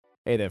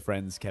Hey there,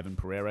 friends. Kevin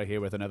Pereira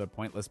here with another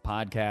Pointless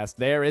podcast.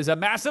 There is a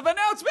massive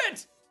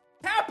announcement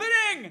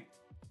happening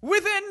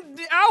within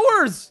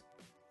hours.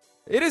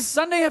 It is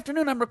Sunday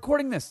afternoon. I'm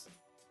recording this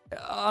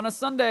on a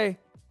Sunday,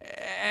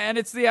 and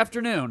it's the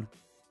afternoon.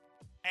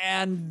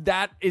 And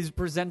that is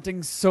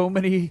presenting so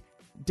many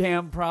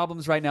damn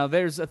problems right now.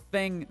 There's a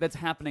thing that's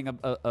happening,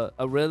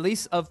 a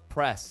release of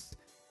press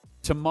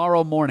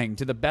tomorrow morning.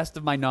 To the best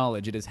of my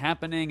knowledge, it is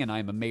happening, and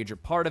I'm a major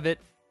part of it.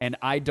 And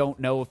I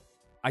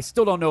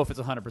still don't know if it's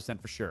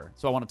 100% for sure.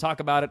 So I want to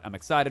talk about it. I'm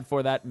excited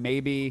for that.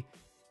 Maybe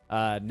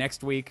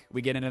next week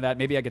we get into that.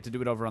 Maybe I get to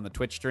do it over on the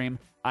Twitch stream.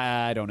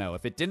 I don't know.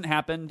 If it didn't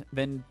happen,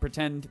 then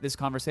pretend this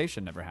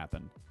conversation never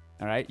happened.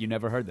 All right? You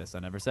never heard this. I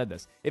never said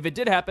this. If it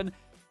did happen,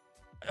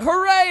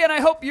 hooray! And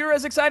I hope you're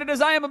as excited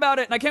as I am about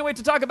it. And I can't wait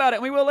to talk about it.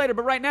 And we will later.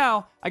 But right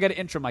now, I got to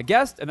intro my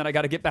guest. And then I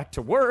got to get back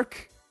to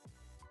work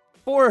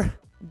for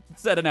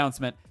said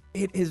announcement.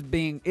 It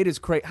is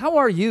great. How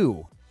are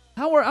you?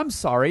 I'm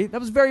sorry. That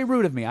was very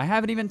rude of me. I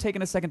haven't even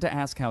taken a second to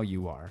ask how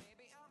you are.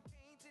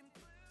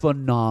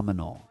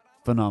 Phenomenal.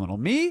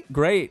 Me?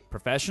 Great.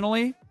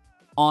 Professionally?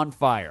 On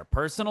fire.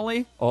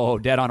 Personally? Oh,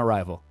 dead on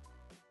arrival.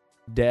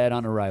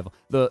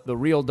 The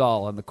real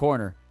doll in the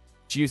corner,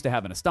 she used to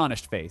have an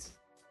astonished face.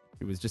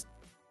 She was just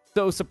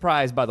so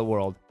surprised by the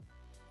world.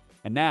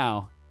 And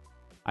now,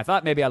 I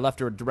thought maybe I left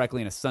her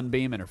directly in a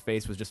sunbeam and her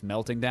face was just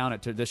melting down.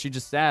 She's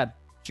just sad.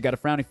 She got a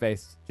frowny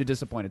face. She's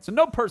disappointed. So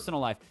no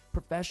personal life.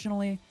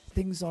 Professionally,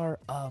 things are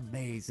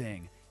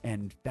amazing.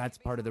 And that's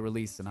part of the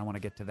release, and I want to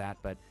get to that.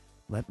 But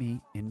let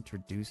me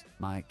introduce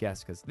my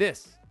guest, because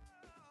this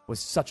was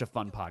such a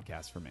fun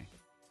podcast for me.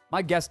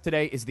 My guest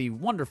today is the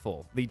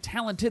wonderful, the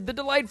talented, the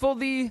delightful,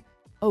 the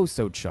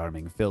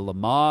oh-so-charming Phil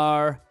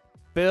LaMarr.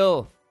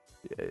 Phil,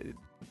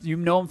 you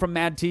know him from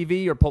Mad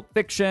TV or Pulp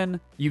Fiction.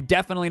 You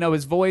definitely know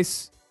his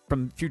voice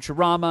from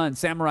Futurama and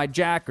Samurai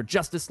Jack or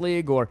Justice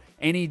League or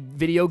any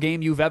video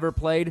game you've ever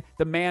played.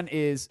 The man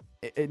is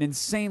an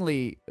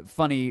insanely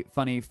funny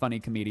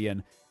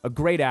comedian, a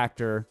great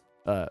actor,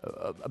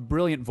 a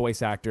brilliant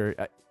voice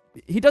actor.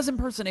 He does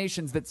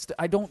impersonations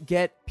I don't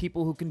get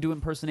people who can do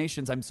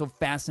impersonations. I'm so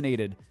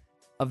fascinated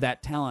of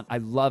that talent. I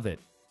love it.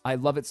 I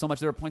love it so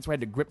much. There were points where I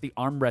had to grip the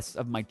armrests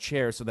of my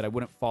chair so that I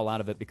wouldn't fall out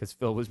of it because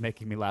Phil was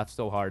making me laugh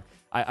so hard.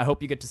 I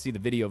hope you get to see the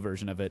video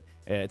version of it.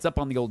 It's up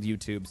on the old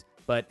YouTubes.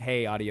 But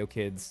hey, audio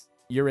kids,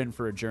 you're in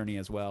for a journey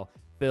as well.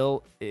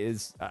 Phil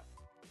is...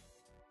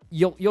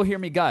 You'll hear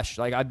me gush.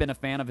 Like, I've been a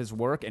fan of his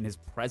work and his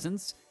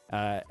presence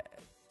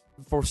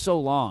for so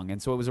long. And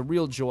so it was a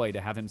real joy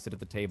to have him sit at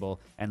the table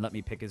and let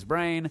me pick his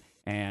brain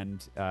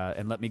and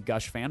let me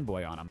gush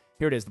fanboy on him.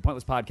 Here it is, the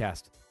Pointless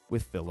Podcast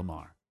with Phil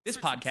LaMarr. This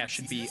podcast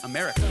should be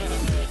American.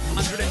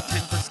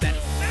 110%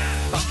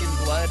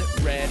 fucking blood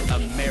red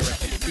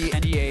American. The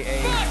NDAA.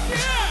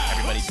 Yeah!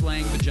 Everybody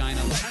slaying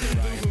vagina left and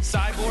right.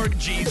 Cyborg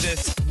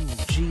Jesus.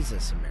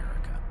 Jesus,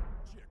 America.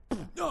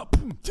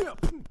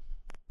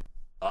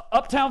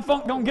 Uptown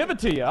Funk don't give it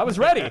to you. I was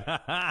ready.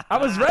 I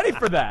was ready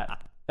for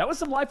that. That was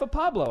some Life of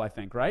Pablo, I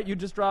think, right? You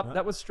just dropped,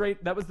 that was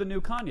the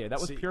new Kanye.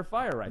 That was pure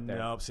fire right there.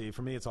 No, see,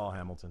 for me, it's all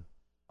Hamilton.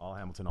 All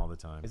Hamilton all the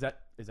time. Is that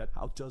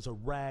how does a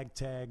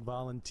ragtag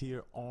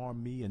volunteer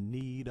army in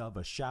need of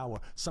a shower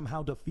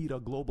somehow defeat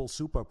a global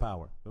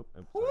superpower?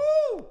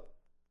 Woo!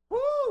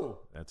 Woo!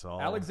 That's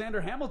all.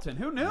 Alexander Hamilton.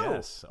 Who knew?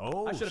 Yes.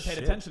 Oh, I should have paid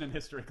attention in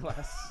history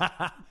class.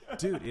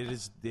 Dude,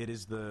 it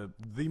is the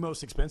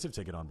most expensive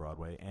ticket on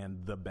Broadway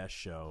and the best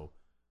show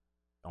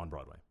on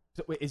Broadway.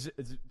 So wait,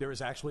 there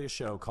is actually a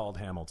show called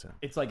Hamilton.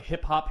 It's like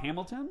Hip Hop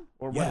Hamilton?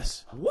 Or what?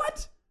 Yes.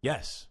 What?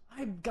 Yes.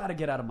 I've got to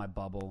get out of my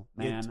bubble,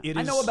 man. It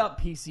I is... know about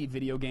PC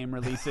video game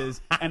releases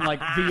and like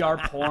VR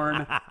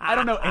porn. I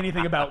don't know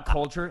anything about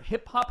culture.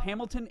 Hip Hop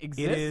Hamilton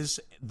exists? It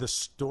is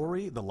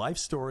the life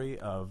story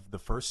of the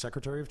first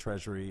Secretary of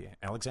Treasury,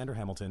 Alexander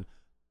Hamilton,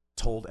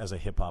 told as a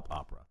hip hop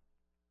opera.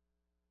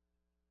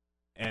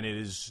 And it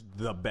is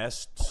the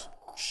best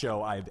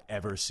show I've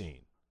ever seen.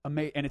 And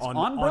it's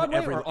on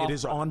Broadway or off It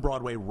is on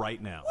Broadway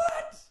right now.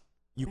 What?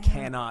 You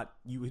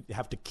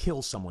have to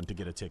kill someone to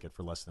get a ticket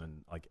for less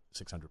than like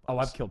 $600. Oh,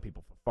 I've killed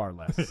people for far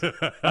less.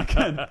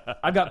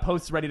 I've got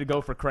posts ready to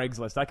go for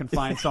Craigslist. I can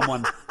find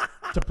someone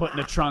to put in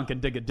a trunk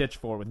and dig a ditch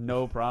for with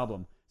no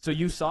problem. So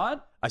you saw it?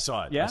 I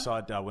saw it. Yeah? I saw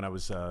it when I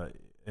was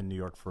in New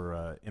York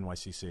for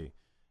NYCC.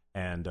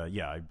 And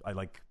I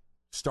like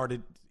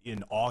started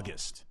in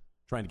August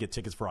trying to get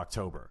tickets for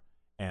October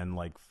and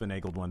like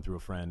finagled one through a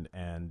friend,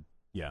 and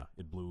yeah,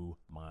 it blew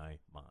my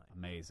mind.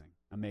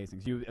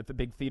 Amazing. You at the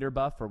big theater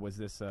buff, or was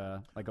this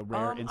like a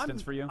rare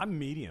instance for you? I'm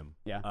medium.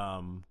 Yeah.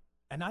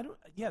 And I don't.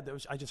 Yeah,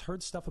 I just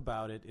heard stuff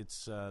about it.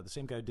 It's the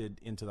same guy who did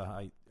In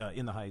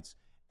the Heights,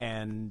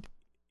 and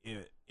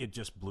it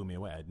just blew me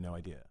away. I had no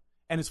idea.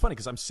 And it's funny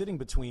because I'm sitting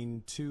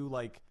between two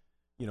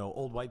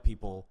old white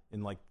people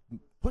in like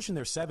pushing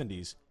their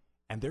 70s,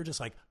 and they're just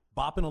like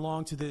bopping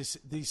along to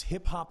these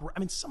hip hop. I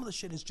mean, some of the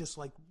shit is just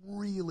like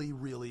really,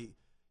 really,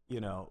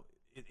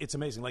 it's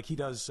amazing. Like he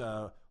does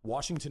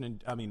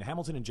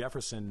Hamilton and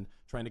Jefferson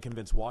trying to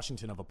convince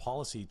Washington of a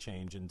policy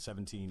change in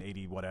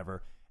 1780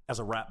 whatever as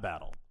a rap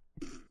battle.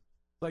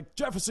 Like,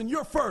 Jefferson,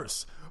 you're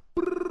first.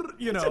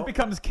 You know, It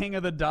becomes King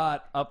of the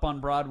Dot up on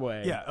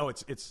Broadway. yeah. Oh,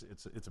 it's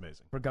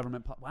amazing. For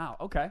government. Wow.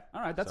 Okay.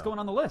 All right. That's So- going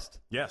on the list.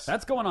 Yes.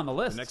 That's going on the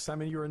list. The next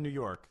time you're in New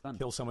York,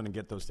 kill someone and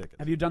get those tickets.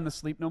 Have you done the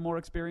Sleep No More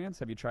experience?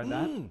 Have you tried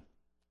that?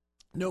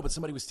 No, but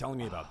somebody was telling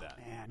me about that.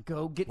 Man,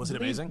 go get. Was it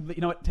amazing?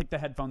 You know what? Take the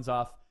headphones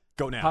off.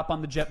 Go now. Hop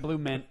on the JetBlue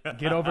Mint.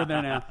 Get over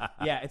there now.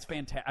 Yeah, it's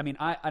fantastic. I mean,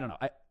 I don't know.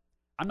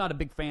 I'm not a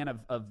big fan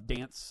of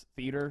dance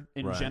theater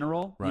in Right,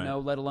 general, right. you know,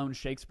 let alone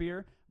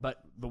Shakespeare. But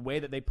the way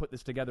that they put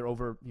this together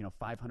over,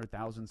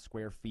 500,000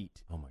 square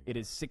feet. Oh my God. It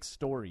is 6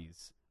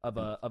 stories of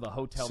a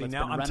hotel See, that's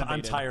now been I'm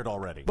renovated. tired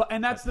already. But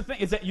and that's the thing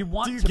is that you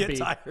want Do you to get be.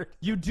 tired?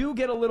 You do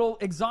get a little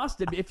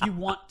exhausted if you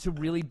want to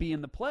really be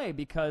in the play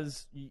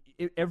because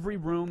every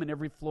room and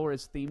every floor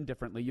is themed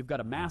differently. You've got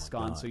a mask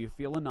on, God. so you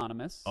feel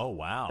anonymous. Oh,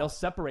 wow. They'll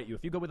separate you.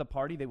 If you go with a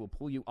party, they will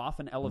pull you off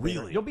an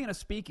elevator. Really? You'll be in a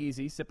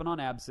speakeasy sipping on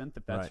absinthe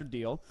if that's Right. your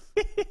deal.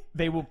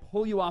 They will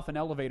pull you off an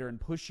elevator and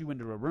push you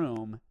into a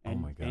room,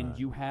 and, my God. and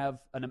you have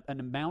an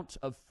amount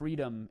of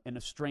freedom in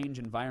a strange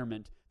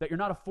environment that you're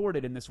not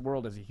afforded in this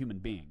world as a human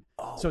being.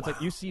 So it's like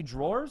you see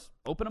drawers,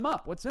 open them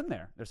up. What's in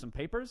there? There's some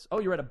papers. Oh,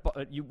 you're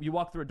at you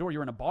walk through a door,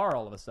 you're in a bar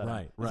all of a sudden.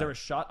 Right, Is there right. a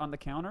shot on the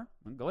counter?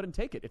 Well, go ahead and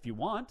take it if you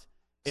want.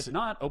 If So-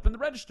 not, open the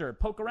register,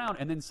 poke around,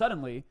 and then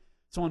suddenly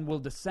someone will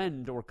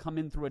descend or come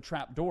in through a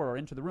trap door or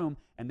into the room,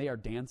 and they are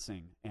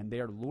dancing and they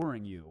are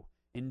luring you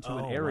into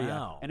an Oh, area.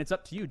 wow. And it's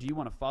up to you. Do you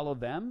want to follow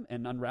them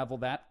and unravel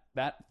that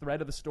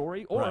thread of the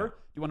story, or Right. do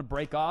you want to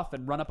break off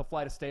and run up a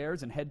flight of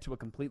stairs and head to a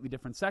completely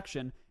different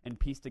section and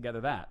piece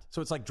together that?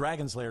 So it's like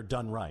Dragon's Lair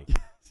done right.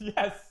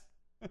 Yes.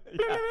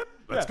 Yeah.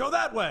 Let's go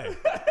that way.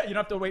 You don't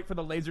have to wait for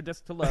the laser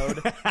disc to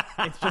load.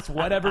 It's just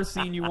whatever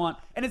scene you want.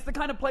 And it's the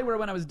kind of play where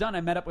when I was done,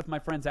 I met up with my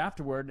friends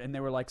afterward, and they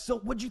were like, so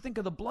what'd you think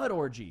of the blood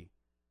orgy?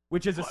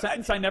 Which is a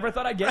sentence I never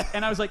thought I'd get.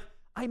 And I was like,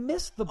 I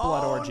missed the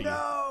blood orgy.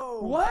 No.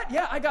 What?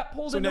 Yeah, I got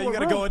pulled So into now you a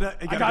gotta room. go in- you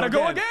I gotta gotta go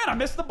go again. again. I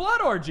missed the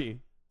blood orgy.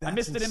 I That's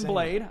missed it in insane.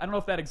 Blade. I don't know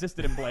if that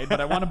existed in Blade, but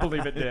I want to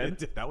believe it did.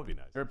 That would be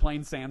nice. They were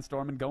playing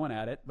Sandstorm and going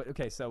at it. But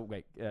okay, so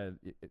wait,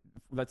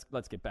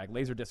 let's get back.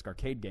 Laserdisc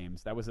arcade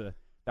games. That was a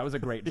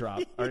great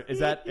drop. Is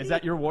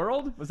that your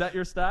world? Was that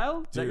your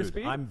style? Is that your Dude,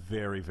 speed? I'm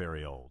very,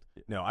 very old.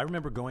 No, I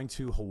remember going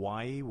to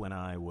Hawaii when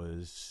I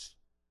was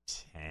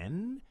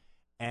 10,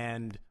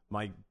 and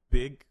my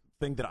big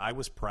thing that I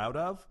was proud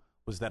of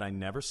was that I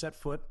never set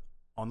foot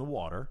on the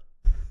water,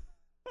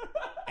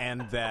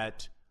 and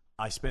that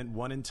I spent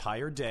one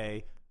entire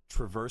day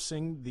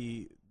traversing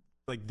the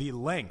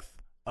length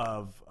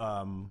of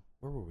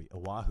where were we?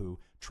 Oahu,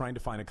 trying to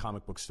find a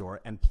comic book store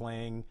and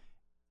playing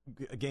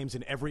games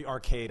in every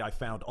arcade I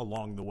found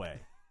along the way.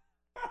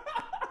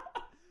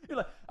 You're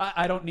like,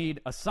 I don't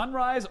need a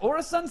sunrise or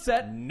a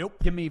sunset. Nope.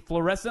 Give me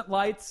fluorescent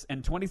lights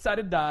and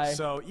 20-sided die.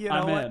 So you know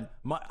I'm what?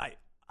 in.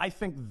 I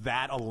think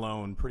that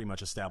alone pretty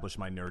much established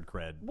my nerd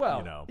cred. Well,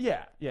 you know.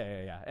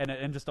 yeah,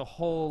 and just a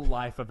whole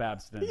life of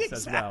abstinence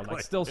as well. Like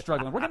Exactly. still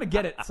struggling. We're gonna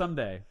get it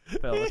someday,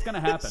 Phil. It's gonna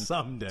happen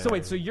Someday. So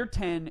wait, so you're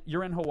 10.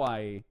 You're in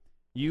Hawaii.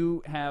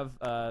 You have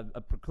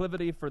a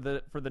proclivity for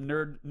the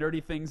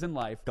nerdy things in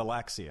life.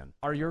 Galaxian.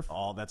 Are your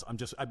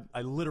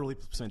I literally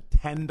spent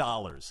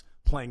 $10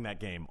 playing that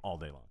game all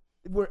day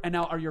long. and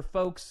now are your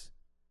folks?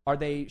 Are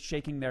they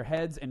shaking their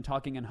heads and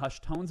talking in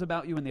hushed tones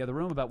about you in the other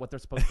room about what they're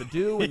supposed to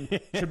do? And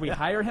should we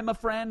hire him a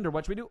friend or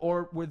what should we do?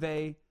 Or were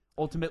they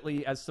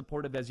ultimately as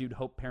supportive as you'd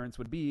hope parents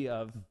would be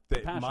of the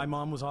passion? My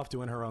mom was off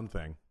doing her own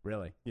thing.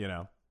 Really? You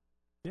know.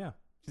 Yeah.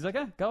 She's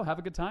like, go have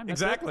a good time. That's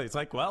it." Exactly. It's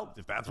like, well,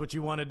 if that's what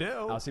you want to do,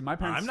 Oh, see, my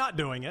parents- I'm not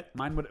doing it.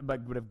 Mine would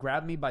have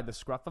grabbed me by the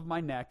scruff of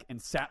my neck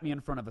and sat me in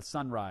front of a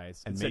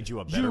sunrise And said, made you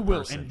a better You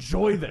will person."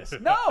 enjoy this.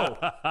 No,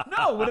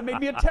 would have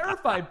made me a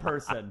terrified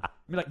person. I'd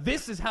be like,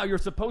 this is how you're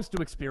supposed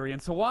to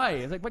experience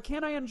Hawaii. It's like, but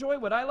can't I enjoy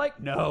what I like?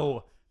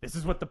 No, this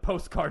is what the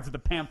postcards of the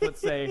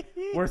pamphlets say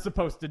we're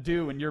supposed to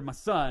do, and you're my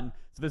son,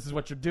 so this is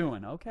what you're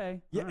doing.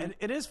 Okay. Yeah, all right. and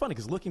it is funny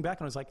because looking back,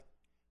 I was like,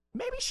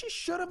 maybe she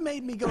should have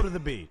made me go to the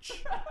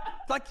beach.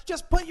 Like,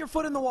 just put your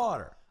foot in the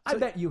water. I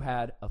bet you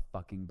had a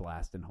fucking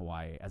blast in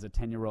Hawaii as a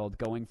 10-year-old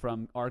going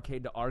from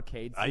arcade to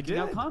arcade seeking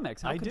out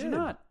comics. How could you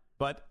not?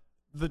 But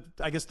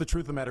I guess the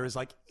truth of the matter is,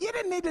 like, you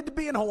didn't need to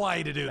be in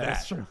Hawaii to do that.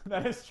 That's true.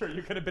 That is true.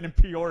 You could have been in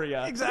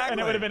Peoria. Exactly. And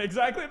it would have been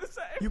exactly the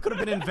same. You could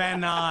have been in Van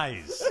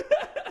Nuys.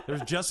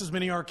 There's just as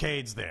many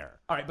arcades there.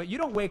 All right, but you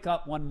don't wake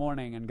up one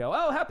morning and go,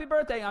 "Oh, happy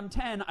birthday! I'm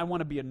 10. I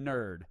want to be a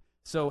nerd."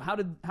 So how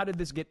did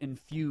this get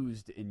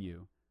infused in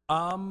you?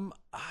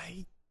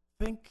 I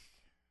think,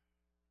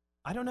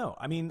 I don't know.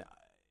 I mean,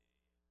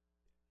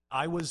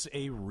 I was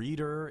a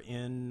reader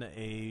in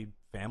a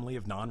family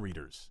of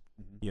non-readers.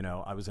 Mm-hmm. You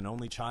know, I was an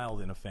only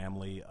child in a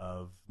family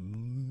of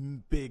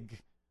big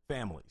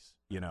families,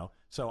 you know.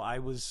 So I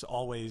was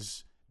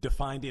always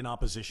defined in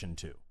opposition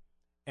to.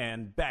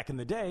 And back in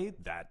the day,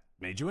 that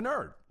made you a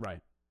nerd,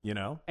 Right. you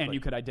know? And Like, you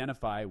could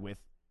identify with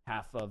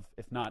half of,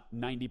 if not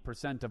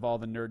 90% of all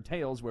the nerd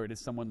tales where it is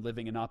someone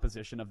living in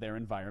opposition of their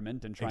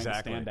environment and trying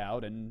Exactly. to stand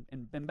out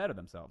and better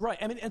themselves. Right.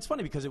 I mean, it's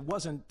funny because there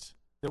was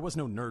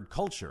no nerd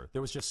culture.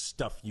 There was just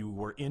stuff you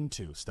were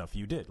into, stuff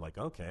you did. Like,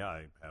 okay,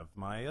 I have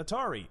my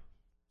Atari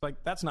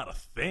Like, that's not a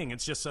thing.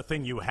 It's just a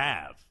thing you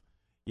have.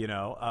 You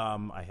know,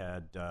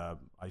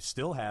 I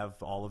still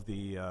have all of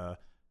the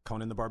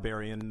Conan the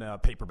Barbarian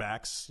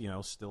paperbacks, you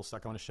know, still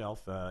stuck on a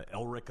shelf.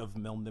 Elric of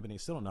Melniboné,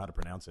 still don't know how to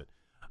pronounce it.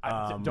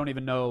 I don't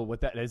even know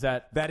what that is.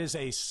 That is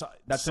a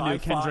that's a new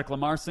Kendrick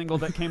Lamar single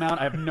that came out.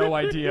 I have no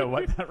idea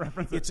what that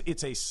reference is.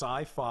 It's a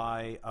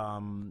sci-fi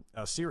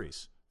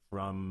series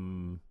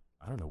from,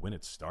 I don't know when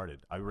it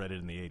started. I read it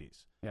in the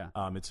 80s. Yeah.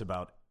 It's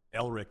about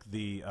Elric,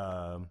 the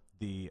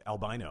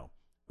albino,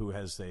 who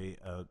has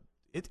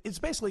it's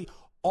basically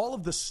all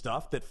of the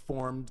stuff that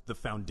formed the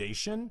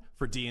foundation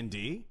for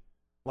D&D.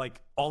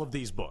 Like all of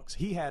these books.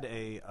 He had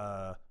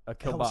a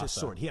kielbasa. His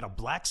sword. He had a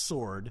black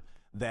sword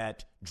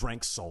that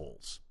drank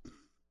souls.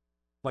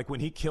 Like when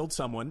he killed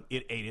someone,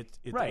 it ate it.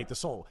 It ate the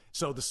soul.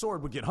 So the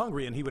sword would get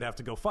hungry, and he would have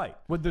to go fight.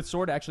 Would the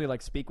sword actually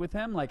like speak with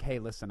him? Like, hey,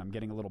 listen, I'm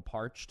getting a little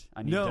parched.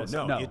 I need no,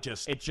 to. No, it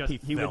just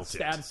he would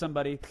stab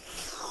somebody.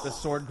 The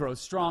sword grows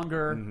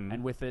stronger,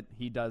 and with it,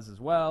 he does as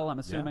well. I'm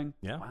assuming.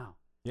 Yeah. Wow.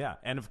 Yeah,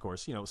 and of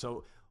course, you know,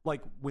 so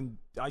like when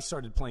I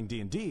started playing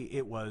D&D,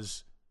 it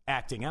was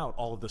acting out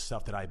all of the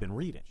stuff that I've been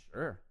reading.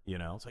 Sure. You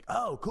know, it's like,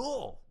 oh,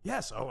 cool.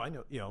 Yes. Oh, I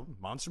know. You know,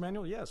 Monster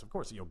Manual. Yes, of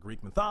course. You know,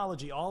 Greek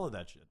mythology. All of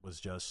that shit was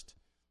just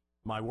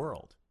my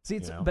world. See,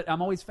 but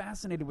I'm always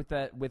fascinated with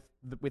that, with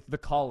the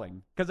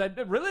calling, because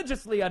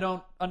religiously I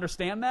don't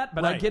understand that,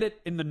 but I get it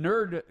in the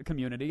nerd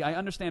community. I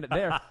understand it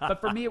there, but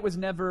for me it was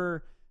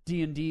never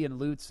D&D and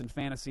loots and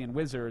fantasy and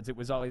wizards. It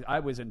was always,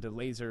 I was into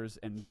lasers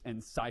and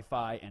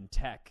sci-fi and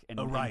tech and,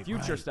 and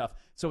future stuff.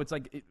 So it's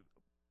like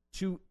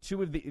two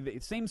of the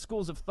same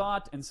schools of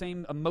thought and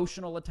same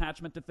emotional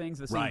attachment to things.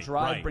 The same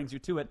drive brings you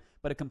to it,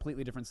 but a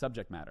completely different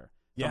subject matter.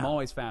 So I'm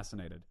always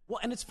fascinated. Well,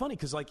 and it's funny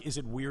because, like, is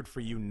it weird for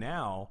you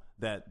now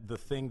that the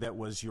thing that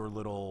was your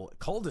little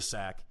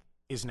cul-de-sac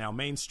is now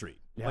Main Street?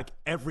 Yeah. Like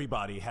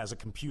everybody has a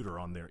computer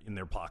in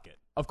their pocket.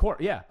 Of course,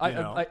 yeah.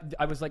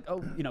 I was like,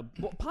 oh, you know,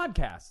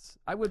 podcasts.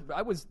 I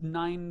was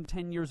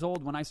 9-10 years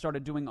old when I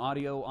started doing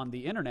audio on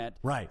the internet.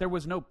 Right. There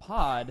was no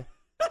pod.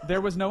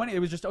 There was no any. It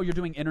was just, oh, you're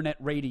doing internet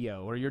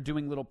radio or you're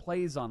doing little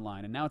plays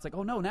online, and now it's like,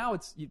 oh no, now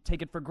it's you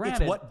take it for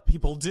granted. It's what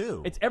people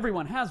do. It's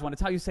everyone has one.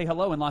 It's how you say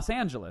hello in Los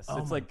Angeles. Oh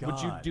it's my like, God.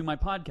 would you do my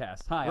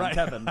podcast? Hi, I'm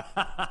Kevin.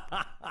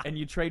 And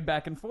you trade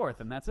back and forth,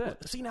 and that's it. Well,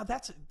 see, now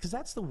that's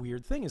the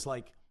weird thing is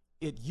like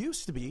it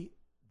used to be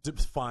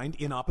defined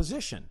in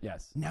opposition.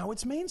 Yes. Now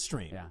it's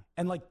mainstream. Yeah.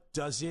 And like,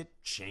 does it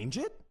change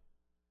it?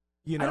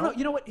 You know? I don't know.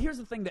 You know what? Here's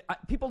the thing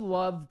that people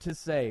love to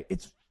say.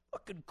 It's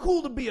fucking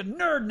cool to be a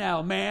nerd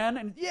now, man.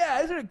 And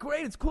yeah, isn't it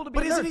great? It's cool to be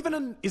a nerd.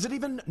 But is it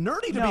even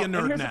nerdy to be a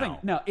nerd here's now? The thing.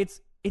 No, it's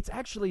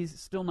actually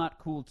still not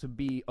cool to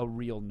be a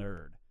real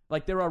nerd.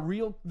 Like there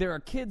are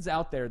kids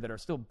out there that are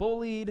still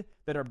bullied,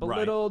 that are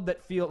belittled,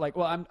 that feel like,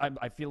 well,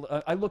 I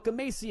feel I look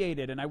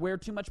emaciated and I wear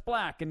too much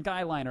black and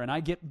guy liner and I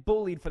get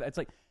bullied for that. It's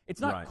like it's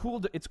not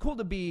cool. It's cool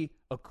to be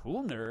a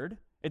cool nerd.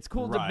 It's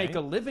cool to make a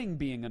living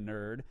being a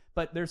nerd,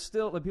 but there's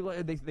still people.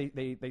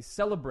 They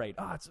celebrate.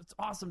 Oh, it's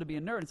awesome to be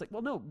a nerd. It's like,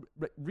 well, no,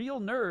 real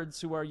nerds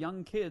who are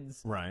young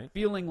kids,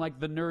 feeling like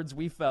the nerds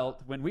we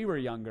felt when we were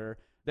younger.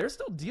 They're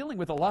still dealing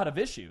with a lot of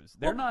issues.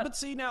 They're not. But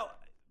see, now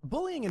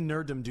bullying and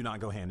nerddom do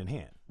not go hand in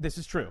hand. This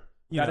is true.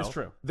 That is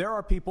true. There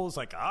are people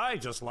like, I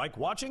just like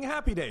watching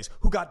Happy Days,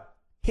 who got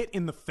hit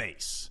in the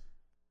face.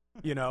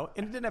 You know,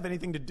 and it didn't have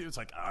anything to do. It's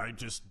like,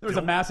 there was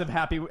a massive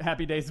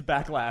Happy Days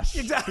backlash.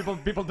 Exactly.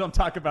 People don't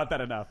talk about that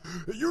enough.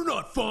 You're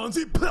not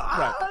Fonzie.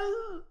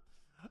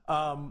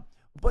 Right.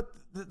 But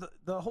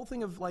the whole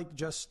thing of like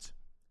just,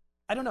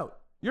 I don't know.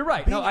 You're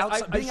right.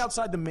 Being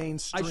outside the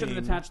mainstream. I shouldn't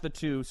attach the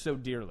two so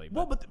dearly.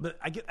 Well, but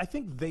I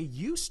think they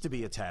used to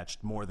be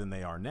attached more than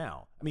they are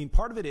now. I mean,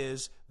 part of it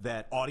is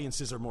that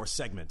audiences are more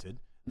segmented.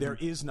 There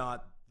is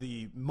not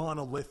the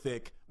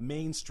monolithic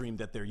mainstream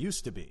that there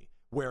used to be,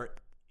 where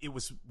it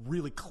was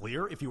really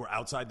clear if you were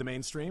outside the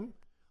mainstream.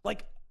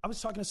 Like, I was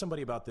talking to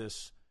somebody about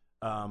this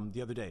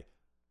the other day.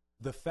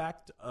 The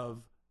fact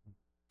of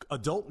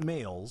adult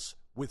males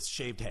with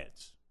shaved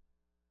heads.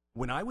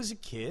 When I was a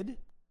kid,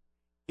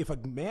 if a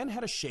man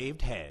had a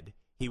shaved head,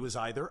 he was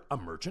either a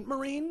merchant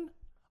marine,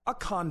 a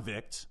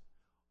convict,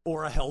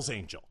 or a Hell's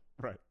Angel.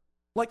 Right.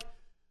 Like,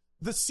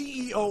 the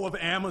CEO of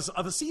Amazon,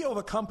 the CEO of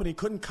a company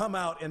couldn't come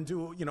out and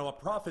do, a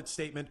profit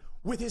statement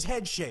with his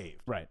head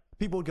shaved. Right.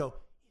 People would go,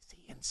 is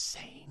he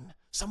insane?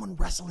 Someone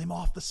wrestle him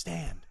off the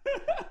stand.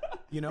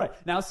 Right.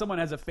 Now someone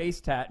has a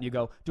face tat and you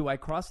go, do I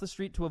cross the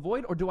street to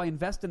avoid or do I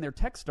invest in their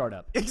tech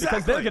startup? Exactly.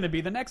 Because they're going to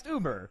be the next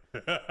Uber.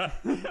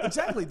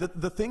 Exactly.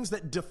 The things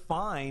that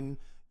define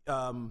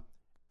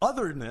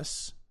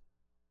otherness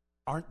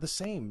aren't the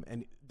same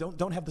and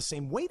don't have the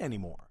same weight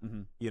anymore.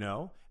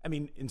 I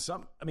mean,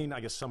 I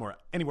guess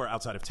anywhere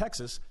outside of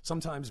Texas,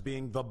 sometimes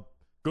being the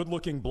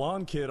good-looking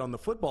blonde kid on the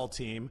football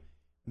team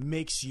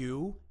makes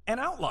you an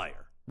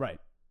outlier. Right.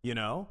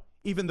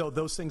 Even though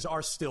those things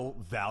are still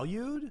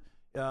valued,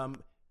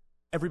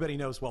 everybody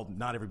knows, well,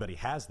 not everybody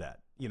has that.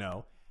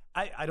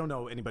 I don't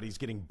know anybody's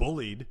getting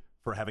bullied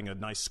for having a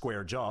nice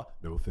square jaw.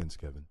 No offense,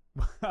 Kevin.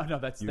 Oh, no,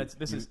 this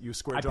is you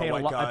square I jaw paid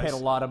white I paid guys.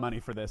 a lot of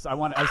money for this. I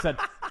went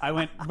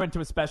to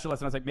a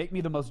specialist and I was like, make me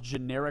the most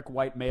generic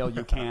white male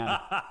you can.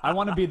 I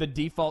want to be the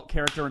default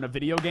character in a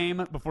video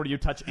game before you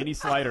touch any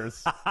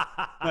sliders.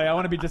 Like, I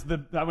want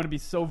to be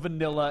so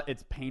vanilla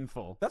it's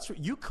painful.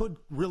 You could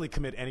really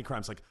commit any crime.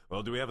 It's like,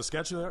 well, do we have a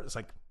sketch there? It's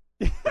like,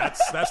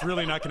 that's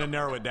really not going to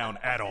narrow it down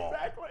at all.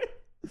 Exactly.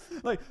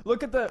 Like,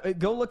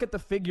 go look at the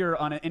figure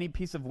on any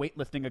piece of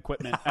weightlifting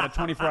equipment at a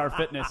 24-hour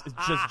fitness.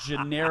 It's just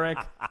generic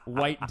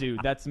white dude.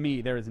 That's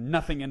me. There is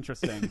nothing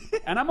interesting,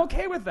 and I'm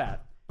okay with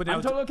that. But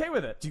I'm totally okay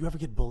with it. Do you ever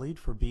get bullied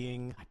for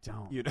being? I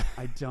don't. You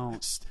I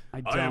don't.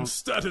 I am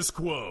status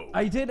quo.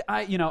 I did.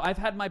 I've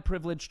had my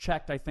privilege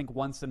checked, I think,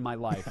 once in my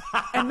life,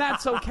 and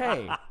that's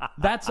okay.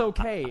 That's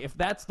okay. If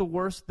that's the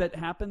worst that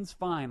happens,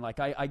 fine. Like,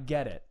 I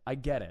get it. I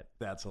get it.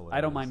 That's hilarious.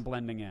 I don't mind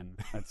blending in.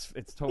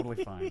 It's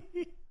totally fine.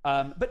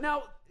 But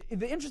now,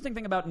 the interesting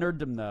thing about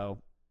nerddom, though,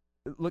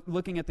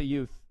 looking at the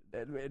youth,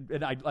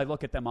 and I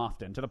look at them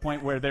often, to the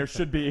point where there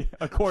should be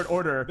a court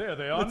order. There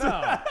they are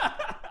now.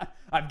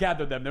 I've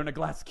gathered them. They're in a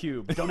glass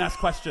cube. Don't ask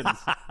questions,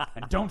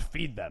 and don't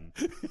feed them.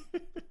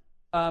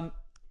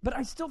 But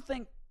I still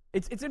think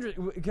it's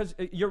interesting, because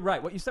you're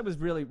right. What you said was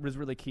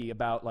really key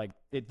about, like,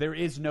 there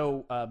is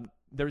no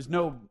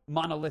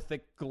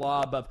monolithic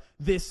glob of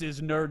this is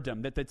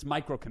nerddom, that's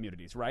micro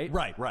communities, right?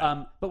 Right.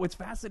 But what's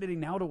fascinating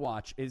now to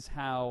watch is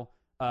how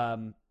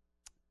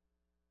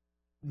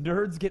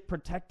nerds get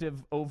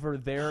protective over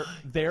their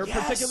Yes!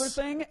 particular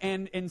thing,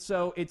 and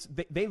so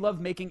they love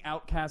making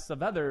outcasts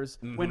of others,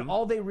 when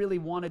all they really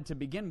wanted to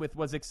begin with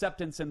was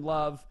acceptance and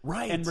love,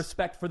 Right. and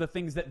respect for the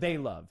things that they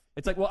love.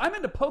 It's like, well, I'm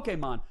into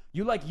Pokemon.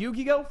 You like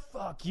Yu-Gi-Oh?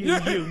 Fuck you,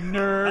 you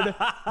nerd,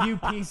 you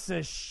piece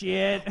of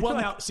shit. Well,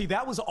 now, see,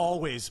 that was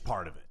always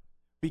part of it.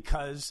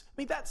 Because, I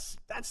mean, that's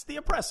the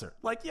oppressor.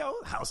 Like,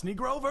 House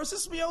Negro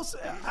versus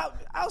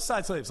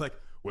outside slaves. Like,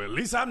 well, at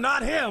least I'm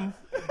not him.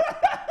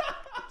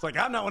 It's like,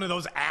 I'm not one of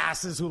those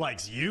asses who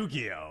likes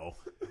Yu-Gi-Oh!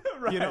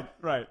 Right,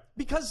 right.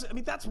 Because, I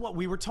mean, that's what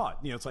we were taught.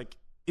 It's like,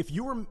 if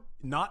you were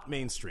not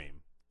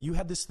mainstream, you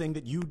had this thing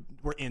that you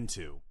were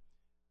into,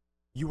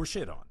 you were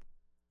shit on,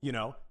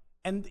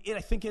 And I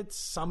think it's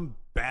some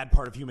bad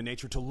part of human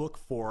nature to look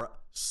for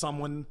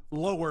someone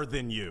lower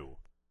than you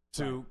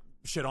to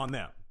shit on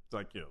them. It's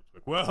like,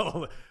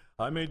 well,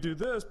 I may do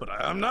this, but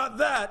I'm not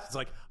that. It's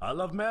like, I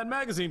love Mad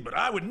Magazine, but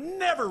I would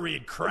never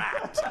read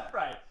Cracked.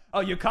 Right. Oh,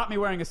 you caught me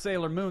wearing a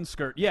Sailor Moon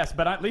skirt. Yes,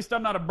 but at least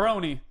I'm not a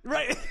brony.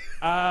 Right.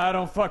 I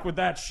don't fuck with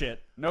that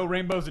shit. No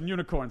rainbows and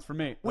unicorns for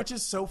me. Which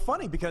is so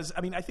funny because,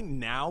 I mean, I think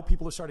now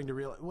people are starting to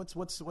realize,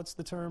 what's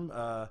the term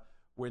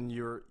when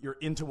you're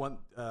into one,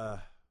 I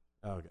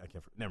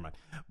can't, never mind.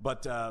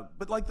 But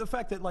like the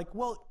fact that, like,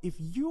 well, if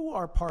you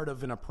are part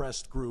of an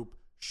oppressed group,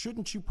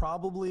 shouldn't you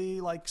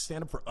probably, like,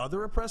 stand up for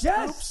other oppressed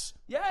groups?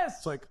 Yes.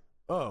 It's like,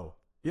 oh,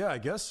 yeah, I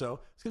guess so.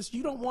 It's because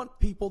you don't want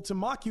people to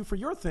mock you for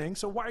your thing,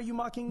 so why are you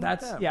mocking them?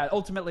 Yeah,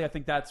 ultimately, I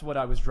think that's what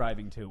I was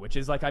driving to, which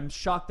is, like, I'm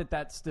shocked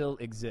that still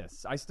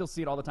exists. I still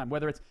see it all the time.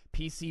 Whether it's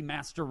PC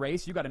Master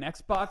Race, you got an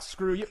Xbox,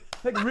 screw you.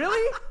 Like,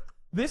 really?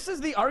 This is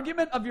the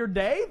argument of your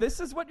day? This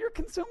is what you're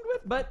consumed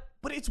with? But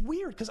it's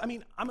weird, because, I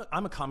mean,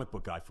 I'm a comic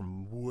book guy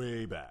from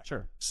way back.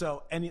 Sure.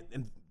 So, and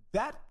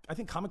that, I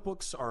think comic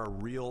books are a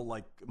real,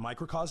 like,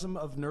 microcosm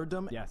of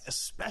nerddom. Yes.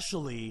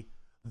 Especially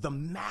the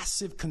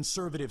massive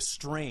conservative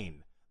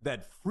strain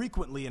that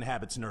frequently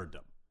inhabits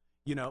nerddom.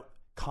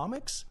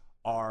 Comics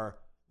are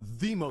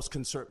the most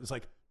conservative. It's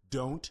like,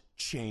 don't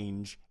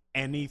change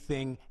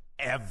anything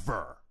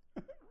ever.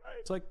 Right.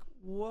 It's like,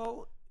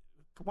 well,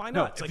 why not?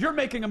 no, It's if like, you're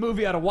making a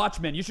movie out of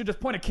Watchmen, you should just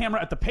point a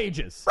camera at the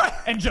pages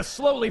and just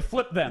slowly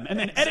flip them and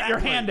then edit your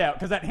hand out,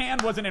 because that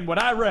hand wasn't in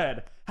what I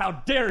read. How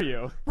dare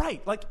you?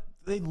 right, like,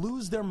 they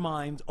lose their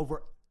minds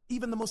over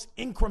even the most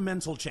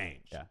incremental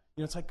change. Yeah.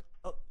 It's like,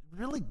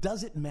 really,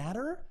 does it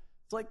matter?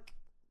 It's like,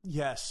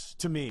 yes,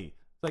 to me.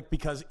 Like,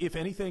 because if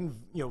anything,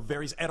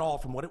 varies at all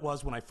from what it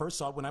was when I first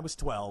saw it when I was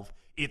 12,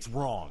 it's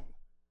wrong.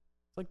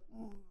 It's like,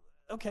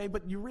 okay,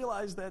 but you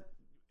realize that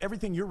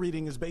everything you're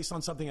reading is based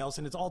on something else,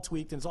 and it's all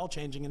tweaked, and it's all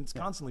changing, and it's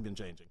constantly been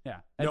changing. Yeah.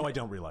 No, I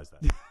don't realize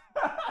that.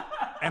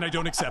 And I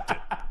don't accept it.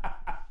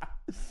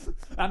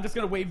 I'm just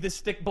going to wave this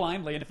stick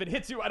blindly, and if it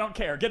hits you, I don't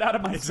care. Get out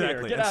of my sphere.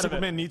 Exactly. Get And out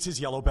Superman of it. needs his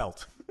yellow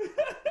belt.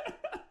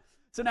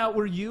 So now,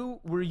 were you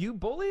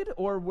bullied,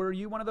 or were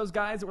you one of those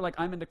guys that were like,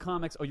 I'm into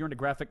comics, oh, you're into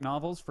graphic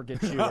novels,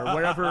 forget you, or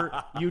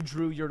wherever you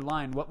drew your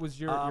line? What was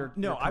your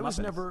No, your I was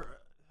comeuppance? never.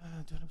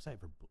 Was I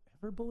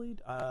ever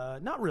bullied?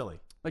 Not really.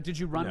 Like, did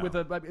you run No.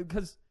 with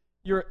because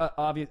you're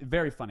obvious,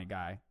 very funny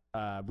guy.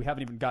 We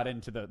haven't even got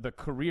into the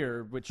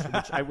career, which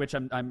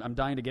I'm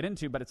dying to get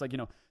into. But it's like,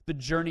 the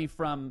journey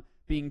from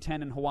being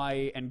 10 in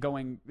Hawaii and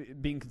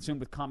being consumed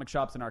with comic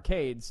shops and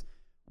arcades,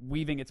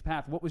 weaving its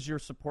path. What was your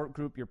support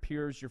group, your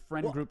peers, your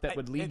friend group that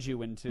would lead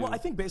you into? Well, I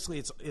think basically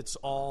it's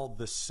all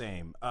the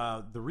same.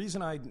 The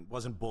reason I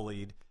wasn't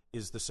bullied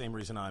is the same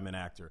reason I'm an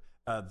actor.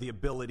 The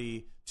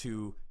ability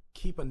to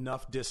keep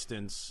enough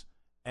distance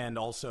and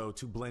also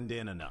to blend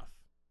in enough.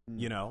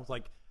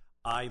 Like,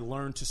 I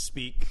learned to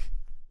speak,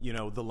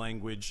 the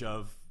language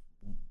of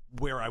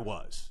where I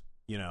was.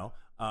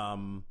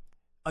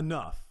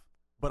 enough.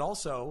 But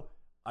also,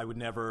 I would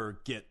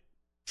never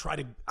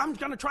I'm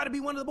going to try to be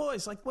one of the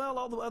boys. Like, well,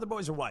 all the other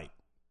boys are white.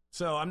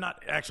 So I'm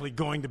not actually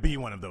going to be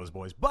one of those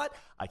boys. But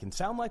I can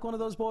sound like one of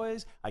those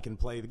boys. I can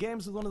play the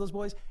games with one of those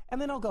boys.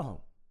 And then I'll go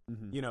home.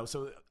 Mm-hmm.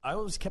 So I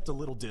always kept a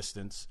little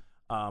distance,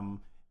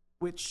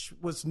 which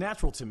was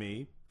natural to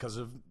me because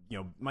of,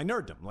 my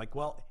nerddom. Like,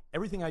 well,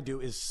 everything I do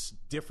is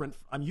different.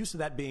 I'm used to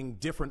that being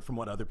different from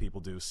what other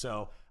people do.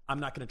 So I'm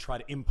not going to try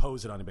to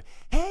impose it on anybody.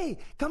 Hey,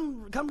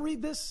 come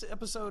read this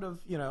episode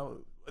of,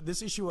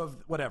 this issue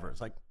of whatever.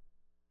 It's like,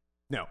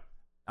 no,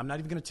 I'm not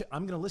even going to.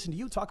 I'm going to listen to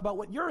you talk about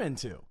what you're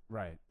into.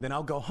 Right. Then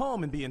I'll go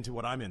home and be into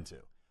what I'm into.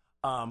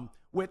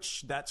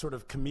 Which that sort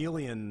of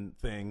chameleon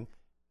thing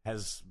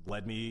has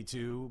led me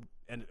to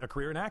a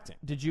career in acting.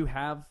 Did you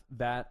have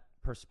that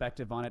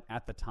perspective on it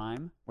at the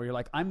time, where you're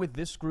like, I'm with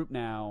this group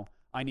now,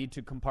 I need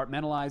to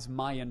compartmentalize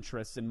my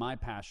interests and my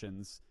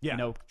passions,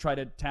 try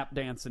to tap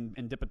dance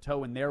and dip a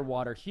toe in their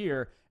water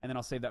here, and then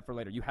I'll save that for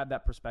later. You had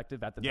that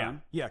perspective at the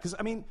time? Yeah, because,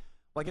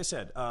 like I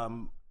said,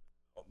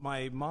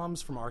 my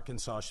mom's from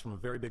Arkansas. She's from a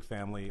very big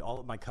family. All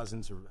of my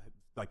cousins are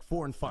like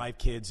 4 and 5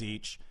 kids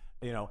each.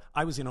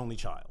 I was an only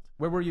child.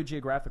 Where were you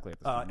geographically at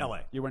this time?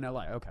 L.A. You were in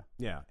L.A., okay.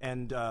 Yeah,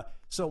 and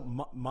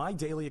so my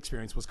daily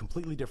experience was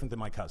completely different than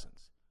my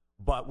cousins.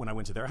 But when I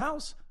went to their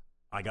house,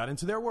 I got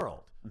into their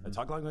world. Mm-hmm. I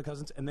talked like my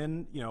cousins. And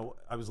then,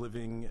 I was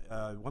living,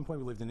 at one point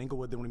we lived in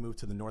Inglewood, then we moved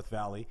to the North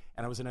Valley,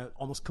 and I was in an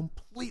almost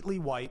completely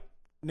white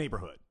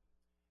neighborhood.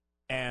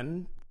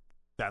 And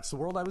that's the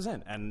world I was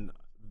in. And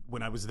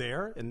when I was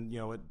there, and,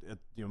 at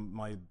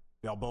my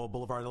Balboa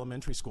Boulevard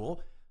Elementary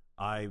School,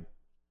 I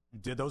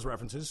did those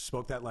references,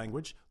 spoke that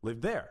language,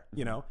 lived there,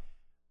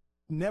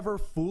 never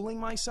fooling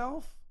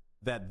myself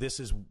that this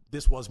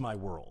was my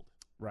world.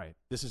 Right.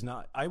 This is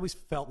not, I always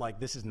felt like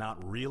this is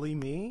not really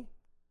me.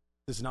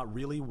 This is not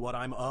really what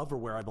I'm of or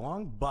where I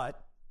belong,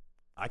 but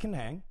I can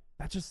hang.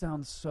 That just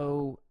sounds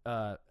so,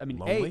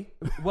 lonely?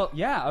 Well,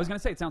 yeah, I was going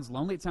to say, it sounds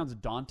lonely. It sounds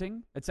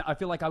daunting. I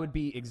feel like I would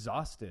be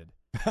exhausted.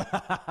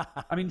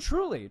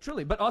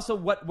 Truly. But also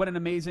what an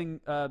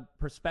amazing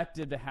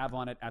perspective to have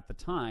on it at the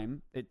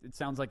time. It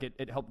sounds like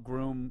it helped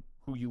groom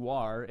who you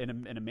are in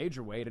a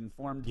major way. It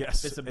informed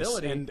this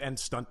ability. And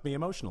stunt me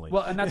emotionally.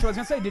 Well, and that's what I was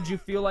going to say. Did you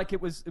feel like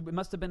it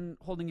must have been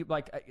holding you,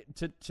 like,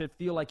 to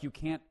feel like you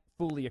can't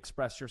fully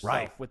express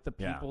yourself with the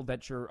people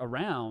that you're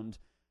around?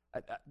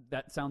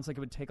 That sounds like it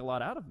would take a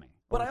lot out of me.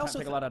 But I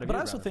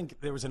also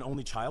think there was an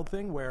only child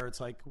thing where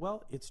it's like,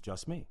 well, it's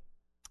just me.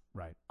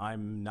 Right.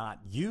 I'm not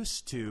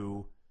used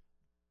to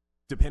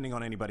depending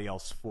on anybody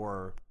else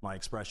for my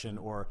expression,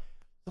 or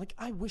like,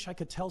 I wish I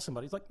could tell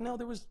somebody. It's like, no,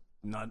 there was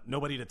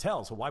nobody to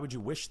tell, so why would you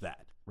wish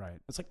that? Right.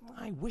 It's like,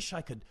 I wish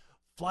I could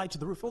fly to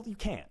the roof. Well, you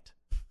can't.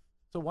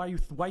 So why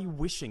are you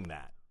wishing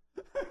that?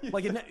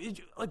 Like,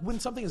 like when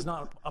something is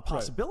not a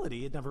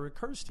possibility, it never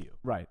occurs to you.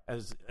 Right.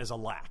 As a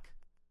lack,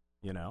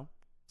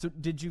 So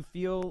did you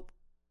feel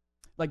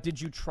like,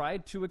 did you try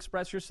to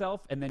express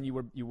yourself and then you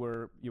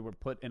were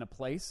put in a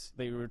place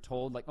that you were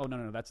told, like, oh,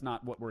 no, that's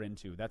not what we're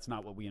into. That's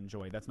not what we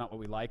enjoy. That's not what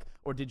we like.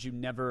 Or did you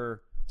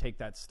never take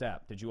that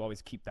step? Did you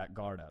always keep that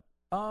guard up?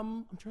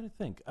 I'm trying to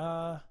think.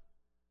 I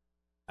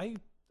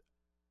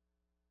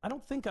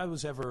don't think I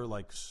was ever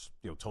like,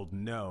 told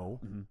no.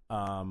 Mm-hmm.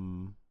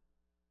 I'm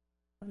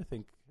trying to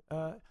think.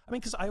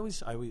 Because I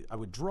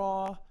would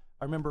draw.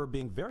 I remember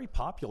being very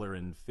popular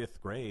in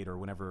 5th grade or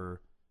whenever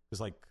it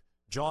was like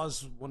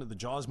Jaws. One of the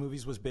Jaws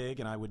movies was big,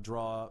 and I would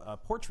draw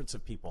portraits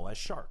of people as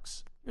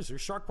sharks. Here's your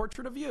shark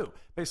portrait of you.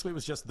 Basically, it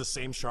was just the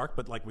same shark,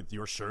 but like with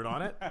your shirt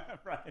on it.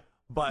 Right.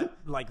 But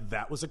like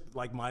that was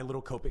like my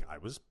little coping. I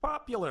was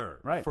popular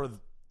for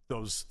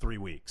those 3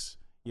 weeks,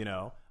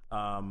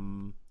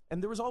 and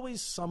there was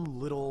always some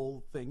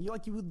little thing.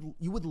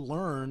 You would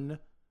learn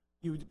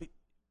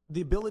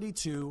the ability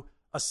to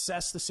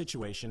assess the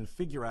situation,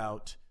 figure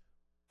out,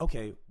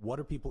 okay, what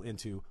are people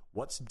into?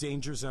 What's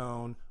danger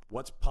zone?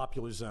 What's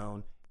popular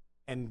zone?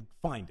 And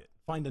find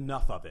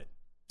enough of it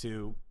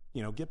to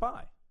get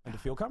by and to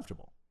feel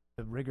comfortable.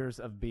 The rigors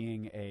of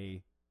being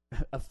a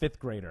 5th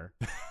grader.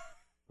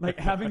 Like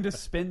having to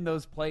spin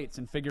those plates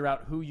and figure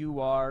out who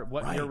you are,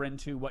 what you're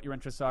into, what your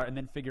interests are, and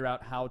then figure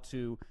out how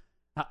to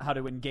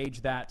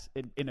engage that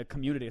in a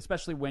community,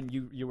 especially when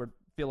you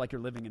feel like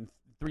you're living in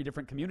 3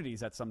 different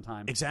communities at some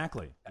time.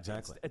 Exactly.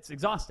 It's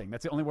exhausting.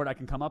 That's the only word I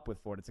can come up with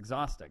for it. It's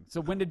exhausting. So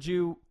when did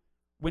you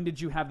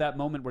have that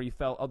moment where you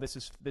felt, oh, this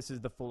is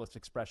the fullest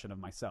expression of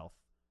myself?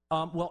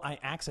 Well, I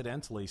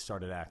accidentally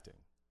started acting.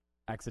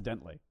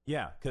 Accidentally?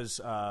 Yeah, because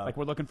like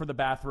we're looking for the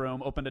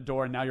bathroom, opened a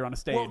door, and now you're on a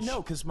stage. Well,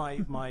 no, because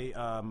my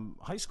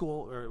high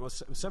school, or it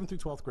was 7th through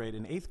 12th grade.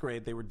 In 8th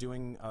grade, they were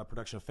doing a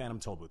production of Phantom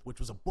Tollbooth, which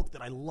was a book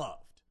that I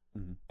loved,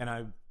 and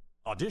I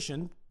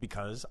auditioned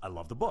because I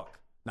loved the book,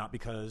 not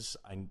because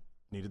I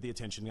needed the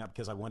attention, not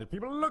because I wanted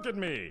people to look at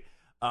me.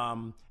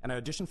 And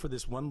I auditioned for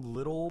this one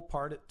little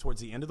part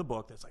towards the end of the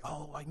book that's like,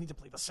 oh, I need to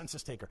play the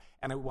census taker,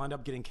 and I wound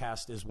up getting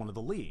cast as one of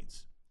the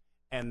leads.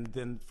 And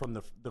then from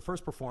the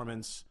first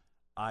performance,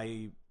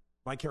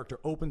 my character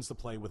opens the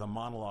play with a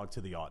monologue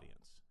to the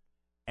audience.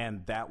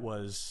 and that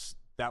was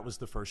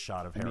the first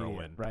shot of heroin,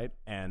 Immediate, right?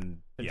 And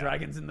The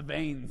dragon's in the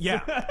veins.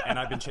 Yeah, and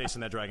I've been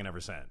chasing that dragon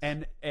ever since.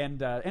 And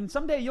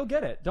someday you'll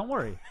get it. Don't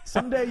worry.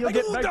 Someday you'll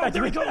get back.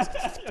 There he goes.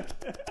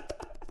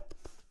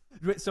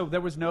 So there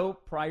was no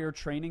prior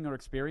training or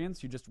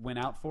experience. You just went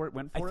for it.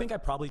 I think I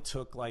probably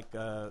took like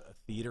a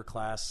theater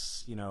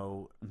class,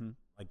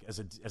 like as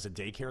a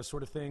daycare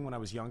sort of thing when I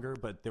was younger.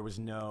 But there was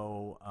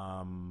no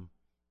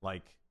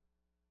like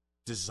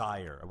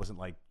desire. I wasn't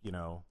like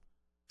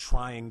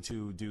trying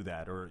to do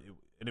that,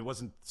 and it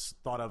wasn't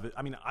thought of it.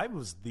 I mean, I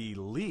was the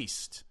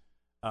least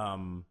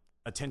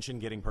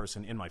attention-getting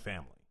person in my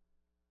family.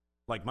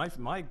 Like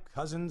my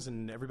cousins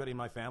and everybody in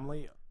my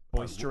family,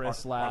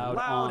 boisterous, are loud,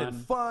 on. And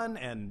fun,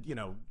 and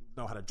know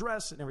how to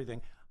dress and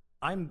everything.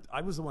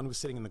 I was the one who was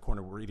sitting in the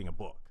corner reading a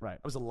book. Right.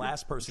 I was the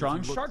last person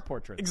drawing shark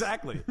portraits.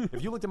 Exactly.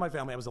 If you looked at my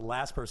family, I was the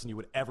last person you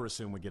would ever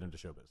assume would get into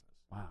show business.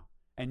 Wow.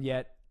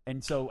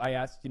 And so I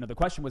asked, the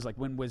question was like,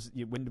 when was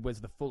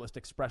the fullest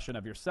expression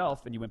of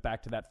yourself? And you went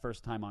back to that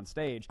first time on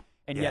stage,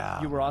 and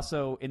yet you were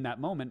also in that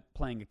moment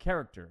playing a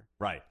character.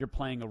 Right. You're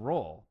playing a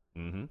role.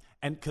 Mm-hmm.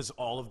 And because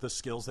all of the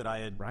skills that I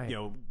had,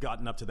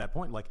 gotten up to that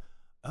point, like,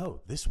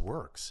 oh, this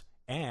works,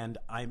 and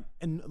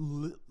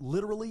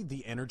literally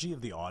the energy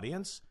of the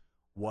audience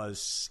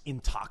was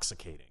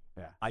intoxicating.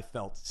 Yeah. I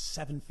felt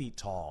 7 feet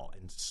tall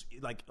and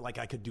like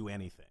I could do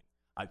anything.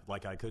 I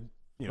could.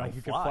 Like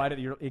you fly. could fly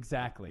to your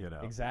exactly.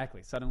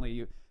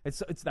 Suddenly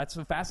that's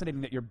so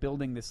fascinating that you're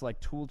building this like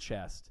tool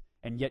chest,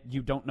 and yet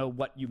you don't know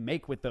what you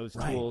make with those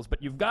tools,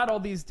 but you've got all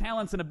these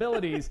talents and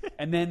abilities,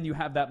 and then you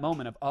have that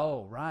moment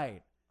of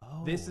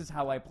this is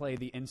how I play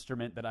the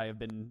instrument that I have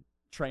been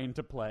trained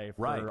to play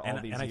for all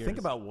these years. And I think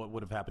about what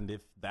would have happened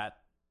if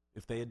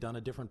they had done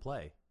a different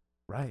play.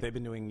 Right. They've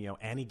been doing,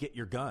 Annie, get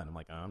your gun. I'm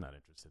like, oh, I'm not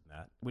interested in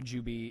that. Would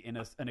you be in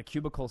a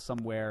cubicle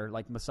somewhere,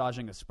 like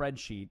massaging a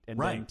spreadsheet and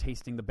then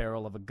tasting the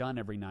barrel of a gun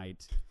every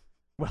night,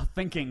 while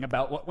thinking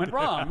about what went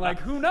wrong? Like,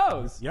 who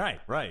knows? Right.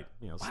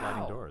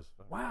 Sliding doors.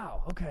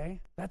 Wow. Okay.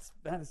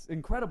 That's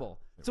incredible.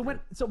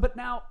 But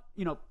now,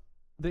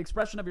 the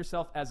expression of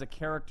yourself as a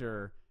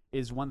character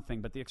is one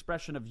thing, but the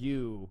expression of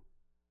you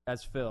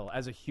as Phil,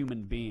 as a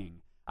human being.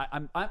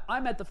 I'm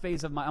at the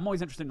phase of I'm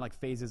always interested in like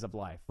phases of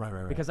life,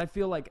 right. Because I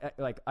feel like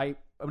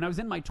when I was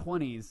in my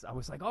 20s, I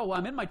was like, oh, well,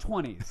 I'm in my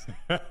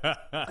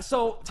 20s,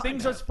 so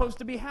things are supposed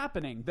to be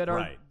happening that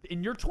are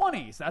in your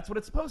 20s. That's what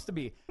it's supposed to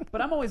be.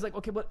 But I'm always like,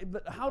 okay, but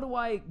how do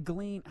I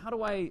glean? How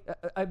do I?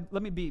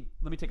 Let me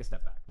take a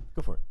step back.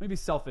 Go for it. Let me be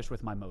selfish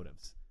with my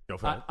motives. Go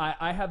for it.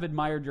 I have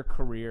admired your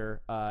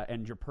career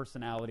and your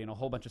personality and a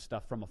whole bunch of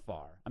stuff from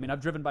afar. I mean,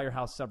 I've driven by your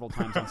house several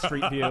times on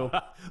Street View.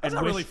 That's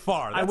not really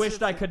far. I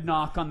wished I could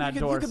knock on that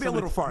door. You could be a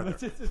little farther.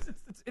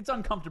 It's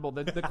uncomfortable.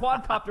 The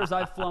quadcopters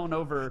I've flown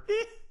over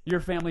your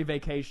family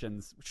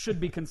vacations should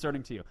be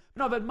concerning to you.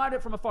 No, I've admired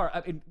it from afar.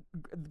 I mean,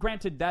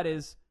 granted, that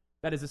is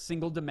a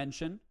single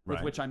dimension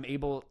with which I'm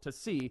able to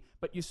see.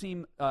 But you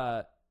seem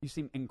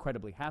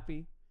incredibly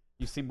happy.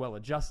 You seem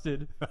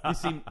well-adjusted. You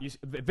seem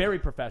very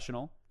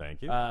professional.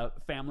 Thank you.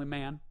 Family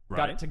man.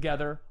 Got it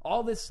together.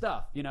 All this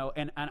stuff,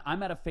 And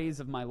I'm at a phase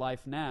of my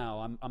life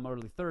now. I'm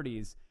early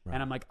 30s,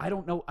 and I'm like, I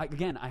don't know.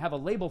 I have a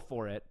label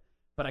for it,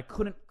 but I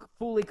couldn't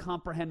fully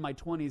comprehend my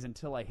 20s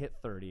until I hit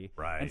 30.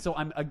 Right. And so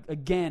I'm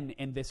again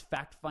in this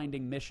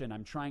fact-finding mission.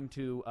 I'm trying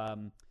to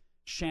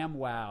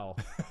ShamWow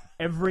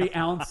every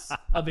ounce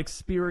of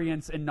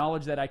experience and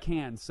knowledge that I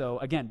can. So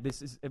again,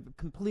 this is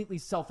completely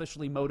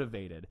selfishly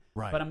motivated.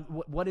 Right. But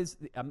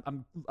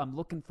I'm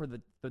looking for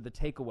the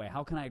takeaway.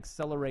 How can I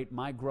accelerate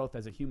my growth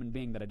as a human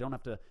being that I don't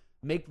have to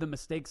make the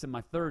mistakes in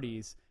my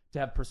 30s to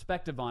have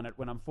perspective on it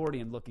when I'm 40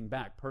 and looking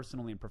back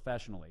personally and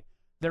professionally?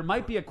 There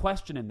might be a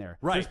question in there.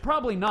 Right. There's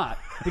probably not,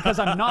 because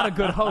I'm not a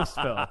good host,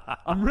 Phil.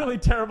 I'm really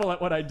terrible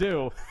at what I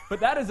do.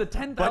 But that is a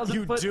 10,000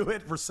 foot... But you do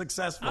it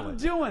successfully. I'm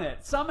doing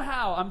it.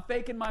 Somehow. I'm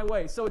faking my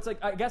way. So it's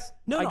like, I guess...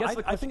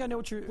 I think I know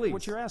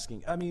what you're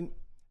asking. I mean,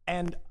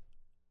 and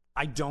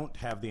I don't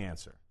have the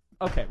answer.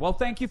 Okay. Well,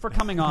 thank you for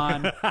coming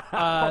on.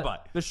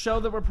 The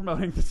show that we're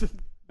promoting...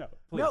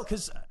 No,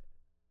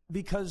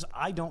 because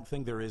I don't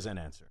think there is an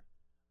answer.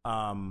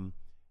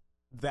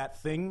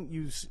 That thing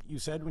you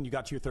said when you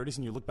got to your 30s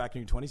and you look back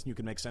in your 20s and you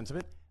can make sense of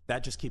it,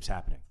 that just keeps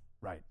happening.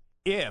 Right.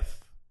 If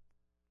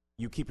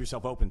you keep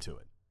yourself open to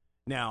it.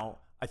 Now,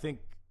 I think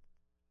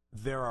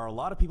there are a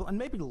lot of people, and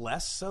maybe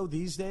less so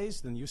these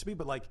days than used to be,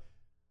 but like,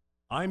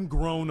 I'm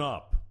grown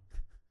up.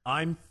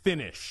 I'm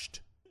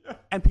finished.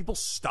 And people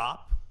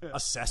stop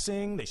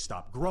assessing. They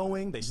stop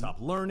growing. They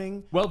stop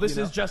learning. Well, this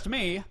is just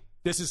me.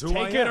 This is who I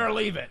am. Take it or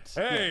leave it.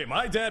 Hey,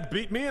 my dad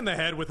beat me in the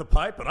head with a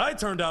pipe, but I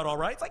turned out all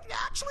right. It's like,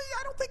 actually,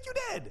 I don't think you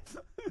did.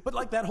 But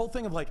like that whole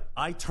thing of like,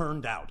 I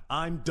turned out.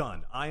 I'm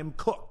done. I am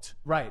cooked.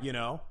 Right.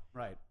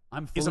 Right.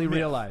 I'm fully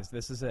realized.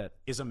 This is it.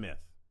 Is a myth.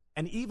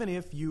 And even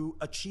if you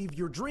achieve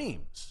your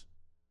dreams,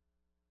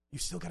 you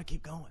still got to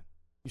keep going.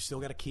 You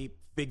still got to keep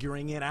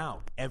figuring it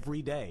out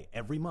every day,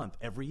 every month,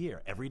 every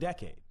year, every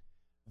decade.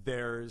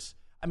 The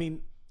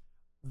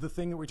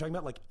thing that we're talking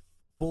about, like,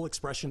 full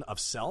expression of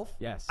self,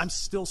 Yes. I'm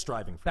still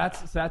striving for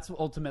that. That's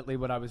ultimately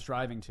what I was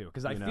driving to,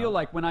 because I You feel know?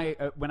 like when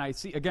I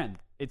see, again,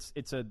 it's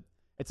a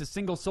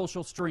single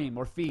social stream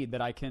or feed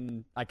that I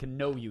can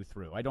know you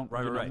through. I don't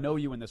Right. know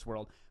you in this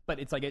world, but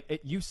it's like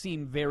you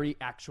seem very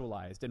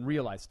actualized and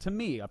realized to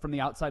me from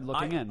the outside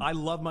looking in. I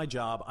love my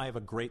job. I have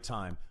a great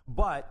time,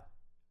 but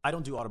I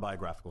don't do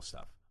autobiographical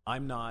stuff.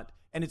 I'm not,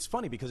 and it's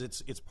funny because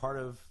it's part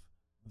of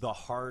the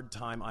hard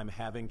time I'm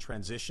having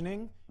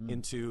transitioning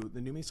into the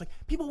new me. It's like,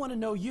 people want to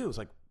know you. It's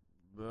like,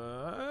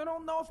 I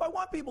don't know if I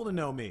want people to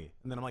know me.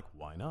 And then I'm like,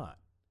 why not?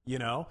 You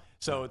know?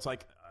 So it's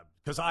like,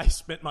 because I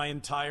spent my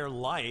entire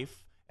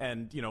life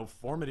and,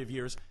 formative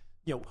years,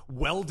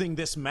 welding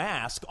this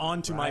mask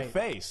onto my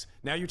face.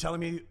 Now you're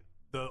telling me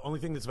the only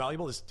thing that's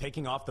valuable is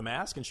taking off the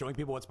mask and showing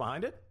people what's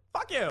behind it?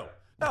 Fuck you.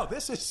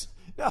 This is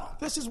what,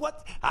 this is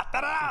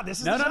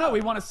No. We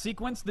want to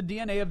sequence the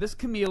DNA of this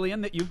chameleon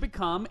that you've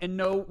become and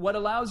know what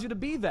allows you to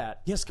be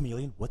that. Yes,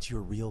 chameleon, what's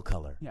your real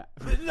color? Yeah.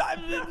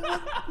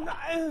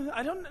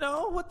 I don't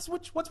know. What's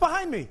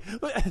behind me?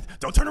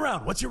 Don't turn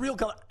around. What's your real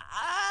color?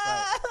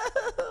 Why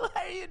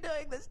are you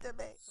doing this to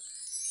me?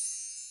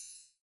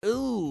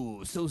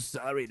 Ooh, so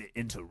sorry to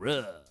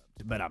interrupt,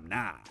 but I'm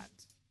not.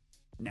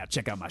 Now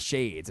check out my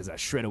shades as I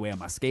shred away on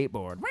my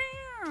skateboard.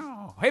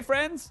 Hey,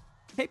 friends.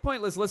 Hey,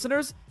 pointless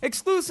listeners.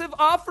 Exclusive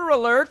offer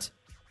alert.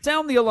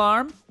 Sound the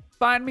alarm.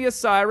 Find me a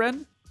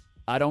siren.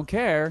 I don't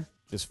care.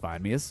 Just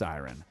find me a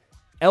siren.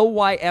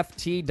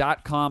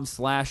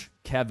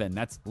 lyft.com/Kevin.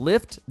 That's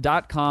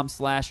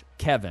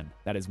lyft.com/Kevin.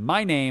 That is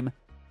my name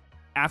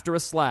after a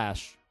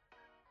slash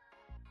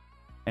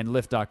and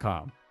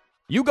lyft.com.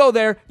 You go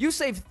there, you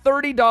save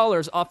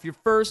 $30 off your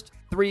first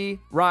 3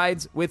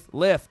 rides with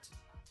Lyft.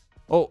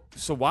 Oh,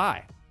 so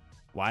why?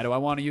 Why do I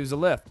want to use a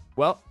Lyft?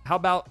 Well, how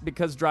about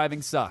because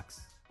driving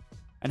sucks?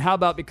 And how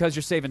about because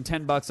you're saving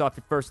 $10 off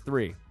your first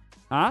 3?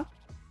 Huh?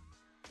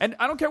 And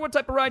I don't care what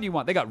type of ride you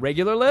want. They got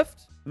regular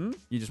Lyft.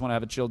 You just want to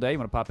have a chill day. You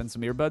want to pop in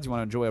some earbuds. You want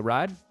to enjoy a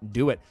ride?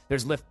 Do it.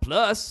 There's Lyft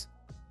Plus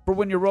for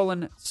when you're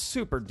rolling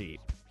super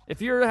deep.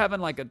 If you're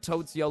having like a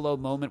totes YOLO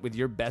moment with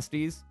your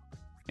besties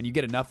and you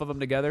get enough of them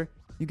together,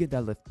 you get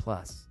that Lyft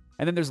Plus.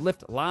 And then there's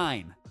Lyft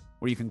Line,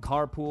 where you can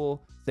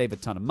carpool, save a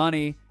ton of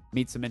money,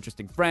 meet some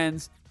interesting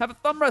friends, have a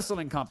thumb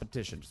wrestling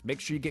competition. Just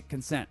make sure you get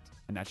consent,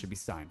 and that should be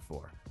signed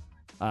for.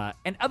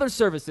 And other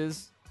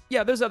services,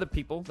 yeah, there's other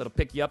people that'll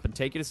pick you up and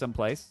take you to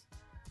someplace.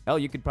 Hell,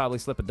 you could probably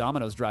slip a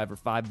Domino's driver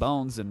 5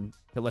 bones, and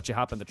he'll let you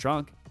hop in the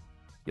trunk.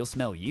 You'll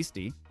smell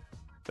yeasty,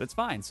 but it's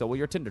fine. So will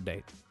your Tinder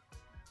date.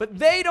 But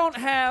they don't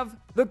have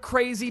the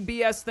crazy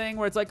BS thing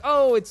where it's like,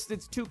 oh, it's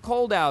too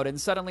cold out,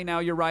 and suddenly now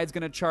your ride's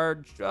going to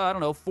charge,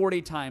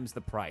 40 times the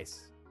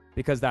price,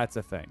 because that's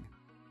a thing.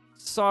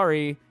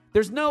 Sorry,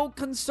 there's no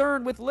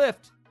concern with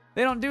Lyft.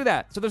 They don't do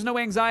that. So there's no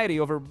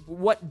anxiety over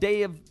what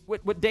day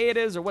it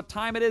is or what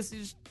time it is. You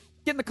just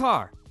get in the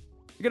car.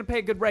 You're going to pay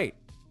a good rate.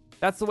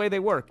 That's the way they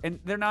work. And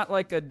they're not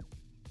like a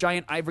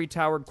giant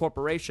ivory-towered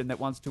corporation that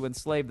wants to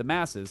enslave the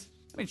masses.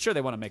 I mean, sure,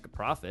 they want to make a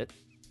profit.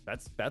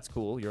 That's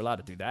cool. You're allowed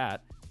to do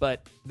that.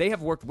 But they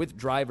have worked with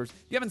drivers.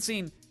 You haven't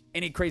seen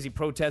any crazy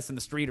protests in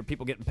the street or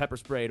people getting pepper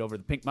sprayed over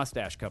the Pink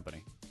Mustache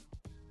Company.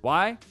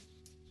 Why?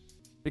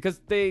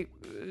 Because they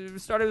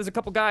started as a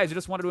couple guys who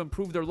just wanted to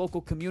improve their local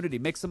community,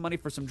 make some money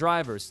for some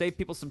drivers, save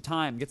people some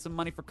time, get some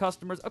money for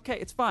customers. Okay,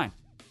 it's fine.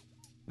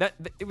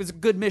 It was a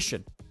good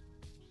mission.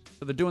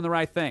 So they're doing the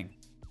right thing.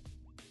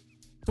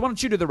 So why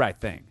don't you do the right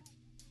thing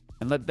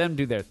and let them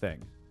do their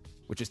thing,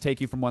 which is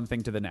take you from one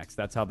thing to the next.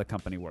 That's how the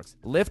company works.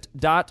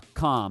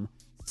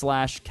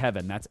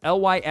 Lyft.com/Kevin. That's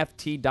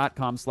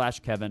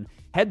lyft.com/Kevin.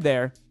 Head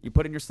there, you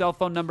put in your cell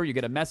phone number, you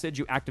get a message,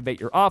 you activate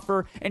your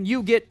offer, and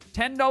you get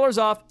 $10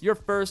 off your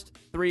first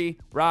 3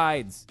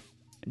 rides.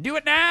 Do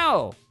it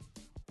now.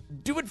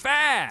 Do it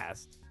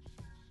fast.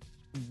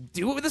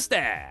 Do it with a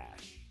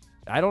stash.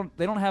 Do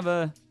they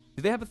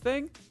have a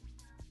thing?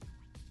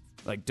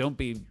 Like, don't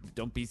be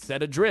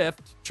set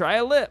adrift. Try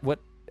a Lyft.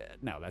 What?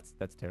 No,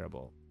 that's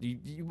terrible.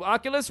 You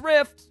Oculus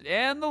Rift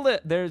and the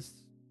Lyft.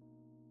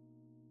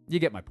 You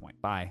get my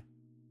point. Bye.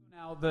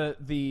 Now the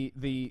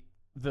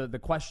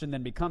question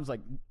then becomes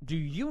like, do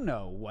you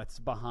know what's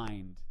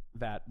behind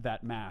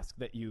that mask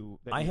that you?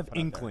 I have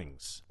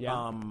inklings.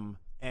 Yeah.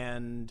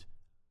 And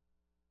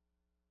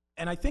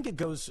I think it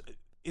goes.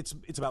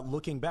 It's about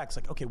looking back. It's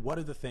like, okay, what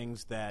are the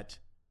things that,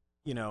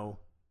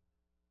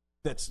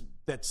 that's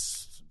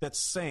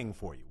saying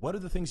for you? What are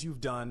the things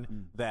you've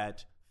done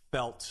that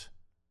felt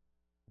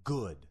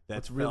good?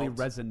 That's really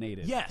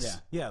resonated.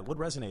 Yes. Yeah. What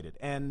resonated?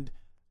 And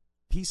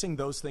piecing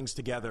those things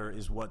together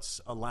is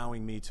what's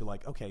allowing me to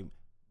like, okay,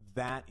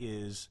 that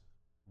is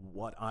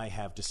what I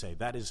have to say.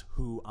 That is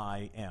who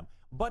I am.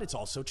 But it's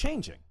also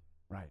changing.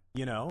 Right.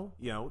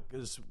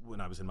 Because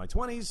when I was in my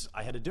 20s,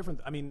 I had a different,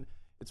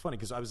 it's funny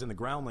because I was in the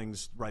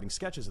Groundlings writing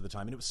sketches at the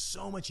time, and it was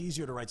so much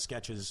easier to write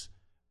sketches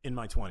in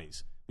my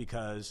 20s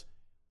because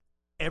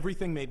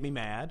everything made me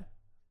mad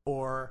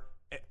or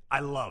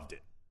I loved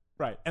it.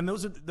 Right. And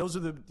those are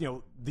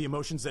the the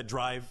emotions that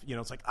drive,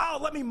 it's like, oh,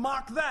 let me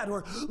mock that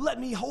or let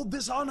me hold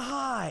this on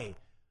high.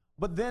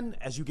 But then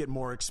as you get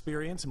more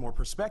experience and more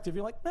perspective,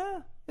 you're like,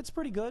 it's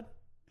pretty good.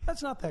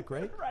 That's not that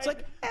great. Right. It's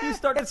like, you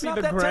start to it's see not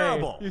the that gray.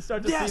 terrible. You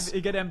start to see,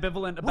 you get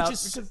ambivalent about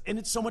and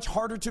it's so much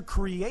harder to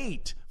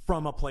create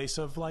from a place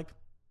of like,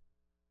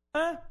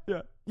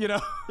 yeah. you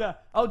know? Yeah.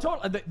 Oh,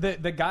 totally.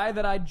 The guy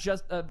that I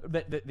just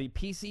the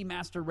PC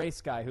Master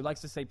Race guy who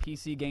likes to say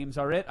PC games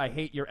are it. I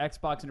hate your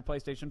Xbox and your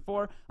PlayStation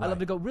 4. I love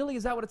to go, really?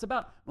 Is that what it's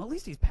about? Well, at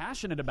least he's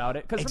passionate about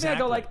it. Because for me, I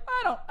go like,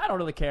 I don't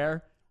really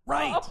care.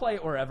 Right. I'll play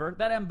it wherever.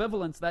 That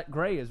ambivalence, that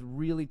gray, is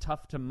really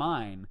tough to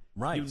mine.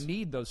 Right. You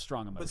need those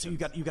strong emotions. But so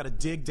you got to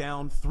dig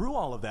down through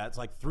all of that. It's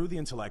like through the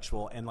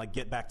intellectual and like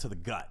get back to the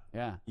gut.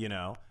 Yeah. You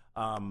know.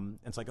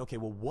 It's like, okay,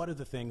 well, what are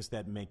the things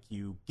that make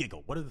you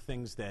giggle? What are the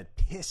things that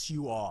piss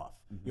you off?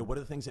 Mm-hmm. You know, what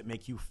are the things that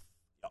make you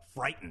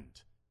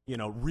frightened? You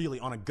know, really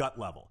on a gut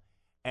level.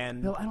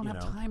 And Bill, I don't have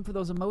time for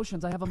those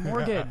emotions. I have a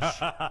mortgage.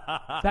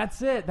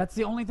 That's it. That's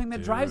the only thing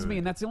that drives me,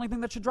 and that's the only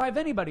thing that should drive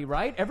anybody,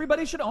 right?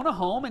 Everybody should own a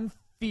home and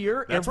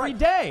fear every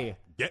day.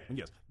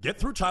 Get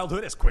through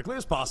childhood as quickly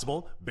as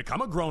possible,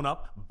 become a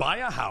grown-up, buy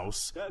a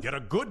house, get a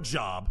good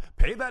job,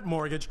 pay that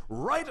mortgage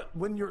right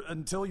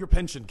until your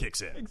pension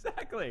kicks in.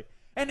 Exactly.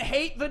 And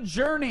hate the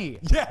journey.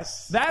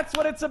 Yes. That's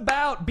what it's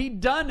about. Be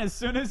done as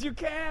soon as you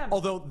can.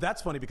 Although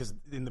that's funny because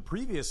in the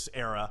previous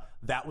era,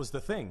 that was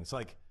the thing. It's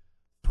like,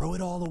 throw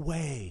it all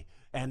away.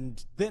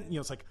 And then,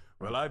 it's like,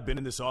 well, I've been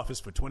in this office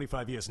for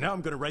 25 years. Now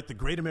I'm going to write the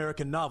great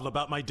American novel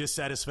about my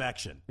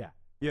dissatisfaction. Yeah.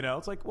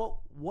 It's like,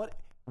 well,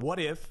 what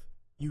if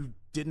you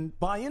didn't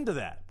buy into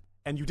that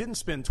and you didn't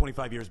spend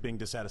 25 years being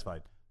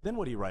dissatisfied? Then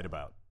what do you write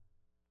about?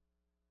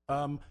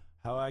 How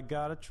I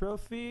got a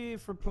trophy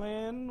for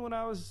playing when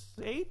I was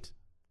 8?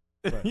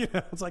 Right.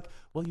 It's like,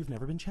 well, you've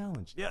never been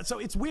challenged. Yeah, so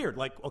it's weird.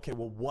 Like, okay,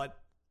 well,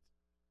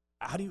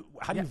 how do you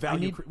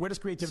value, where does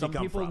creativity come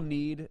from? Some people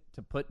need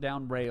to put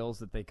down rails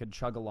that they could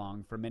chug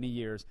along for many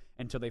years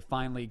until they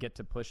finally get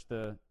to push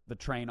the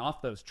train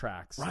off those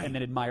tracks and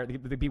then admire,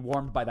 they be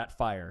warmed by that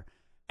fire.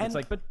 It's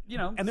like, but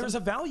and there's a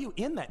value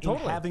in that,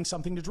 totally. in having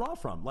something to draw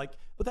from. Like,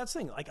 but that's the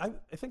thing. Like, I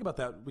think about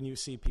that when you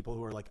see people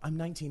who are like, I'm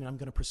 19 and I'm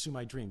going to pursue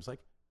my dreams. Like,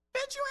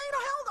 bitch, you ain't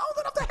old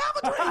enough to have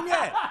a dream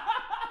yet.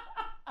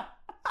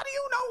 How do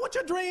you know what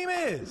your dream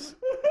is?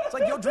 It's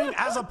like your dream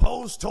as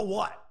opposed to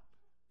what?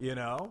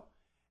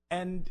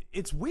 And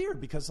it's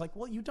weird because, like,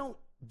 well, you don't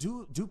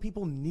do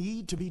people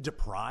need to be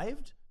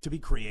deprived to be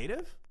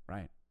creative?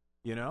 Right.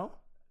 No,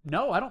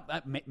 I don't.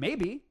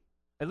 Maybe,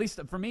 at least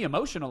for me,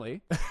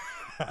 emotionally.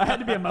 I had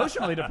to be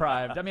emotionally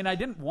deprived. I mean, I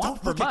didn't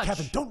want for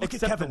much. Don't look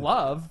except at Kevin.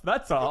 Love.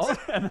 That's all.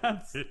 And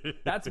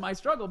that's my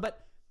struggle.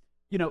 But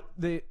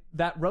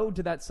that road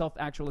to that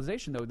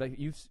self-actualization, though, that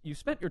you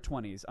spent your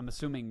 20s. I'm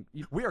assuming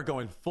we are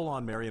going full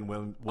on Marianne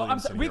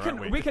Williamson.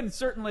 We can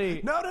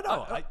certainly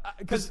no.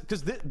 Because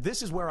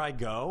this is where I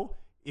go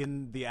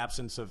in the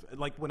absence of,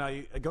 like, when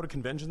I go to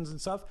conventions and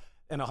stuff,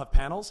 and I'll have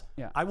panels.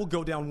 Yeah. I will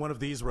go down one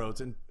of these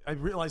roads, and I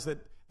realize that.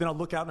 Then I'll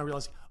look out and I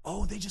realize,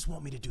 oh, they just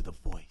want me to do the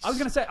voice. I was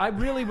going to say, I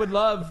really would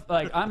love,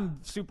 like, I'm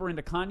super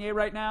into Kanye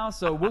right now,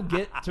 so we'll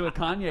get to a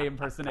Kanye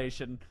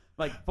impersonation,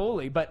 like,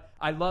 fully. But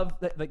I love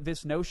like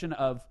this notion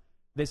of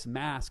this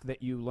mask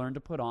that you learn to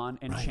put on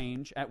and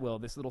change at will,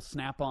 this little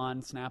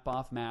snap-on,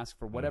 snap-off mask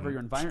for whatever your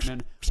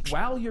environment,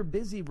 while you're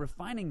busy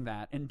refining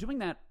that and doing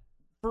that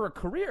for a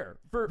career.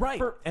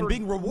 And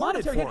being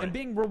rewarded for it. And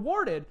being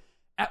rewarded.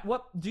 At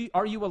what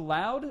are you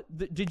allowed?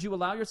 Did you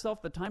allow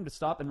yourself the time to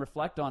stop and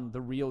reflect on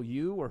the real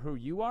you or who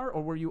you are,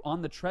 or were you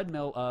on the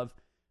treadmill of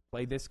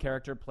play this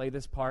character, play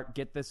this part,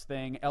 get this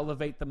thing,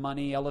 elevate the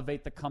money,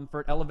 elevate the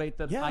comfort, elevate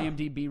the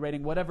IMDb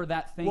rating, whatever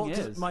that thing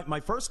is? My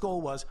first goal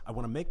was I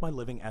want to make my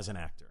living as an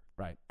actor,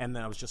 right? And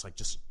then I was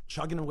just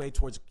chugging away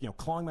towards,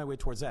 clawing my way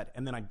towards that,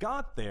 and then I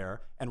got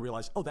there and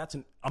realized, oh, that's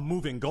a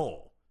moving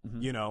goal.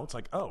 Mm-hmm. It's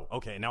like, oh,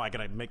 okay, now I got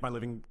to make my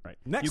living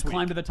next week. You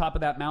climb to the top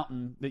of that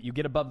mountain, that you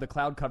get above the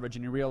cloud coverage,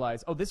 and you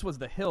realize, oh, this was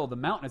the hill. The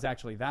mountain is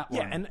actually that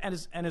one. Yeah,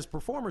 and as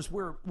performers,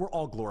 we're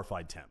all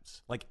glorified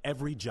temps. Like,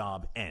 every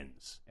job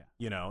ends.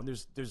 Yeah.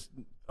 There's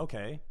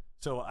okay,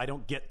 so I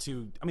don't get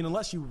to. I mean,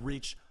 unless you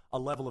reach a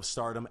level of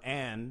stardom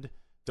and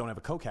don't have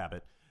a coke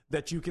habit,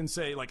 that you can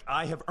say, like,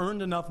 I have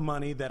earned enough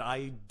money that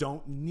I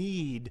don't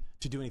need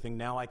to do anything.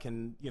 Now I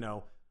can,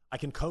 I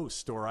can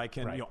coast, or I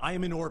can, I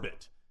am in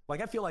orbit.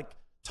 Like, I feel like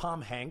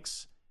Tom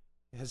Hanks,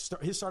 his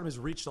stardom has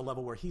reached a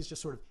level where he's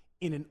just sort of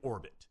in an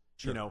orbit.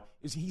 Sure.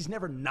 He's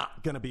never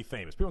not going to be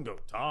famous. People go,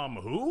 Tom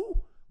who?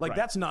 Like,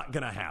 that's not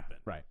going to happen.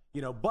 Right.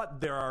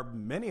 But there are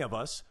many of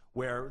us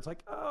where it's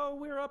like, oh,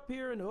 we're up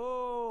here, and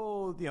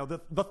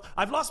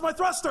I've lost my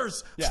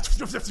thrusters. Yeah.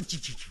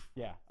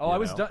 Yeah. Oh, I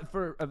was done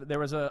for. There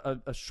was a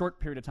short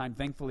period of time.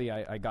 Thankfully,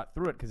 I got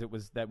through it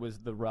because that was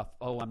the rough.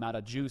 Oh, I'm out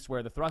of juice.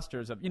 Where the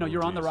thrusters of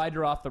you're on the ride,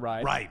 you're off the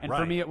ride. Right. And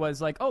for me, it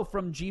was like, oh,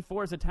 from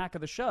G4's Attack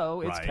of the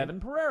Show, it's Kevin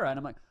Pereira, and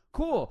I'm like,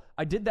 cool.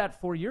 I did that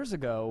 4 years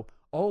ago.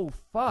 Oh,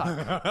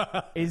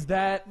 fuck. Is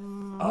that...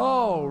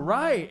 Oh,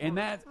 right. And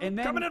then...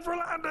 Coming in for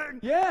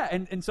landing. Yeah.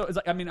 And so it's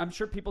like, I mean, I'm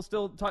sure people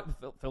still talk...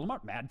 Phil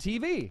LaMarr, Mad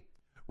TV.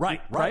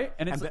 Right.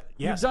 And it's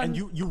yes. And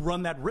you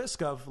run that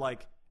risk of,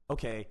 like,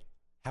 okay,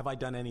 have I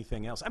done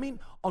anything else? I mean,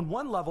 on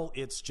one level,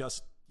 it's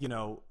just,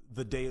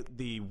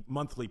 the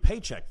monthly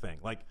paycheck thing.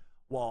 Like,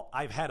 well,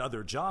 I've had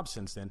other jobs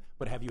since then,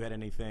 but have you had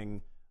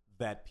anything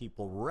that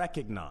people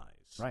recognize?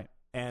 Right.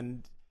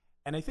 And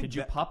I think did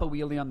you pop a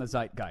wheelie on the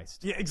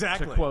zeitgeist? Yeah,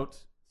 exactly. To quote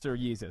Sir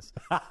Jesus.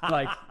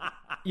 Like,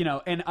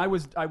 and I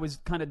was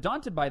kind of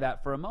daunted by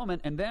that for a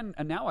moment, and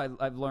now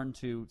I've learned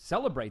to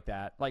celebrate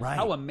that. Like,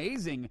 how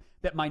amazing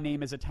that my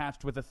name is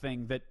attached with a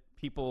thing that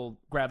people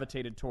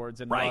gravitated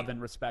towards and love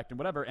and respect and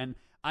whatever. And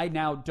I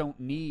now don't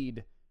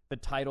need the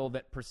title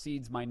that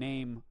precedes my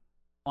name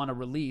on a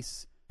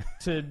release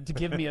to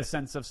give me a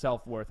sense of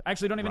self-worth. I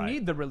actually don't even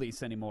need the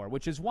release anymore,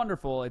 which is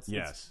wonderful.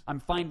 I'm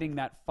finding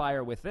that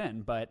fire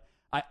within, but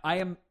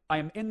I'm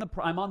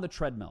on the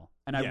treadmill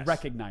and I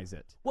recognize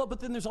it. Well, but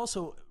then there's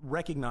also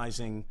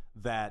recognizing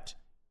that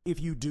if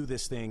you do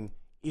this thing,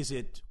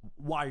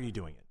 why are you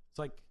doing it? It's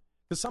like,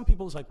 because some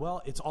people it's like,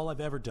 well, it's all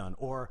I've ever done,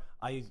 or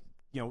I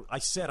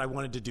said I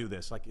wanted to do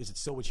this. Like, is it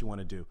still what you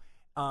want to do?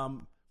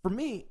 For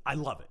me, I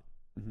love it.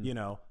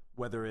 Mm-hmm.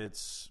 Whether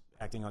it's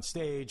acting on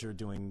stage or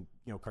doing,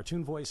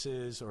 cartoon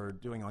voices or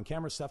doing on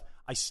camera stuff,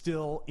 I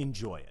still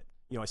enjoy it.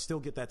 I still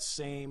get that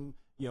same,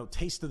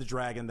 taste of the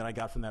dragon that I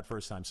got from that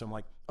first time. So I'm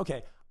like,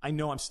 okay, I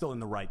know I'm still in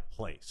the right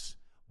place.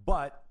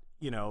 But,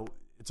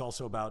 it's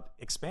also about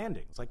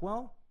expanding. It's like,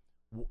 well,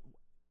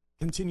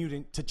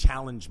 continue to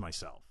challenge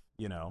myself,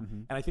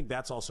 Mm-hmm. And I think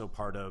that's also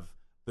part of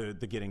the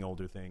getting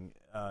older thing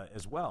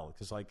as well.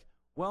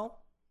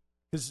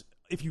 Because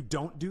if you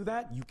don't do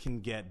that, you can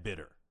get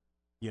bitter,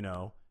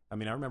 I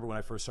mean, I remember when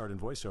I first started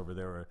in voiceover,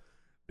 there were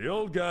the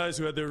old guys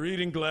who had their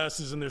reading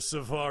glasses and their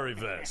safari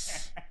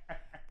vests.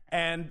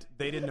 And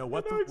they didn't know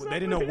what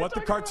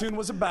the cartoon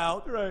was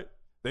about. Right.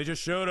 They just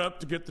showed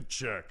up to get the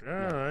check. All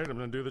right, I'm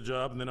going to do the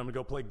job, and then I'm going to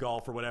go play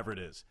golf or whatever it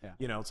is.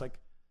 Yeah. It's like,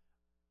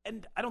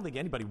 and I don't think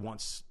anybody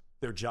wants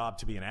their job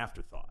to be an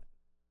afterthought.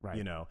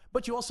 Right.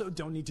 But you also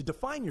don't need to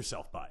define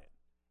yourself by it.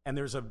 And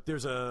there's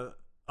a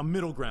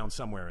middle ground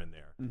somewhere in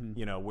there,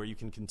 mm-hmm. Where you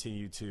can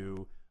continue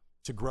to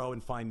grow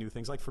and find new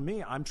things. Like for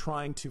me, I'm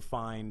trying to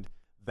find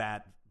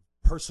that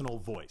personal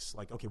voice.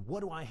 Like, okay,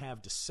 what do I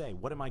have to say?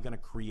 What am I going to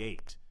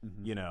create?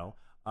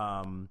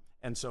 Mm-hmm.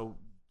 And so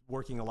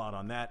working a lot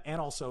on that,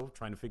 and also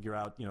trying to figure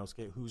out,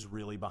 okay, who's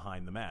really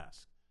behind the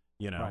mask,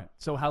 Right.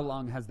 So how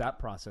long has that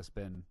process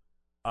been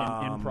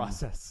in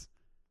process?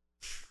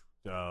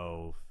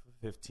 So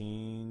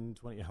 15,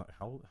 20,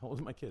 how old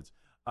are my kids?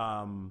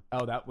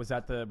 Was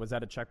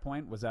that a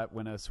checkpoint? Was that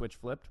when a switch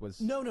flipped?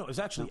 No, it was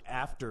actually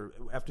after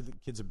the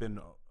kids have been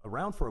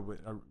around for a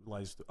bit. I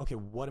realized, okay,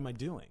 what am I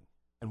doing,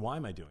 and why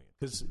am I doing it?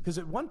 Because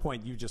at one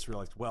point you just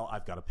realized, well,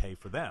 I've got to pay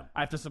for them.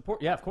 I have to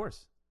support. Yeah, of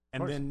course.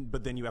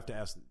 But then you have to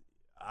ask.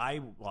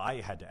 I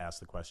had to ask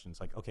the questions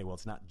like, okay, well,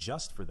 it's not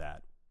just for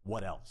that.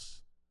 What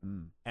else?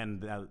 Mm.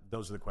 And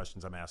those are the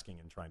questions I'm asking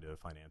and trying to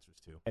find answers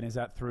to. And is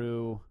that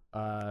through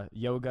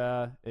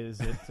yoga? Is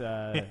it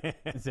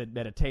is it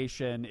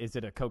meditation? Is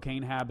it a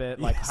cocaine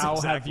habit? Like,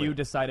 how have you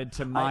decided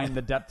to mine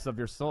the depths of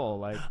your soul?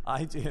 Like,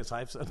 I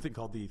have something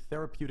called the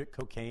therapeutic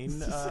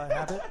cocaine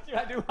habit.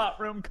 I do hot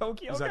room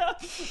coke yoga.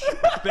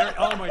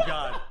 Oh my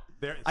god!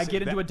 I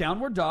get into a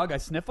downward dog. I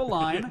sniff a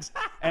line,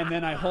 and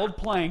then I hold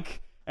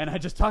plank. And I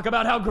just talk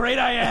about how great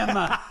I am.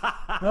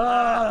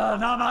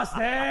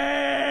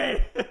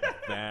 Namaste.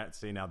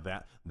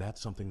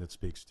 That's something that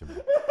speaks to me.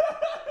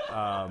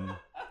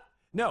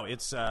 No,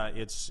 it's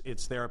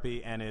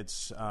therapy, and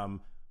it's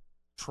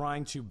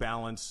trying to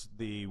balance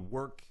the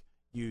work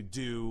you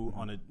do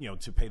on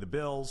to pay the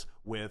bills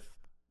with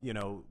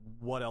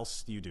what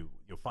else do you do?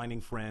 Finding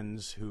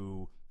friends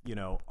who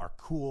are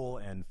cool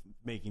and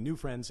making new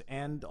friends,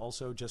 and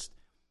also just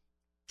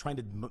trying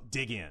to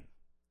dig in,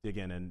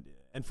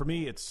 and for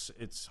me, it's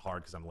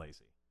hard because I'm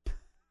lazy.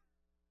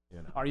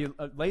 Are you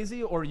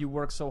lazy, or you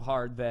work so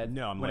hard that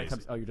no, I'm lazy.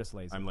 You're just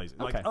lazy. I'm lazy.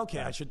 Okay. Like,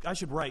 okay, I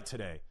should write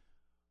today,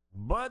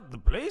 but the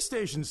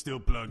PlayStation's still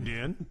plugged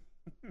in.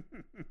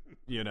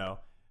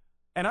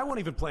 And I won't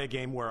even play a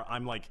game where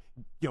I'm like,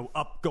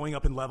 going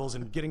up in levels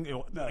and getting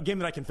a game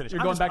that I can finish.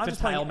 You're going back to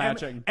tile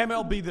matching.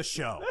 MLB The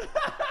Show.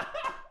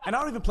 And I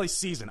don't even play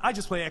season. I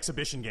just play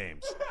exhibition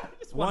games.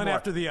 one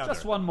after the other.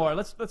 Just one more.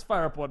 Let's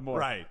fire up one more.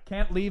 Right.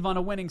 Can't leave on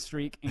a winning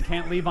streak and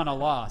can't leave on a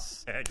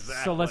loss.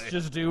 Exactly. So let's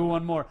just do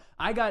one more.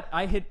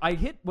 I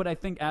hit what I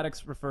think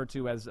addicts refer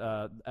to as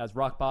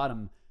rock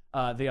bottom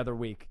the other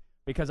week,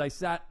 because I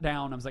sat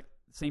down. I was like,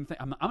 same thing.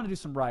 I'm going to do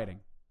some writing.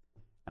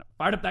 And I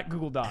fired up that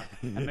Google Doc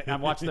and I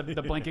watched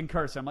the blinking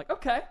cursor. I'm like,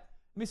 okay,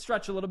 let me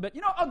stretch a little bit.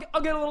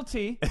 I'll get a little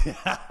tea. Get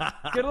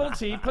a little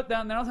tea. Put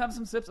down there. I'll have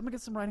some sips. I'm gonna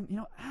get some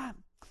writing.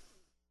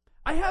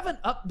 I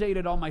haven't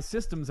updated all my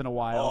systems in a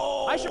while.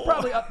 Oh. I should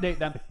probably update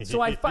them.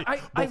 So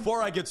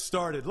before I get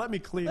started, let me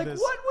clean this.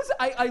 What was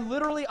I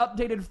literally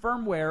updated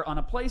firmware on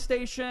a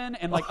PlayStation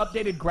and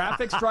updated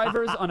graphics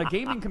drivers on a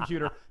gaming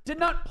computer. Did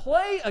not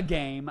play a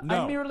game.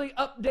 No. I merely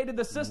updated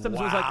the systems.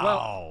 Wow. It was like,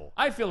 well,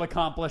 I feel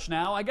accomplished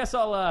now. I guess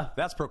I'll.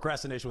 That's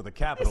procrastination with a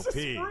capital P. This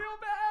is real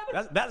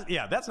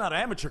bad. That's not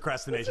amateur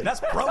procrastination.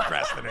 That's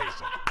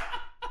procrastination.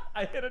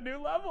 I hit a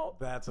new level.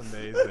 That's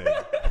amazing.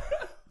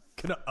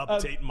 gonna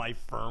update my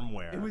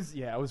firmware. It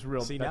was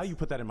real. See, now you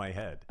put that in my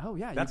head. Oh,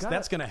 yeah,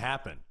 that's gonna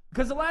happen.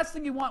 Because the last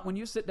thing you want when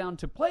you sit down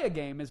to play a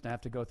game is to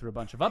have to go through a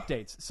bunch of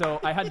updates. So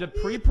I had to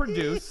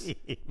pre-produce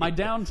my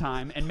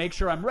downtime and make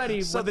sure I'm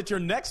ready. So that your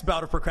next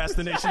bout of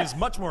procrastination is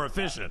much more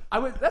efficient.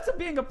 That's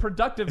being a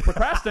productive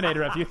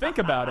procrastinator if you think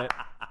about it.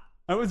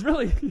 I was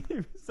really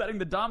setting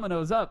the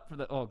dominoes up for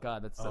the. Oh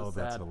God, that's so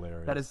sad. That's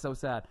hilarious. That is so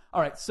sad.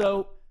 All right,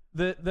 so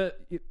the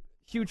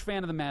huge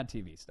fan of the Mad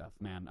TV stuff,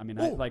 man. I mean,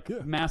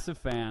 massive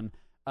fan.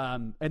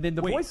 And then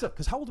the voice of.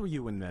 Because how old were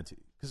you when Mad TV?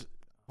 Because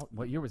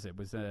what year was it?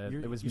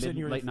 It was late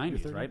late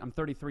 '90s, right? I'm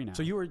 33 now.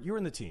 So you were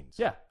in the teens.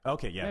 Yeah.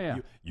 Okay. Yeah.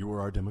 You were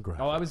our demographic.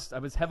 Oh, I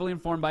was heavily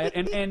informed by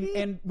it,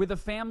 and with a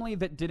family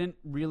that didn't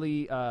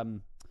really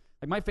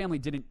like my family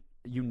didn't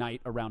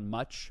unite around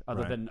much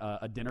other than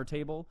a dinner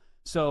table.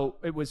 So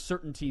it was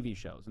certain TV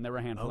shows, and there were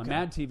a handful. And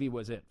Mad TV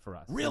was it for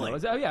us. Really?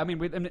 I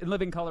mean, in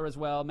Living Color as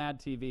well,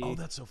 Mad TV. Oh,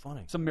 that's so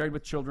funny. Some Married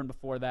with Children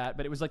before that,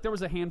 but it was like there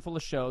was a handful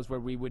of shows where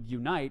we would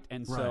unite,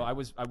 and so I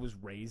was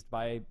raised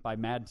by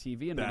Mad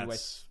TV in many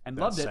ways and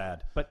loved it.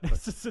 Sad. But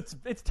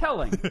it's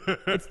telling.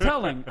 It's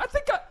telling. I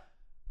think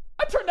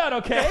I turned out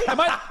okay.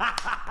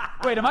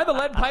 Am I the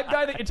lead pipe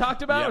guy that you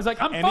talked about? Yeah. I was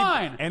like, I'm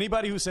fine.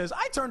 Anybody who says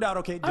I turned out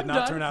okay did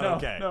not turn out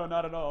okay. No,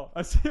 not at all.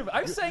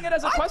 Are you saying it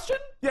as a question?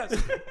 Yes.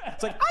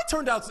 It's like I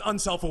turned out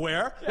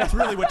unself-aware. That's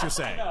really what you're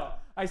saying. No.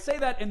 I say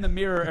that in the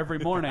mirror every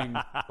morning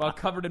while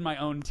covered in my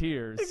own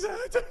tears.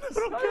 Exactly.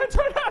 I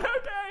turned out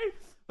okay.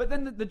 But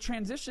then the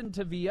transition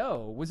to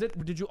VO,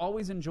 did you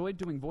always enjoy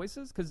doing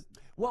voices?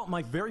 Well,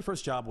 my very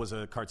first job was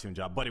a cartoon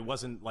job, but it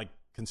wasn't like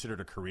considered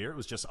a career. It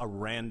was just a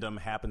random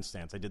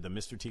happenstance. I did the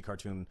Mr. T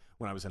cartoon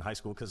when I was in high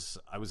school because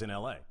I was in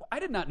LA. I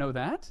did not know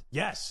that.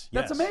 Yes.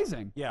 That's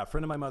amazing. Yeah, a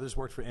friend of my mother's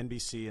worked for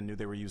NBC and knew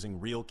they were using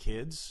real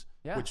kids,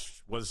 Yeah.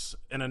 which was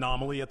an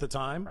anomaly at the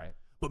time. Right.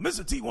 But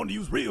Mr. T wanted to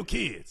use real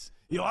kids.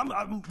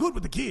 I'm good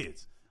with the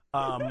kids.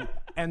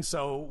 And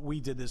so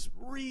we did this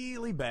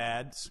really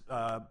bad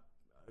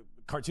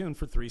cartoon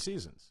for 3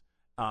 seasons.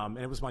 And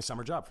it was my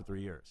summer job for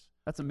 3 years.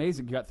 That's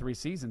amazing. You got 3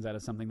 seasons out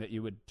of something that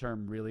you would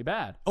term really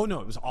bad. Oh,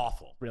 no, it was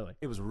awful. Really?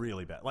 It was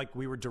really bad. Like,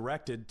 we were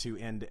directed to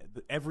end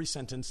every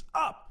sentence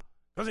up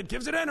because it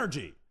gives it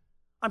energy.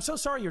 I'm so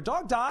sorry, your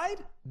dog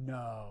died?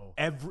 No.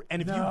 And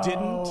if you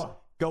didn't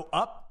go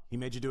up, he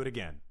made you do it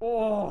again.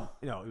 Oh.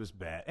 It was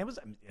bad.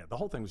 The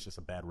whole thing was just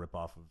a bad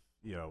ripoff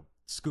of,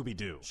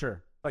 Scooby-Doo.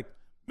 Sure. Like,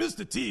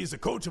 Mr. T is the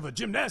coach of a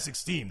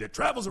gymnastics team that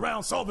travels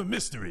around solving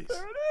mysteries.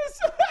 There it is.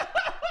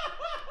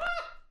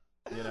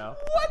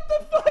 What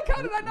the fuck?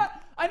 How did I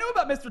not? I know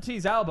about Mr.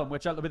 T's album,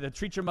 which the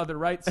Treat Your Mother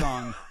Right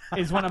song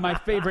is one of my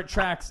favorite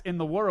tracks in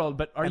the world.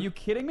 But are you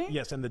kidding me?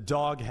 Yes, and the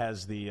dog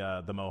has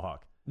the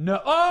mohawk.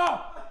 No.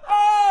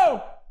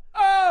 Oh!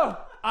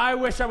 I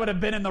wish I would have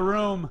been in the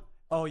room.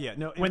 Oh yeah,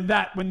 no. When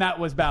that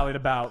was ballied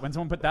about, when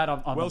someone put that on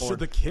the board. Well, should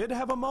the kid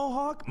have a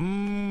mohawk?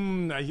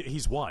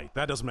 He's white.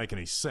 That doesn't make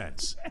any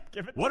sense.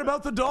 What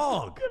about the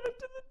dog? Give it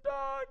to the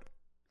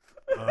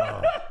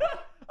dog.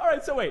 All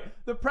right, so wait.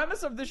 The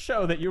premise of this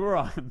show that you were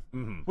on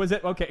was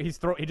it okay? He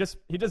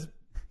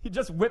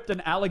just whipped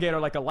an alligator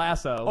like a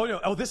lasso. Oh no!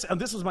 Oh, this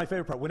was my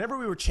favorite part. Whenever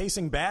we were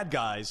chasing bad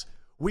guys,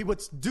 we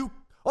would do.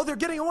 Oh, they're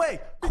getting away!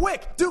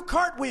 Quick, do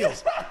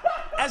cartwheels,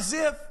 as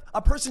if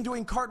a person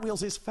doing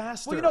cartwheels is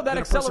faster. Well, that than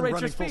a person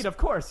accelerates your running speed, of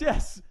course.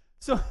 Yes.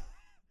 So,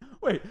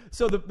 wait.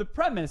 So the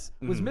premise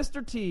was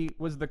Mr. T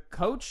was the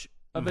coach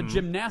of a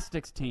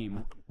gymnastics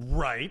team.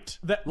 Right.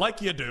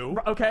 Like you do.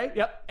 Okay.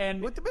 Yep.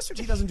 And Mr.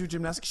 T doesn't do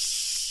gymnastics.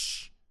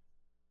 Shh.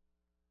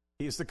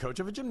 He's the coach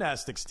of a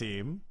gymnastics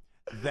team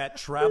that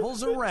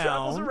travels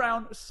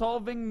around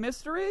solving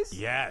mysteries.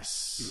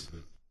 Yes.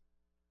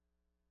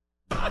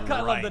 I kind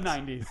of love the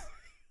 90s.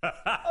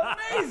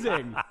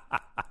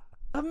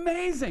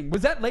 Amazing.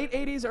 Was that late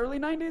 80s, early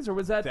 90s, or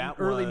was that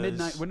early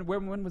mid-90s?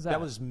 When was that?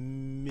 That was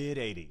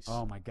mid-80s.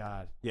 Oh my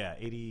God. Yeah,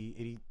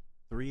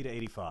 83 to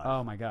 85.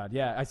 Oh my God.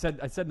 Yeah, I said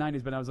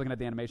 90s, but I was looking at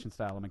the animation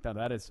style. I'm like,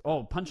 that is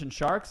Punch and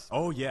Sharks.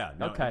 Oh yeah.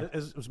 No, okay.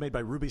 It was made by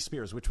Ruby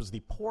Spears, which was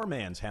the poor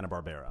man's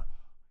Hanna-Barbera.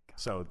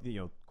 So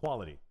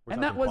quality.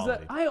 And that was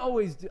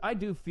quality. I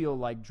do feel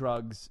like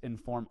drugs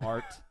inform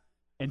art.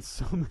 And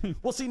so many.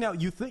 Well, see, now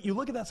you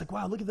look at that, it's like,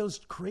 wow, look at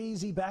those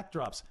crazy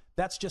backdrops.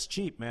 That's just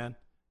cheap, man.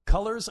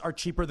 Colors are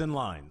cheaper than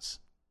lines.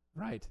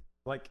 Right.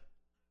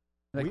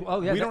 We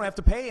don't have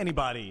to pay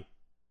anybody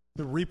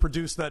to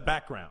reproduce that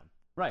background.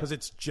 Right. Because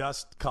it's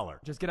just color.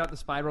 Just get out the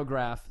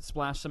spirograph,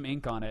 splash some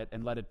ink on it,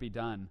 and let it be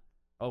done.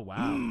 Oh,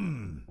 wow.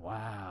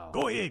 Wow.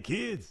 Go ahead,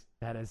 kids.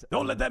 That is.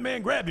 Don't let that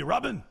man grab you,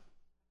 Robin.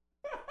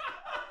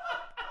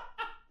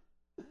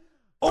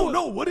 Oh,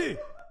 no, Woody.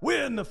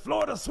 We're in the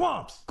Florida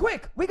swamps.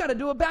 Quick, we got to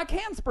do a back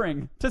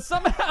handspring because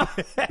somehow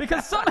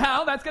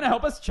that's going to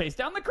help us chase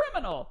down the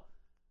criminal.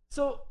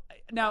 So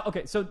now,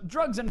 okay, so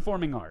drugs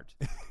informing art.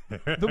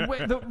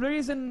 The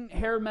reason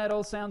hair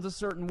metal sounds a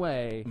certain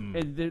way,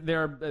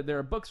 there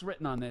are books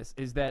written on this,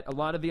 is that a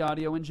lot of the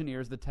audio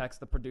engineers, the techs,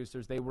 the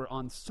producers, they were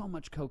on so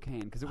much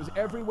cocaine because it was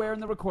everywhere in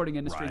the recording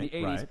industry in the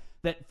 80s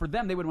that for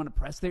them they would want to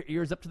press their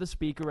ears up to the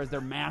speaker as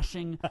they're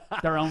mashing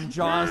their own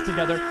jaws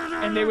together,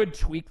 and they would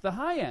tweak the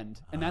high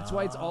end, and that's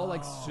why it's all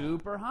like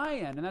super high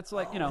end, and that's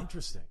like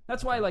interesting.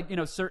 That's why like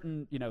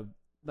certain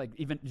like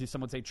even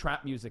some would say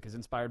trap music is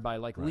inspired by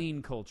like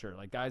lean culture,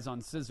 like guys on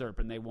scissor,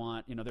 and they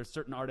want there's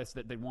certain artists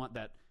that they want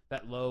that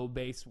low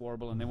bass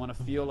warble, and they want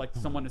to feel like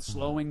someone is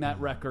slowing that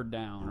record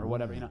down or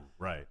whatever.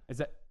 Right. Is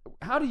that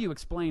how do you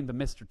explain the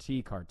Mr.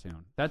 T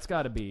cartoon? That's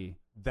got to be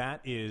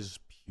that is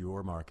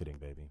pure marketing,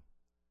 baby.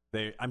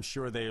 I'm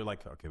sure they're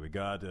like, okay, we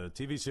got a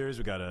TV series,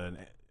 we've got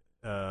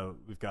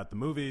the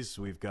movies,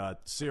 we've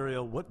got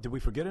cereal. What did we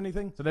forget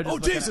anything? So they're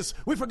just Jesus,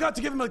 we forgot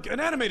to give them an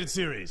animated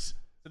series.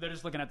 So they're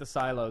just looking at the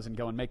silos and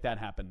going, make that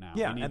happen now.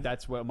 Yeah, and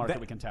that's what market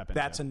we can tap into.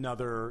 That's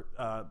another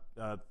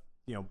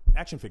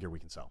action figure we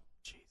can sell.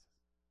 Jesus.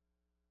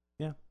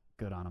 Yeah.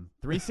 Good on them.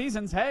 3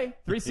 seasons. Hey,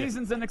 3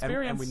 seasons in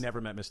experience. And we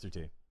never met Mr.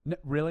 T.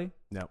 Really?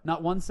 No.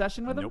 Not one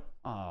session with him? Nope.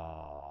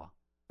 Aw.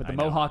 But the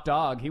Mohawk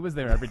dog, he was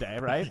there every day,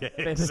 right? Yeah,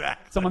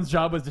 exactly. Someone's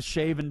job was to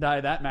shave and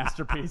dye that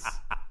masterpiece.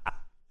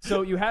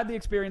 So you had the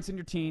experience in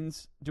your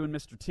teens doing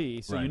Mr.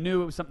 T, so you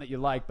knew it was something that you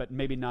liked, but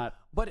maybe not.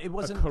 But it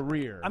wasn't a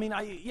career. I mean,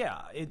 I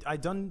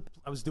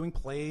was doing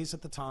plays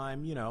at the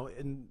time,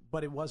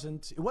 but it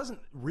wasn't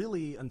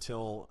really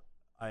until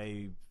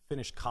I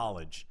finished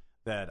college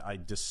that I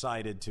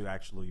decided to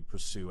actually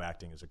pursue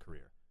acting as a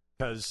career.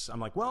 Because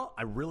I'm like, well,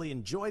 I really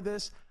enjoy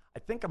this. I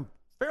think I'm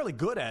fairly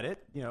good at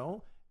it,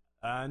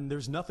 and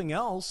there's nothing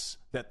else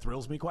that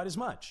thrills me quite as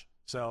much.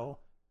 So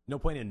no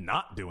point in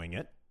not doing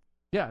it.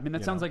 Yeah, I mean,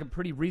 that sounds like a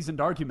pretty reasoned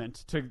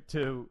argument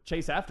to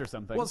chase after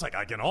something. Well, it's like,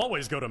 I can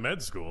always go to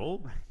med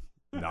school.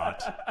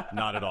 Not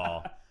at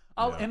all.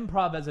 I'll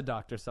improv as a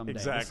doctor someday.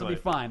 Exactly. This will be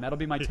fine. That'll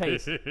be my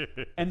taste.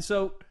 And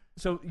so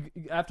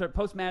after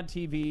post-Mad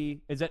TV,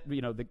 is that,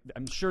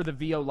 I'm sure the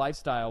VO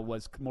lifestyle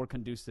was more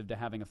conducive to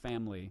having a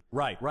family.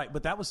 Right.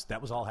 But that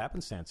was all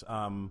happenstance.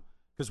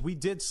 Because we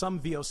did some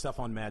VO stuff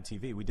on Mad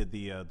TV. We did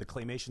the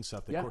claymation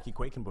stuff that Corky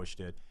Quakenbush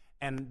did.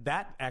 And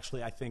that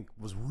actually, I think,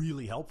 was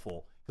really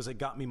helpful because it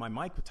got me my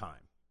mic time,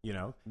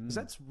 Because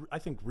that's, I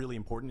think, really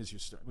important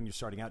when you're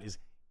starting out is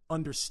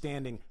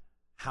understanding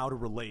how to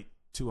relate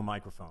to a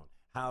microphone,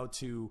 how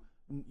to,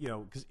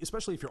 because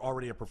especially if you're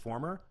already a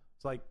performer,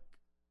 it's like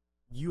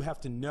you have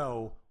to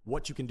know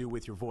what you can do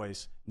with your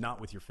voice, not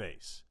with your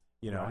face,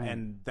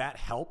 and that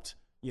helped,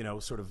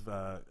 sort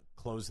of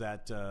close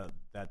that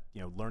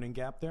learning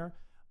gap there,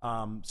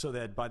 so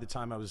that by the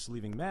time I was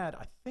leaving Mad,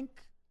 I think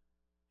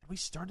we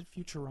started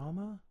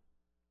Futurama.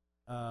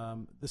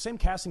 The same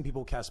casting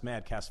people cast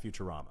Mad cast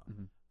Futurama,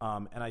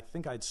 and I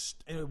think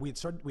we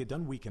had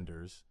done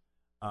Weekenders,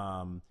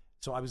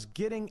 so I was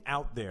getting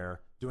out there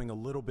doing a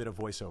little bit of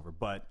voiceover,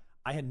 but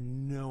I had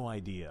no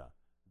idea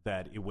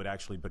that it would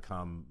actually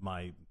become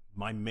my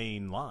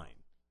main line,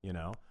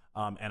 and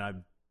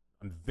I'm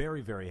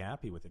very, very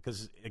happy with it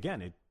because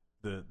again,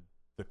 the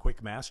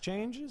quick mass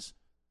changes,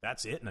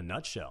 that's it in a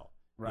nutshell,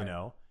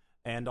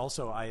 and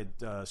also I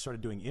had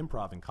started doing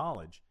improv in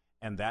college,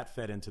 and that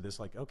fed into this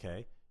like,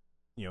 okay.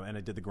 And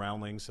I did the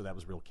Groundlings, so that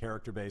was real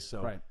character-based.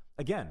 So,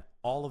 again,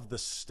 all of the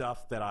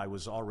stuff that I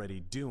was already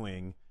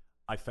doing,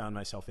 I found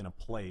myself in a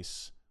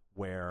place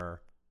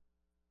where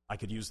I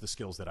could use the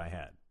skills that I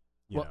had.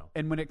 You know?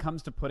 And when it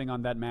comes to putting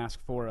on that mask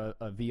for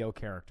a VO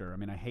character, I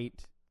mean, I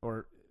hate,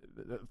 or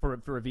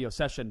for a VO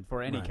session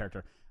for any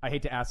character, I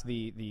hate to ask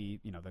the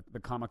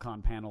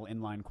Comic-Con panel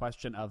inline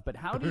question of, but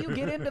how do you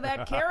get into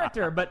that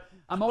character? But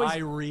I'm always... I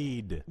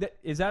read.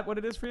 Is that what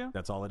it is for you?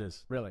 That's all it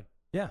is. Really?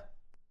 Yeah.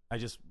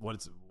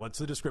 What's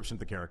the description of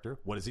the character?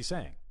 What is he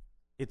saying?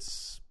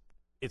 It's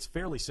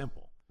fairly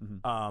simple.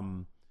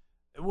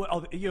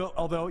 Although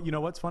you know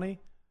what's funny,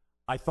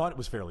 I thought it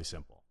was fairly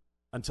simple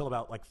until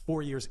about like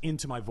 4 years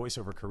into my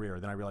voiceover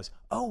career. Then I realized,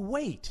 oh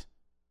wait,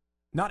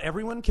 not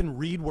everyone can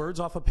read words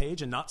off a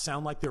page and not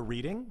sound like they're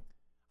reading.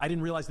 I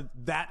didn't realize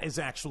that is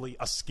actually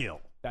a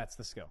skill. That's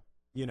the skill.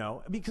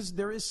 Because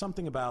there is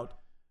something about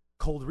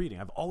cold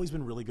reading. I've always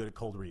been really good at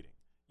cold reading.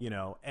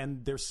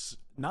 And there's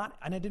not,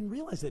 and I didn't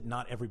realize that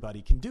not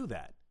everybody can do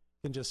that.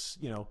 Can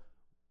just,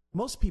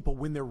 most people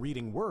when they're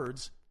reading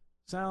words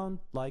sound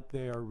like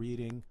they are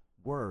reading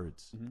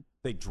words.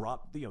 They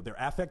drop, their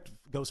affect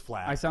goes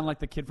flat. I sound like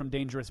the kid from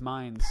Dangerous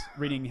Minds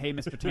reading "Hey,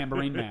 Mr.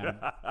 Tambourine Man."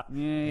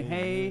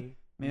 Hey,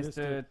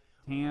 Mr.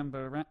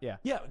 Tambourine. Yeah.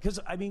 Yeah, because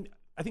I think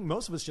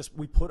most of us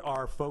we put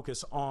our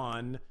focus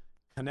on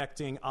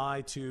connecting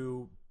eye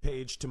to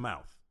page to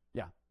mouth.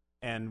 Yeah.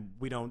 And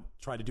we don't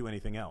try to do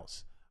anything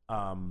else.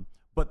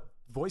 But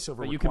voiceover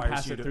but you requires can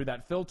pass it through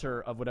that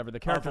filter of whatever the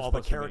character of all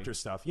the character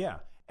stuff. Yeah,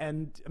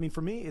 and I mean,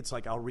 for me, it's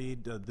like I'll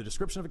read the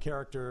description of a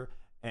character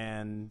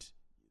and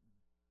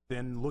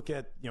then look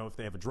at if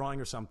they have a drawing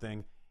or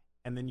something,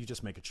 and then you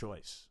just make a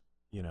choice.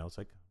 It's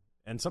like,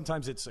 and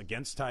sometimes it's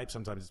against type,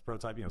 sometimes it's pro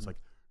type. It's like,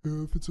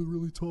 if it's a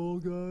really tall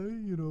guy,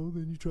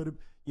 then you try to,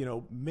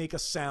 make a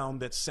sound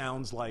that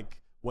sounds like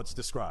what's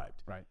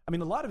described. Right. I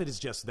mean, a lot of it is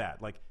just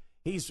that. Like,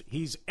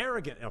 he's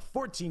arrogant, a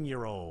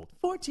 14-year-old.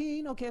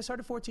 14, okay, I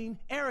started 14.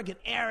 Arrogant,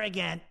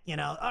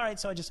 all right,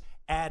 so I just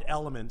add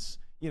elements.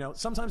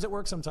 Sometimes it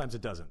works, sometimes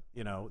it doesn't.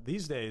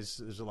 These days,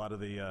 there's a lot of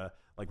the,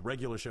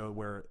 regular show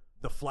where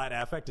the flat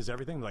affect is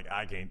everything. Like,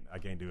 I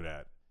can't do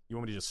that. You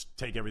want me to just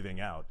take everything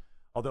out.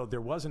 Although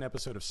there was an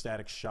episode of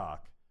Static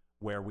Shock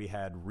where we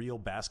had real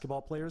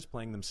basketball players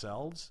playing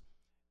themselves,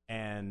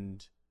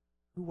 and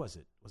who was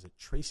it? Was it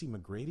Tracy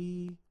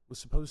McGrady was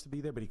supposed to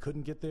be there, but he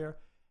couldn't get there,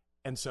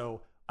 and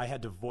so I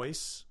had to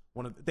voice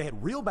one of. They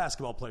had real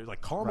basketball players,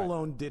 like Karl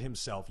Malone did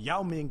himself,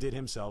 Yao Ming did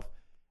himself,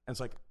 and it's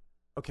like,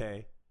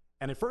 okay.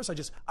 And at first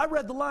I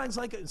read the lines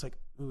like it's like,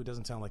 ooh, it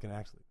doesn't sound like an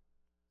athlete.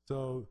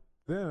 So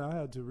then I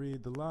had to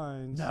read the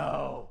lines.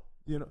 No,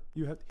 you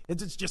have.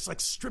 It's just like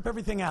strip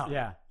everything out.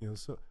 Yeah.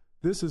 So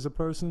this is a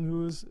person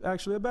who is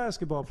actually a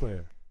basketball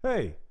player.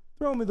 Hey,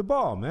 throw me the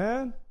ball,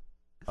 man.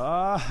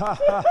 All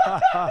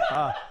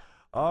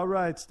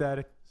right,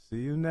 Static.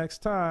 See you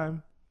next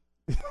time.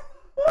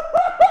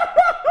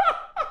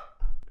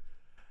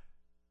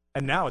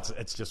 And now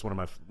it's just one of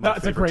my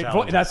That's a great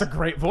voice. That's a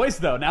great voice,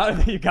 though. Now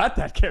that you got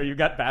that, you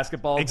got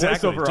basketball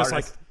voiceover just artist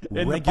like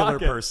in regular the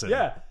pocket. person.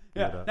 Yeah.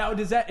 Now,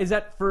 is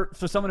that for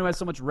someone who has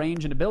so much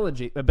range and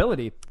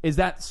ability? Is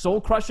that soul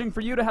crushing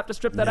for you to have to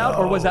strip that out,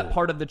 or was that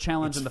part of the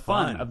challenge and the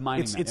fun of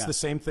mining that? It's the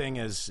same thing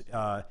as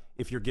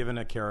if you're given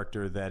a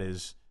character that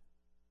is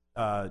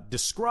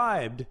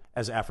described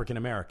as African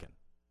American.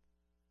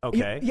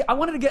 Okay. Yeah, I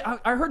wanted to get.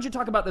 I heard you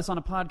talk about this on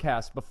a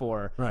podcast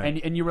before,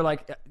 right. and you were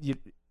like,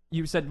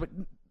 you said.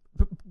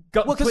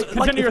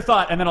 Continue your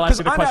thought, and then I'll ask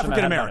you the question. I'm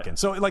African American,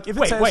 so like if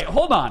it says, wait,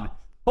 hold on,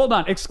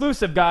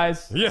 exclusive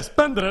guys. Yes,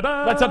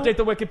 let's update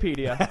the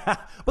Wikipedia.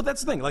 But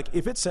that's the thing. Like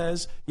if it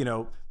says,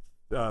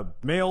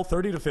 male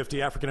 30 to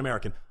 50, African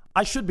American,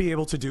 I should be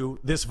able to do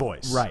this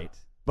voice, right?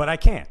 But I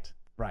can't.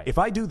 Right. If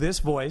I do this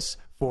voice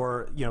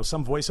for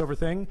some voiceover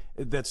thing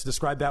that's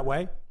described that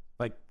way,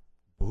 like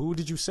who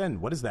did you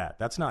send? What is that?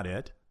 That's not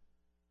it.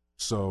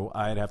 So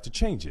I'd have to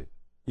change it.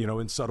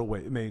 In subtle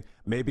way.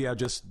 Maybe I'll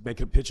just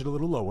pitch it a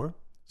little lower.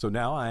 So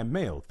now I am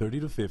male,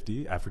 30 to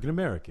 50, African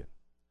American.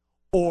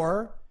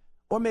 Or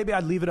maybe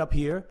I'd leave it up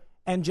here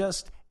and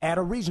just add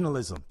a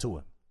regionalism to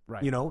him.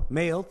 Right.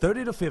 Male,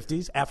 30 to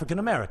 50s, African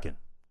American.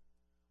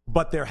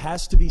 But there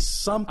has to be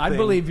something. I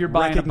believe you're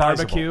buying a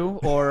barbecue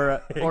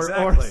or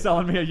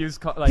selling me a used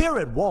car. Here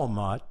at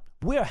Walmart,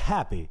 we're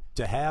happy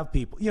to have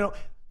people.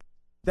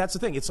 That's the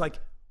thing. It's like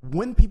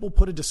when people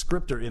put a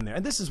descriptor in there,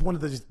 and this is one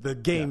of the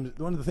game,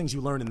 one of the things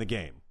you learn in the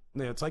game.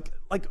 It's like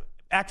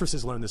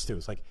actresses learn this too.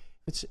 It's like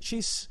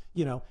she's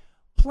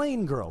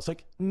plain girl. It's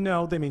like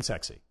no, they mean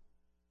sexy.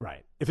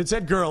 Right. If it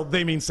said girl,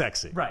 they mean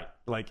sexy. Right.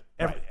 Like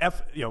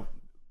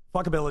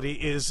fuckability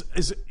is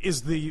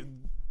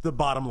the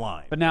bottom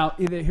line. But now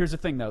here's the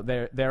thing though.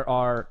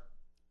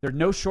 There's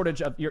no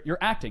shortage of you're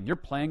acting. You're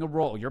playing a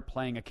role. You're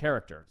playing a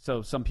character.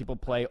 So some people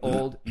play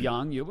old,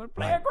 young. You would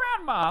play a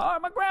grandma. Oh,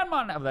 I'm a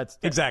grandma now. That's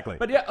exactly.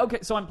 But yeah, okay.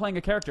 So I'm playing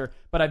a character.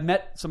 But I've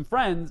met some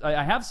friends.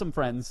 I have some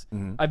friends.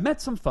 Mm-hmm. I've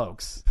met some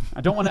folks. I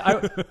don't want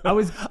to.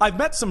 I've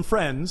met some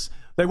friends.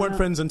 They weren't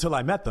friends until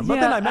I met them. But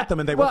then I met them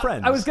and they were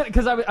friends. I was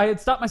because I had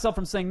stopped myself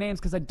from saying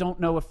names because I don't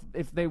know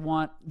if they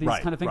want these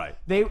kind of things.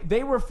 Right.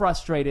 They were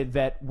frustrated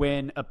that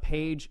when a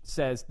page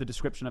says the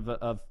description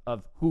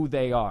of who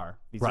they are,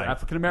 these are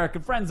African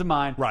American friends of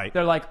mine. Right.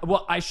 They're like,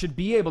 well, I should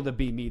be able to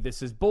be me.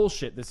 This is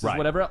bullshit. This is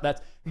whatever else.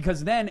 That's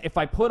because then if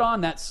I put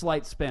on that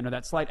slight spin or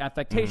that slight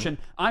affectation,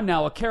 I'm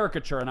now a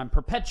caricature and I'm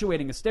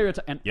perpetuating a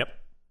stereotype. And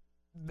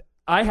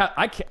I'm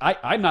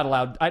not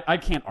allowed. I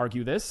can't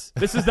argue this.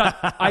 This is not.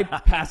 I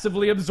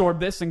passively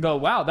absorb this and go,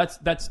 "Wow,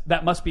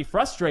 that must be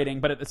frustrating."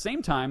 But at the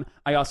same time,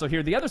 I also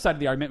hear the other side of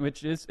the argument,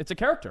 which is it's a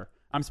character.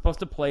 I'm supposed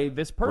to play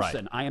this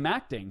person. I am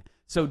acting.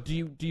 So do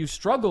you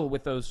struggle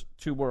with those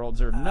two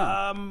worlds or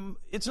no?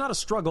 It's not a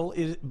struggle.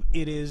 It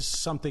is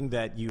something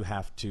that you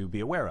have to be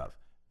aware of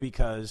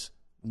because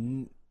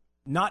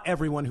not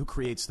everyone who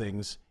creates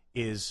things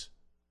is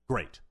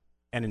great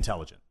and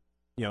intelligent.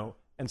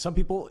 And some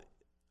people.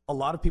 A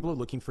lot of people are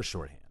looking for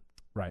shorthand.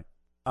 Right.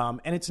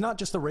 And it's not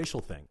just a racial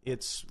thing.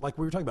 It's like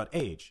we were talking about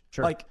age.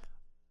 Sure. Like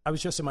I was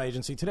just in my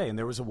agency today, and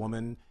there was a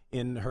woman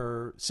in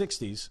her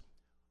 60s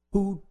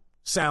who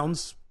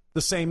sounds the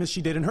same as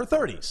she did in her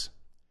 30s.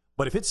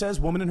 But if it says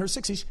woman in her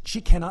 60s,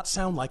 she cannot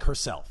sound like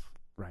herself.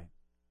 Right.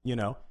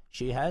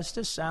 She has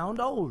to sound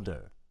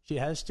older. She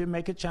has to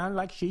make it sound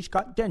like she's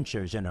got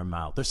dentures in her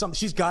mouth or something.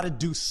 She's got to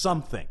do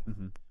something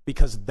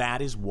because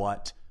that is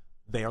what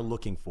they are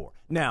looking for.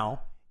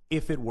 Now,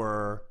 if it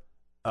were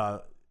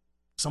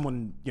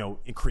someone,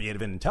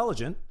 creative and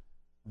intelligent,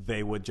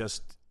 they would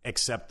just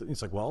accept.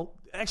 It's like, well,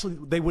 actually,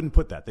 they wouldn't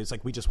put that. It's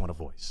like, we just want a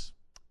voice.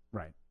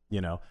 Right.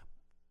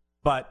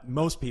 But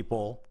most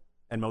people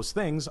and most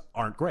things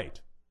aren't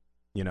great.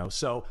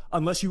 So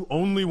unless you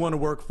only want to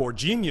work for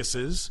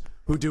geniuses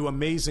who do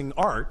amazing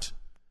art,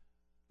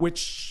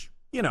 which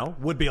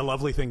would be a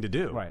lovely thing to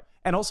do. Right.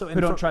 And also, who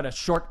don't try to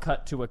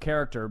shortcut to a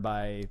character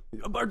by...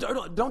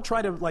 Don't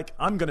try to, like,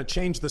 I'm going to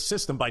change the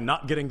system by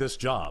not getting this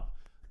job.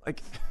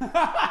 Like...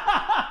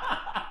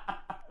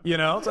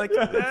 it's like,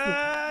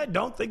 I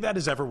don't think that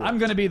has ever worked. I'm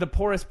going to be the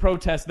poorest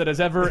protest that has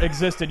ever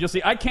existed. You'll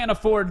see, I can't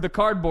afford the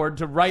cardboard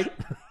to write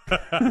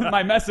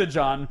my message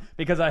on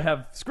because I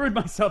have screwed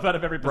myself out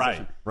of every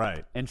position.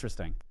 Right.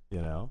 Interesting.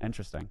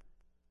 Interesting.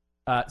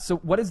 So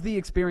what is the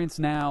experience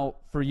now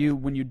for you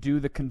when you do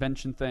the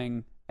convention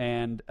thing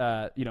and,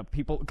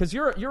 people, because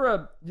you're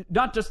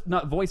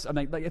not voice. I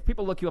mean, like, if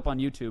people look you up on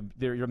YouTube,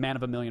 you're a man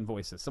of a million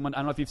voices. I don't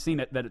know if you've seen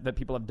it, that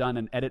people have done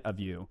an edit of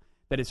you.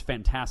 That is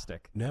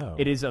fantastic. No.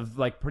 It is of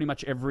like pretty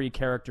much every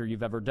character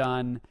you've ever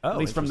done, at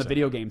least from the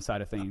video game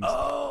side of things.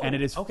 Oh, and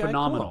it is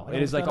phenomenal. Cool.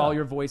 It is like all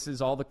your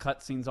voices, all the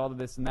cutscenes, all of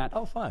this and that.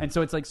 Oh, fun. And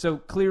so it's like, so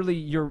clearly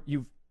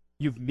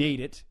you've made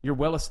it. You're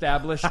well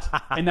established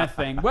in that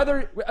thing.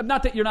 Whether,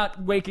 not that you're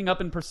not waking up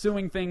and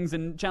pursuing things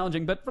and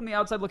challenging, but from the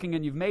outside looking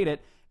in, you've made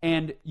it.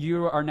 And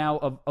you are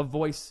now a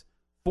voice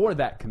for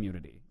that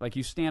community. Like,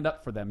 you stand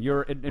up for them.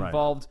 You're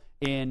involved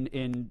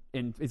in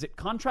is it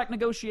contract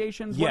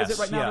negotiations? Yes, what is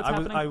it right now that's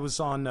happening? I was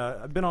on.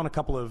 I've been on a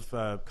couple of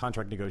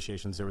contract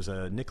negotiations. There was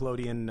a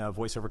Nickelodeon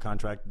voiceover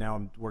contract. Now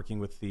I'm working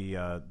with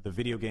the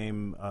video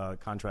game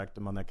contract.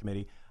 I'm on that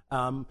committee.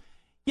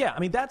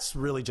 That's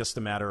really just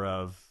a matter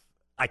of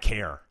I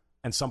care,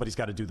 and somebody's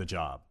got to do the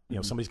job.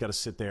 Somebody's got to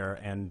sit there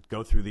and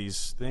go through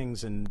these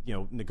things and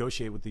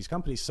negotiate with these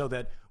companies so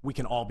that we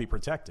can all be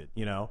protected.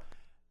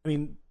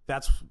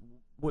 That's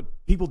what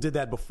people did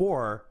that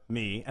before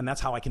me, and that's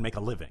how I can make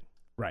a living.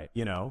 Right.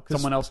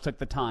 Someone else took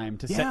the time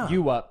to set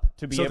you up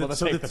to be able to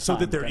take the time. So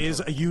that there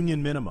is a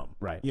union minimum.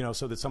 Right.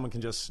 So that someone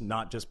can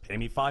not just pay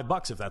me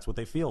 $5 if that's what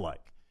they feel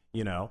like.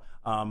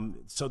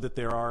 So that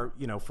there are,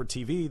 for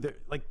TV,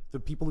 like the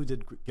people who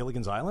did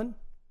Gilligan's Island,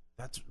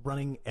 that's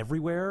running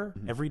everywhere,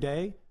 every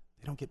day.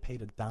 They don't get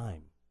paid a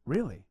dime.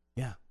 Really?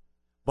 Yeah.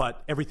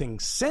 But everything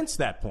since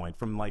that point,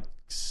 from like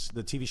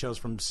the TV shows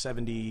from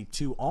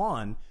 72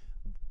 on,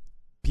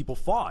 people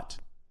fought,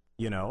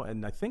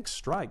 and I think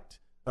struck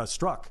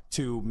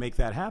to make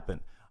that happen.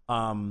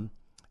 Right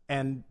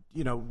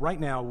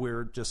now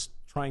we're just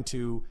trying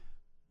to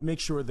make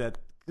sure that,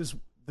 because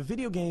the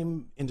video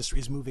game industry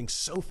is moving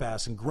so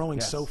fast and growing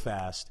so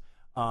fast.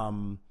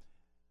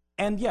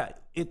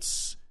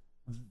 It's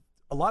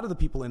a lot of the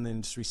people in the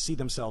industry see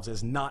themselves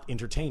as not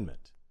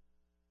entertainment.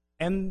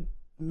 And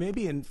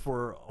maybe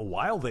for a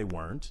while they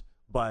weren't,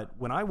 but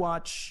when I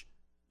watch,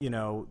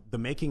 the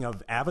making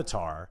of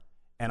Avatar,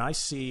 and I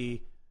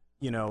see,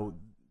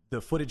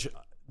 the footage,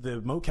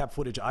 the mocap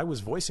footage I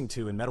was voicing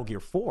to in Metal Gear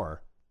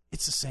 4,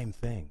 it's the same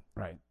thing.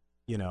 Right.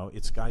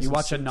 It's guys. You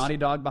watch a Naughty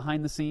Dog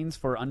behind the scenes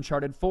for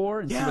Uncharted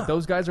 4 and see what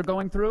those guys are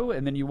going through,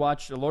 and then you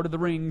watch the Lord of the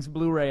Rings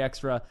Blu-ray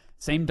extra,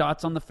 same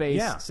dots on the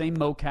face, same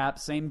mocap,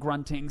 same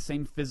grunting,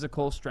 same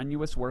physical,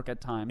 strenuous work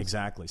at times.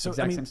 Exactly. So,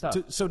 same stuff.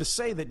 To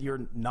say that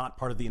you're not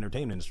part of the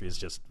entertainment industry is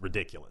just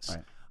ridiculous.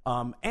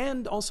 Right.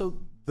 And also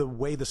the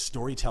way the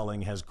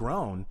storytelling has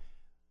grown,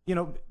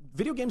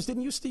 video games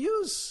didn't used to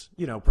use,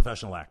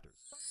 professional actors.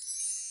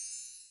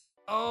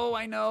 Oh,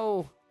 I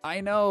know.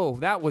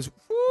 That was,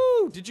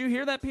 whoo! Did you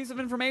hear that piece of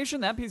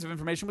information? That piece of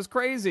information was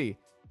crazy.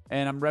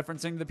 And I'm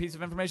referencing the piece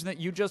of information that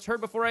you just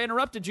heard before I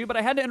interrupted you, but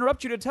I had to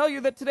interrupt you to tell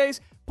you that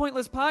today's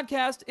Pointless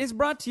Podcast is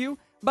brought to you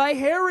by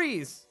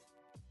Harry's.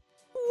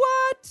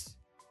 What?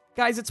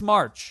 Guys, it's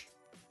March.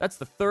 That's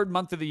the third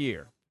month of the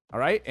year. All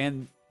right?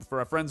 And for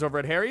our friends over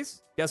at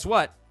Harry's, guess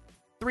what?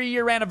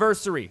 3-year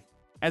anniversary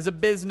as a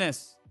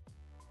business.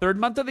 Third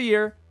month of the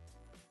year,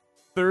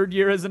 third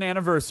year as an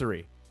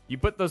anniversary. You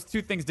put those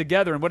two things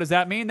together, and what does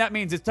that mean? That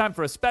means it's time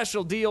for a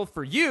special deal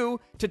for you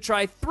to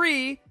try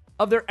 3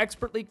 of their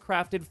expertly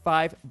crafted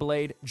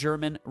 5-blade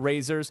German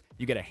razors.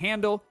 You get a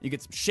handle, you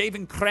get some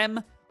shaving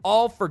creme,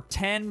 all for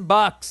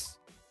 $10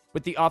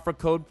 with the offer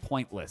code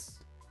POINTLESS.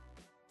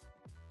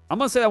 I'm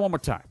going to say that one more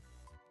time.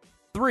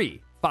 3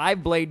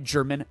 5-blade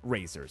German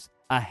razors,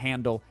 a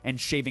handle, and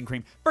shaving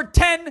cream for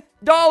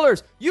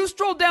 $10. You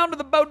stroll down to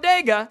the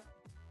bodega,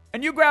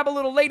 and you grab a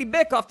little Lady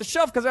Bic off the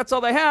shelf because that's all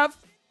they have.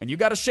 And you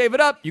got to shave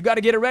it up. You got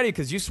to get it ready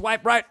because you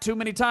swipe right too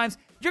many times.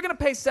 You're going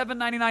to pay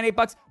 $7.99,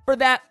 $8 for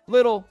that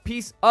little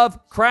piece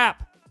of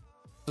crap.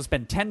 So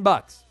spend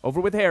 $10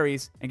 over with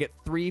Harry's and get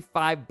 3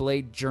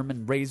 5-blade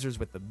German razors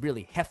with a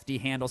really hefty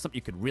handle, something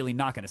you could really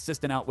knock an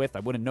assistant out with. I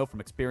wouldn't know from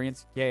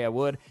experience. Yeah, I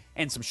would.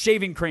 And some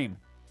shaving cream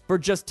for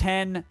just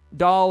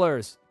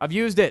 $10. I've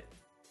used it.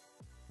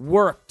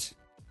 Worked.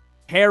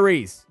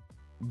 Harry's.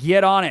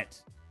 Get on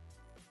it.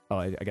 Oh,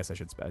 I guess I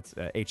should spell it.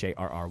 It's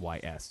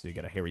HARRYS. So you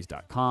go to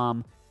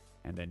harrys.com,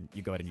 and then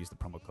you go ahead and use the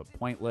promo code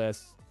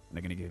POINTLESS, and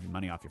they're going to give you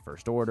money off your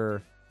first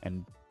order,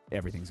 and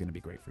everything's going to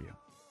be great for you.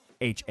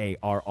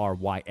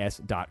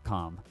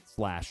 HARRYS.com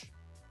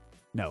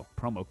 / no,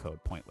 promo code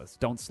POINTLESS.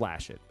 Don't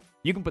slash it.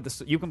 You can put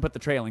the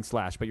trailing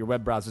slash, but your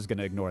web browser is going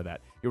to ignore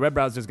that. Your web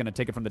browser is going to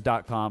take it from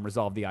the .com,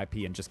 resolve the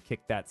IP, and just kick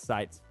that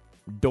site's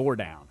door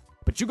down.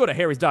 But you go to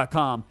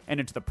harrys.com and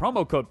enter the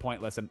promo code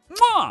POINTLESS, and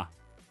mwah,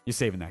 you're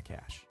saving that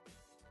cash.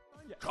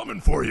 coming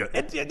for you.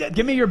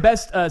 Give me your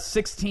best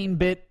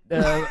 16-bit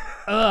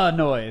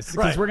noise, because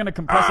Right. we're going to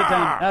compress it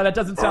down. That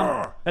doesn't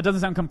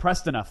sound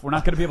compressed enough. We're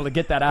not going to be able to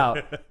get that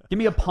out. Give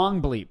me a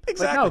Pong bleep.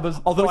 Exactly. Like,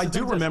 no, Although those I do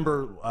things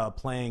remember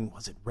playing,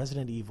 was it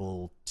Resident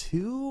Evil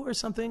 2 or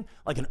something?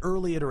 Like an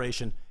early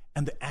iteration,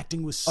 and the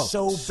acting was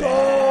so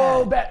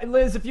bad.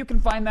 Liz, if you can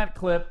find that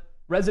clip,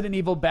 Resident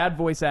Evil bad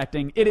voice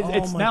acting.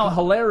 It's my now God.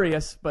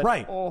 hilarious, but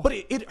Right. But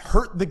it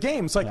hurt the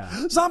game. It's like,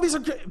 zombies are...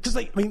 Because,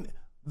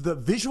 the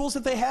visuals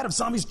that they had of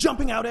zombies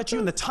jumping out at you,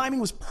 and the timing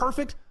was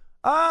perfect.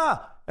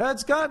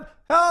 It's got...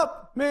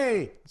 Help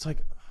me! It's like...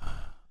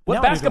 what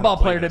now basketball I'm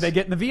gonna play player did this. they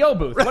get in the VO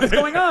booth? What is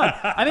going on?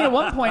 I think at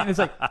one point it's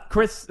like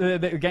Chris. I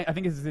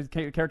think his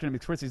character name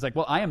is Chris. He's like,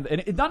 well, I am.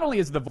 And it not only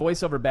is the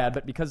voiceover bad,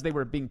 but because they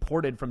were being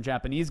ported from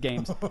Japanese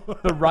games,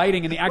 the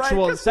writing and the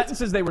actual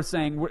sentences they were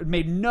saying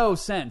made no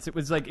sense. It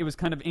was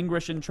kind of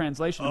English in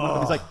translation. And one of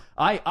them was like,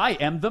 I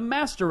am the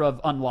master of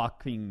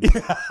unlocking.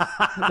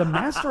 The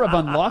master of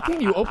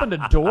unlocking? You opened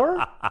a door?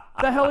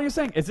 The hell are you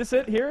saying? Is this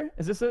it here?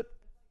 Is this it?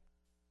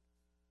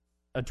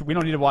 We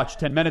don't need to watch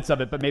 10 minutes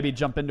of it, but maybe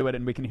jump into it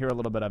and we can hear a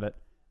little bit of it.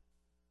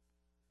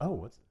 Oh,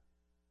 what's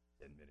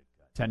it?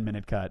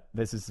 10-minute cut.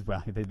 This is,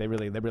 well, they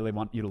really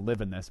want you to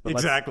live in this. But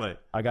Exactly.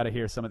 I got to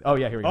hear some of. Oh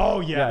yeah, here we go.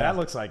 Oh, yeah, that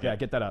looks like it. Yeah,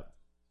 get that up.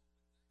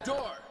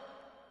 Door.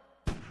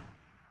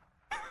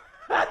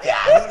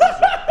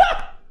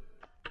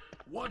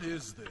 What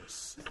is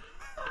this?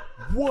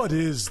 What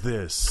is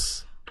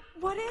this?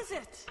 What is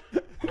it?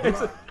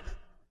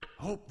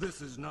 Hope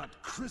this is not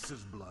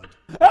Chris's blood.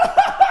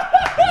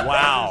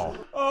 Wow.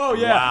 Oh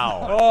yeah.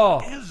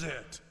 Wow. Oh. Is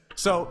it?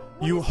 So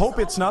you hope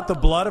it's not the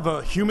blood of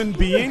a human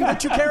being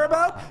that you care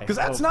about? Because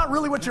that's not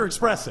really what you're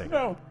expressing.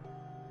 No.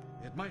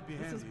 It might be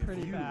handy is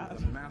pretty if you, bad.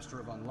 the master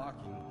of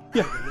unlocking,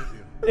 Yeah. take it with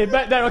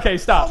you. Okay,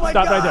 stop. Oh my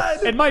Stop right God.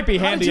 there. It might be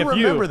How handy did you if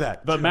remember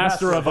that? the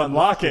master of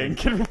unlocking.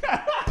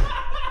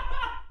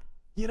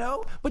 You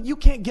know? But you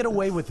can't get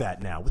away with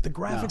that now. With the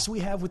graphics we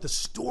have, with the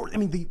story,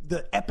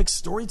 the epic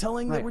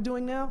storytelling that Right. we're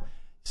doing now.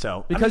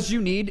 So Because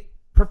you need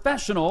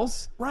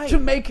professionals Right. to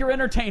make your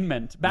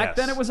entertainment. Back Yes.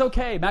 then it was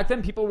okay. Back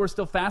then people were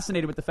still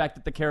fascinated with the fact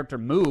that the character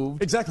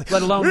moved. Exactly.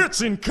 Let alone it's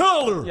in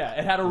color. yeah,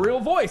 it had a real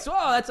voice.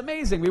 Oh, that's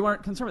amazing. We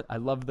weren't concerned with. I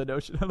love the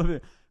notion. I love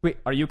it. Wait,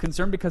 are you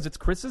concerned because it's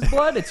Chris's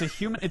blood? It's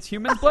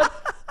human blood.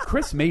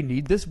 Chris may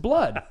need this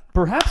blood.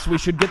 Perhaps we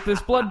should get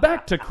this blood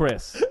back to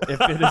Chris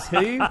if it is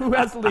he who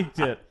has leaked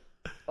it.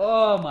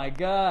 Oh my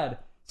God.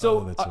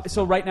 So, that's so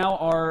so right now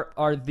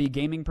are the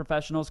gaming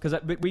professionals,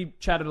 because we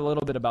chatted a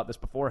little bit about this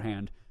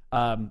beforehand.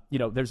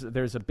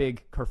 There's a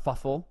big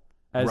kerfuffle,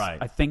 as Right.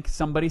 I think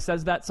somebody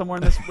says that somewhere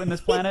in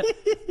this planet.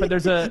 But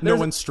there's No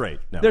one's straight.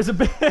 No. there's a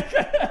big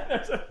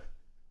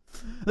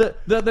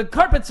the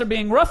carpets are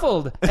being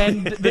ruffled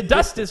and the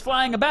dust is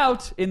flying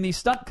about in the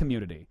stunt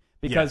community.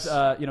 Because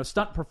Yes.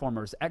 stunt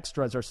performers,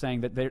 extras are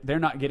saying that they're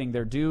not getting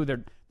their due.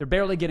 They're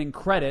barely getting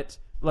credit,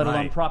 let alone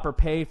Right. proper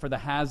pay for the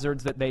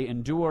hazards that they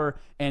endure.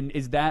 And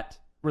is that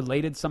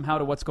related somehow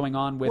to what's going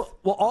on with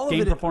Well, all of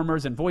game it-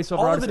 performers and voiceover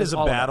all artists? of it is a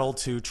All of it. battle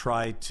to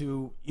try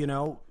to,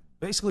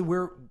 basically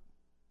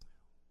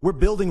we're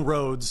building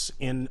roads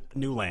in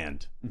new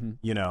land,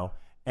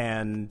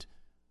 and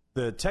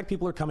the tech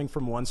people are coming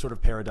from one sort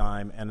of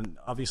paradigm, and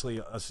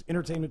obviously us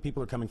entertainment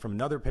people are coming from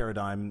another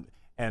paradigm,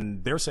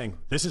 and they're saying,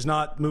 this is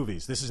not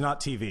movies, this is not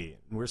TV.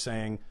 And we're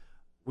saying,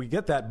 we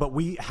get that, but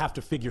we have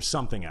to figure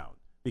something out,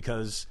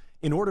 because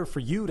in order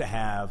for you to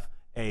have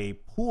a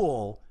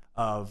pool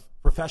of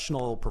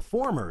professional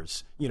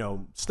performers,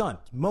 stunt,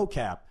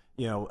 mocap,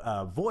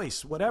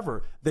 voice,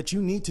 whatever, that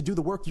you need to do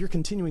the work you're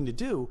continuing to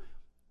do,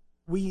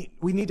 we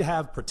need to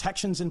have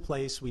protections in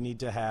place. We need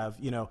to have,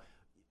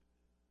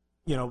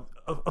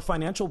 a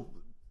financial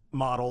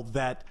model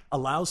that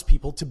allows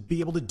people to be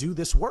able to do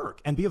this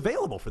work and be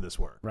available for this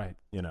work. Right.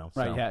 So.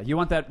 Right. Yeah. You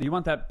want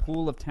that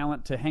pool of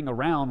talent to hang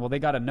around. Well, they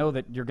got to know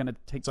that you're going to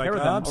take It's care like,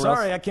 of them. I'm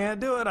sorry, I can't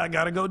do it. I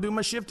got to go do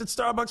my shift at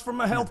Starbucks for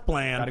my health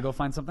plan. Got to go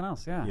find something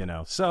else.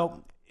 Yeah.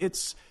 So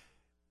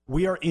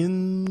we are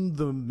in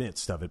the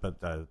midst of it, but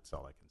that's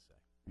all I can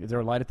say. Is there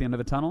a light at the end of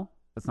the tunnel?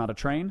 That's not a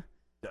train.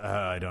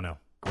 I don't know.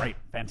 Great.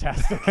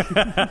 Fantastic.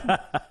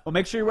 Well,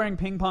 make sure you're wearing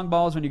ping pong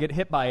balls when you get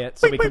hit by it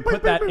so we can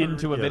put that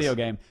into a Yes. video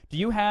game. Do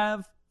you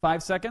have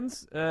 5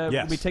 seconds?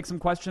 Yes. We take some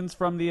questions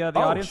from the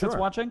audience that's sure.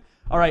 watching.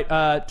 All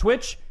right.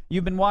 Twitch,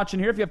 you've been watching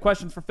here. If you have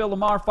questions for Phil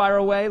LaMarr, fire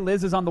away.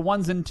 Liz is on the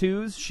ones and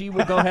twos. She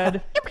will go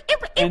ahead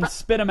and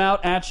spit them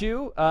out at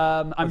you.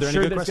 I'm there any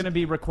sure good there's going to questions?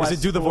 be requests. Is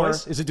it do the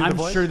voice? Is it do the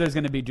voice? I'm sure there's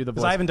going to be do the voice.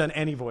 Because I haven't done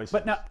any voice.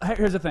 But now,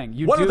 here's the thing.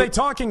 What are they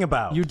talking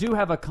about? You do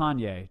have a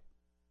Kanye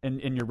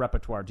in your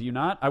repertoire, do you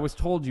not? I was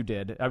told you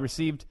did. I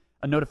received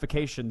a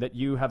notification that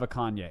you have a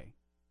Kanye.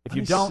 If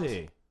you don't,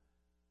 see.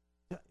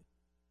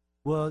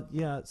 Well,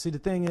 yeah. See, the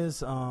thing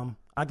is,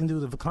 I can do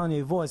the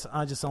Kanye voice.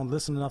 I just don't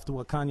listen enough to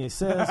what Kanye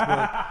says.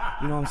 But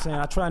you know what I'm saying?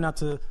 I try not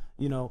to,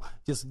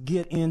 just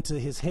get into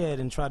his head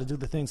and try to do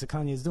the things that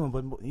Kanye is doing.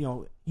 But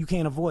you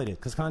can't avoid it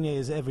because Kanye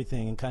is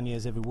everything and Kanye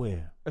is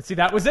everywhere. see,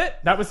 that was it.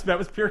 That was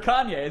pure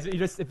Kanye. Is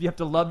it if you have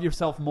to love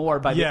yourself more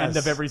by the Yes. end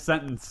of every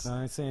sentence.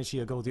 I ain't saying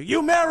she'll go through.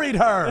 You married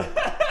her.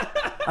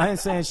 I ain't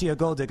saying she a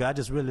gold digger. I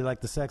just really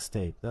like the sex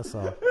tape. That's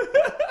all.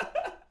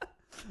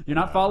 You're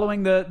not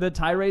following the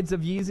tirades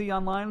of Yeezy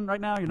online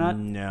right now? You're not?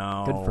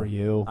 No. Good for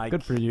you.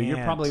 Good for you. You're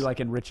can't. probably like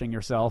enriching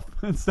yourself.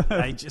 instead of-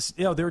 I just,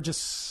 they're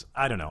just,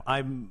 I don't know.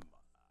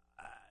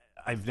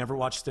 I've never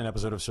watched an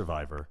episode of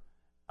Survivor.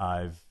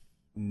 I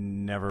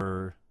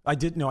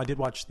did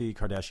watch the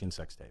Kardashian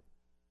sex tape.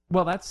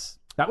 Well,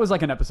 that was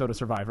like an episode of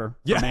Survivor.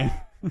 Yeah.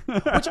 For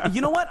me. Which,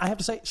 you know what? I have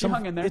to say, She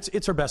hung in there.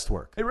 It's her best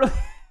work. It really.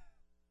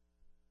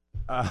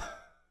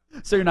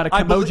 So you're not a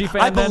Kimoji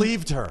fan? I then?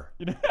 believed her.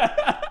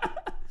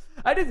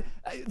 I did.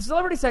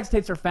 Celebrity sex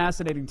tapes are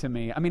fascinating to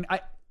me. I mean,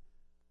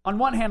 on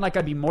one hand, like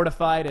I'd be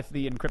mortified if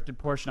the encrypted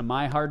portion of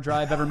my hard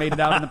drive ever made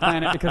it out on the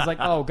planet, because like,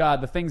 oh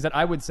god, the things that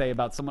I would say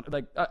about someone,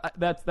 like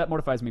that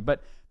mortifies me.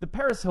 But the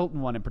Paris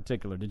Hilton one in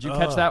particular, did you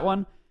catch that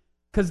one?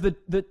 Because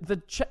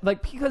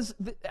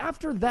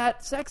after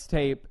that sex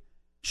tape,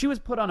 she was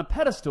put on a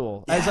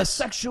pedestal as a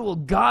sexual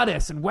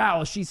goddess, and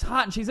wow, she's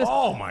hot and she's this.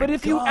 Oh my But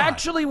if you God.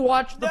 actually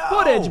watch the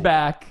footage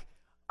back,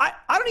 I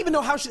don't even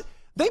know how she.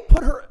 They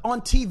put her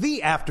on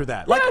TV after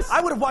that. Like, Yes.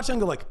 I would have watched it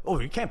and go like, oh,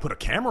 you can't put a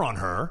camera on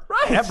her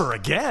Right. ever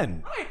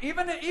again. right?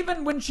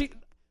 Even when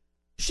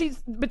she's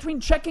between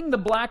checking the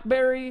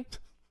BlackBerry.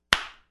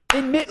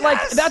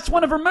 Like that's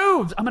one of her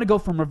moves. I'm gonna go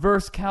from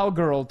reverse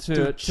cowgirl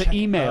to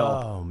email.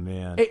 Oh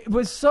man! It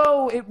was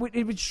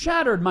it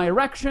shattered my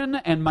erection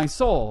and my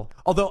soul.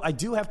 Although I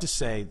do have to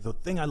say, the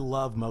thing I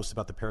love most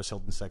about the Paris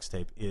Hilton sex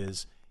tape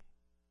is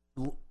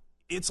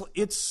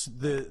it's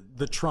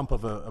the Trump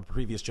of a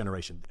previous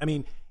generation. I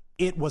mean,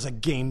 it was a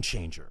game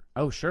changer.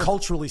 Oh, sure.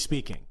 Culturally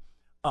speaking,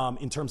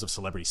 in terms of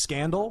celebrity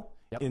scandal,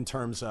 in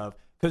terms of,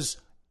 because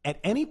at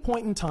any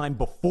point in time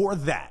before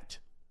that,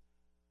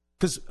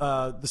 because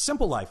The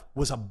Simple Life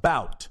was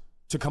about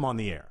to come on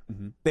the air.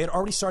 Mm-hmm. They had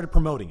already started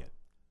promoting it.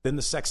 Then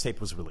the sex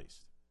tape was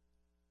released.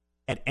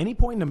 At any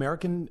point in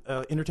American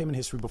entertainment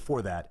history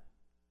before that,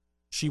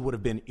 she would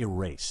have been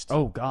erased.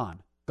 Oh,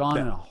 gone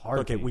in a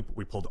heartbeat. Okay,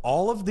 we pulled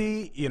all of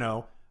the,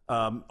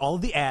 all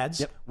of the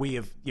ads. Yep. We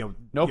have,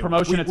 No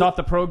promotion, it's off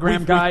the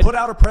program guide. We put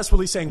out a press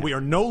release saying we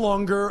are no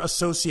longer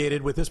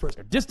associated with this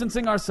person.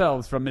 Distancing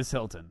ourselves from Miss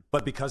Hilton.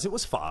 But because it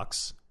was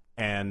Fox,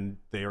 and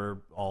they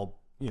are all,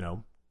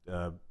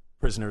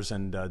 prisoners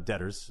and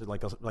debtors,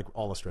 like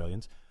all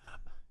Australians.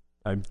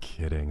 I'm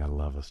kidding. I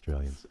love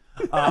Australians.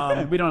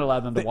 We don't allow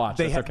them to watch.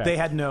 They That's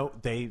okay.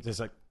 They just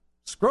like,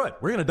 screw it.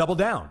 We're going to double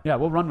down. Yeah,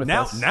 we'll run with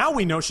now. this. Now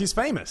we know she's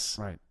famous.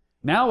 Right.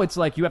 Now it's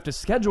like you have to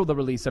schedule the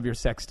release of your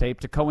sex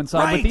tape to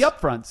coincide with the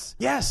upfronts.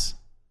 Yes.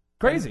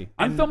 Crazy.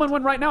 I'm filming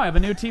one right now. I have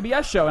a new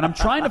TBS show, and I'm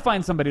trying to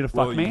find somebody to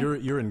fuck me.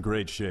 You're in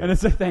great shape. And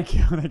it's like, thank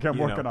you. I'm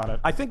working on it.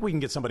 I think we can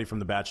get somebody from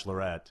The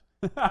Bachelorette.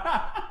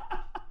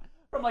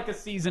 From like a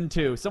season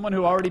 2, someone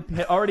who already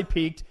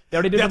peaked. They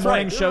already did the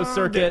morning show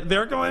circuit.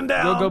 They're going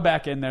down. We'll go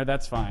back in there.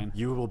 That's fine.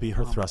 You will be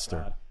her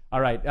thruster. All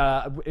right,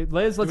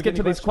 Liz, let's get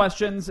to these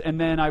questions? questions, and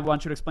then I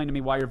want you to explain to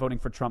me why you're voting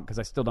for Trump, because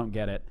I still don't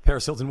get it.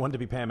 Paris Hilton wanted to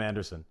be Pam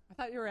Anderson. I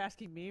thought you were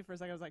asking me for a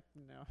second. I was like,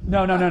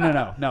 no.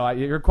 No.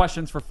 Your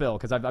question's for Phil,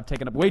 because I've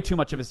taken up way too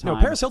much of his time. No,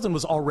 Paris Hilton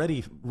was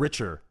already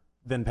richer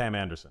than Pam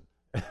Anderson.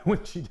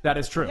 That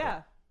is true.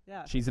 Yeah.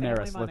 She's an Family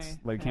heiress. money.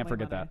 We can't Family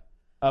forget money.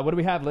 that. What do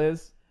we have,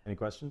 Liz? Any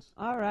questions?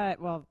 All right.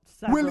 Well,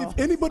 Well, if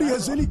anybody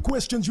has any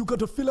questions, you got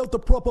to fill out the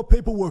proper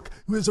paperwork.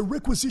 There's a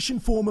requisition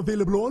form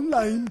available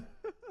online.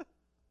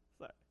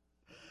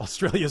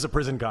 Australia is a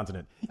prison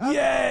continent. Yay!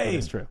 That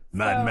is true.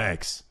 Mad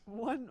Max.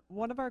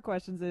 One of our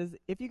questions is,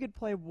 if you could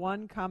play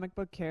one comic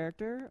book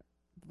character,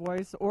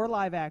 voice or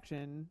live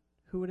action,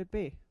 who would it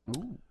be?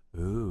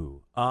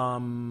 Ooh.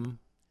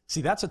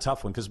 See, that's a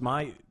tough one, because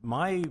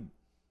my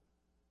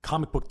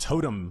comic book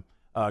totem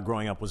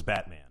growing up was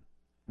Batman.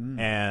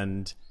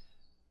 And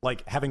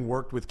like, having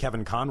worked with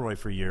Kevin Conroy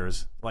for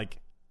years, like,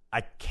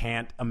 I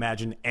can't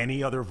imagine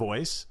any other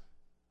voice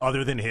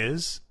other than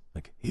his.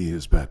 Like, he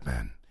is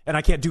Batman. And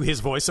I can't do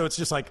his voice, so it's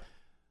just like...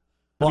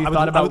 Have you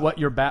thought about what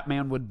your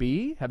Batman would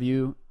be? Have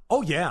you...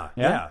 Oh, yeah.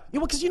 Well,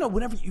 because,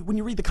 when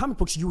you read the comic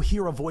books, you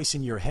hear a voice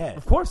in your head.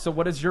 Of course. So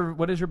what is your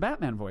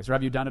Batman voice? Or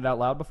have you done it out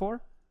loud before?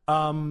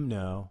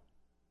 No.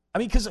 I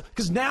mean,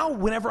 because now,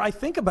 whenever I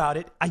think about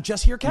it, I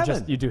just hear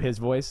Kevin. You do his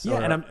voice? Yeah,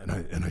 or...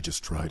 And I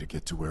just try to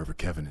get to wherever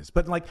Kevin is.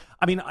 But, like,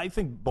 I mean, I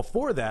think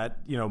before that,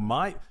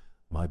 my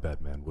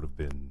Batman would have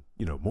been,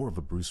 more of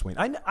a Bruce Wayne.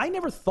 I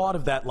never thought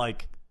of that,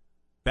 like,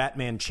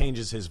 Batman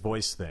changes his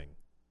voice thing.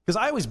 Because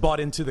I always bought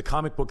into the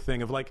comic book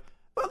thing of, like,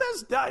 well,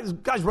 there's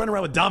guys running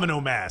around with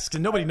domino masks,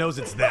 and nobody knows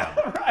it's them.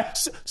 Right.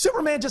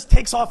 Superman just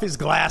takes off his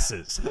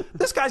glasses.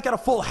 This guy's got a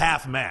full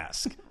half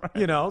mask.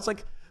 Right.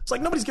 It's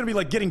like nobody's going to be,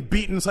 like, getting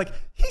beaten. It's like,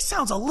 he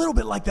sounds a little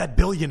bit like that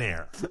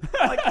billionaire.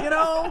 Like,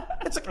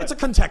 it's a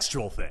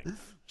contextual thing.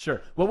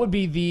 Sure. What would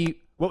be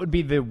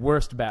the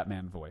worst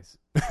Batman voice?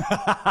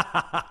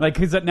 Like,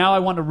 because now I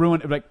want to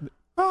ruin it. Like,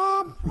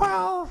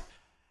 well,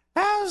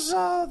 as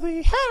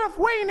the head of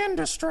Wayne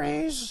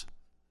Industries.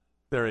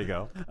 There you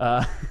go.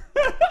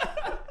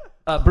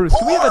 Bruce,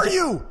 Who are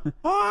you?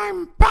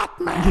 I'm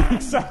Batman.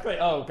 Exactly.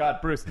 Oh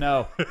God, Bruce,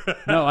 no,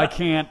 I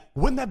can't.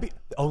 Wouldn't that be?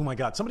 Oh my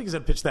God, somebody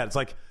could pitch that. It's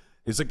like,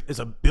 is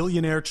a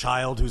billionaire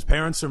child whose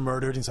parents are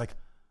murdered. He's like,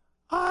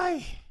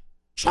 I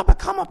shall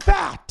become a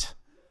bat.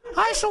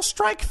 I shall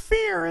strike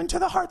fear into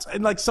the hearts.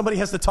 And like somebody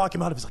has to talk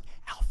him out of it. He's like,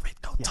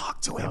 Alfred, go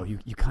talk to him. No,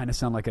 you kind of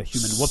sound like a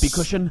human whoopee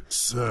cushion.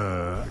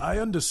 Sir, I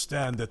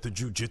understand that the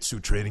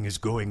jujitsu training is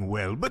going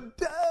well,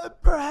 but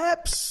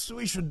perhaps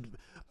we should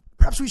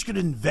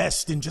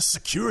invest in just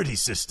security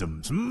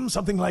systems,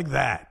 something like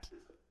that.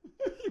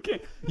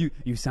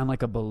 You sound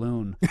like a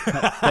balloon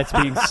that's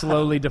being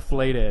slowly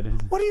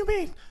deflated. What do you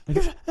mean?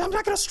 I'm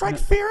not going to strike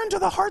fear into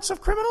the hearts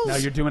of criminals? Now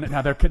you're doing it.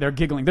 Now they're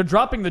giggling. They're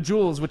dropping the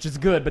jewels, which is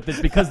good, but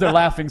it's because they're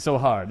laughing so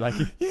hard. Like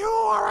you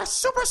are a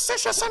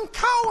superstitious and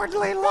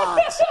cowardly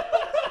lot.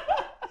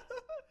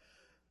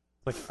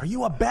 Like, are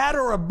you a bat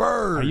or a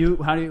bird?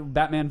 How do you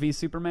Batman v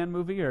Superman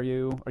movie? Are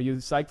you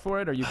psyched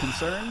for it? Are you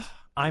concerned?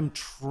 I'm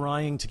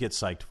trying to get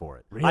psyched for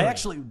it. Really?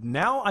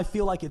 I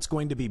feel like it's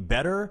going to be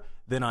better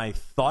than I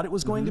thought it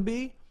was going to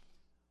be,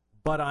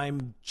 but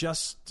I'm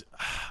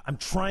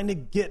trying to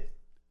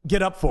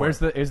get up for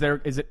it. Is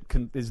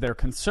there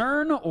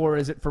concern, or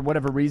is it for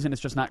whatever reason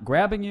it's just not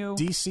grabbing you?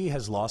 DC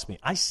has lost me.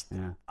 I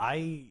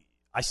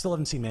still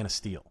haven't seen Man of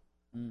Steel.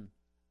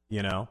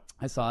 You know?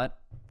 I saw it.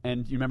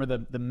 And you remember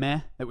the meh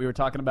that we were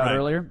talking about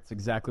earlier? It's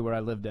exactly where I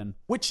lived in.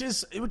 Which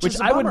is a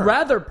I would bummer.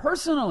 rather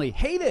personally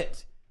hate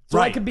it. So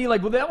I could be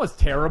like, well, that was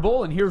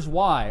terrible, and here's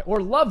why. Or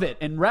love it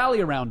and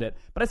rally around it.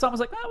 But I saw it and was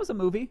like, that was a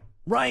movie.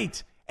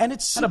 Right. And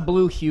it's had a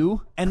blue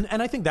hue. And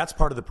I think that's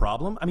part of the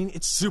problem. I mean,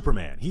 it's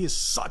Superman. He is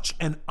such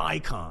an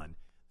icon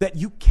that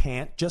you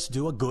can't just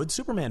do a good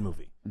Superman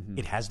movie.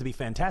 It has to be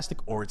fantastic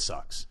or it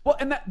sucks. Well,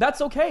 and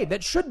that's okay.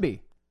 That should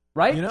be.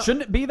 Right? You know?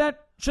 Shouldn't it be that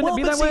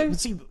way?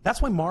 See,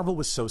 that's why Marvel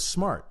was so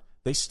smart.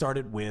 They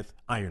started with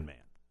Iron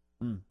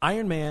Man.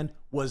 Iron Man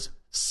was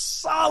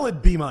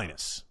solid B-.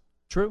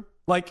 True.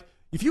 Like,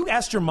 if you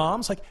asked your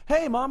mom, it's like,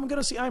 hey, Mom, I'm going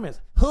to see Iron Man.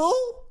 Who?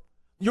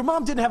 Your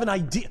mom didn't have an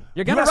idea.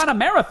 You're going to run a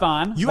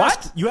marathon. You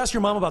what? You ask your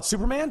mom about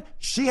Superman,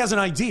 she has an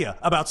idea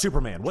about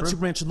Superman, what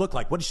Superman should look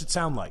like, what he should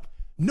sound like.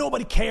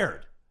 Nobody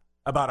cared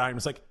about Iron Man.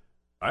 It's like,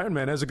 Iron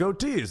Man has a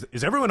goatee.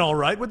 Is everyone all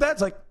right with that?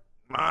 It's like,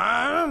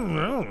 I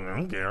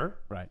don't care.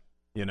 Right.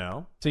 You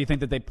know? So you think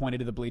that they pointed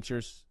to the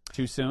bleachers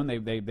too soon?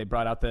 They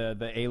brought out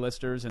the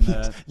A-listers and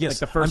the yes. like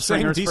the first I'm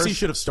saying stringers DC first?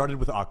 should have started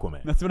with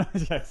Aquaman. That's what I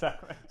was. Yeah,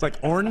 exactly. It's like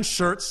orange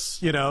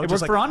shirts, you know. It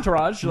just worked like for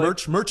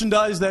Entourage.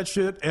 merchandise that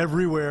shit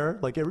everywhere.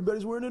 Like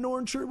everybody's wearing an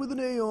orange shirt with an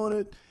A on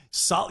it.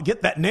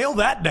 Nail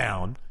that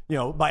down. You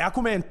know, by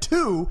Aquaman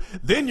 2,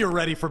 then you're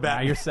ready for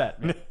Batman. Now you're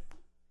set.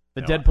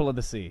 The Deadpool of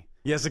the sea.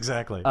 Yes,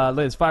 exactly.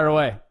 Liz, fire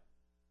away.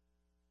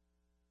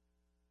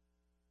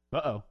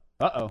 Uh-oh.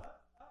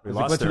 We There's a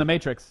glitch in the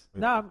Matrix.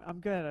 No, I'm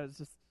good. I was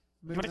just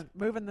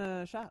moving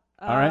the shot.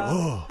 All right.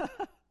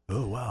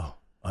 Oh, wow.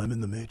 I'm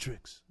in the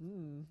Matrix.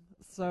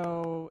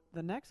 So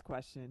the next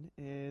question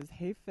is,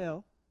 hey,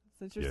 Phil,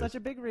 since you're such a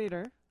big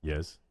reader,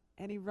 Yes.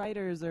 any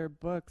writers or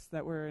books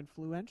that were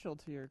influential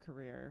to your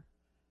career?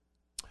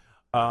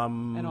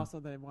 And also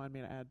they wanted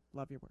me to add,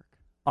 love your work.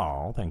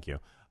 Oh, thank you.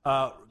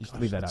 Just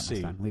leave that out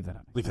next time. Leave that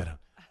out. Leave that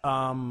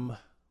out.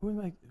 Who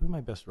are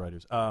my best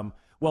writers?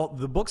 Well,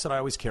 the books that I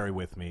always carry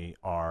with me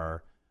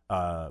are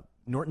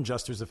Norton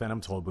Juster's The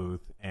Phantom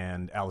Tollbooth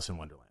and Alice in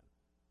Wonderland.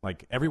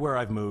 Like everywhere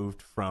I've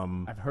moved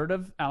from, I've heard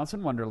of Alice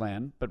in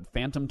Wonderland, but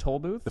Phantom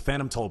Tollbooth. The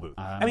Phantom Tollbooth.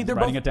 I mean, they're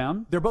writing it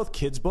down. They're both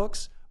kids'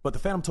 books, but The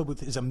Phantom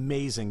Tollbooth is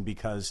amazing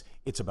because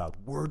it's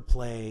about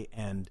wordplay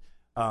and,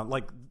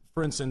 like,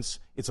 for instance,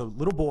 it's a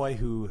little boy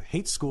who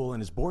hates school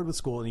and is bored with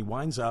school, and he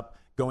winds up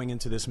going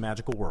into this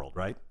magical world,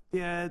 right?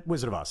 Yeah,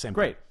 Wizard of Oz, same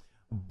Great.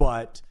 thing.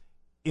 But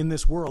in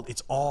this world,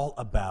 it's all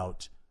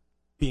about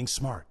being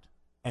smart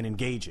and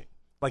engaging.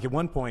 Like at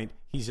one point,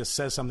 he just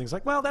says something. He's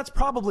like, "Well, that's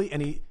probably,"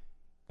 and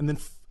then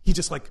he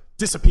just like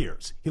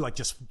disappears. He like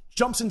just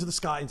jumps into the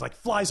sky and like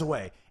flies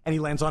away, and he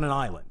lands on an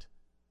island.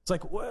 It's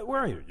like,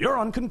 where are you? You're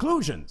on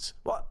conclusions.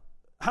 What?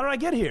 How did I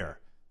get here?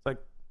 It's like,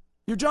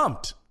 you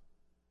jumped.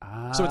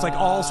 So it's like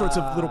all sorts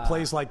of little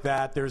plays like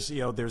that. There's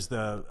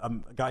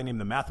the guy named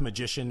the Math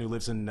Magician who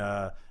lives in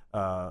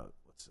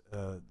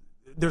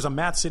there's a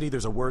math city,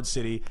 there's a word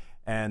city,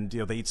 and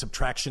they eat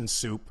subtraction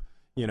soup.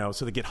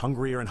 So they get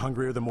hungrier and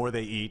hungrier the more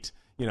they eat.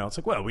 It's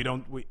like, well,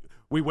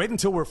 we wait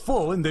until we're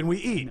full and then we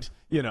eat.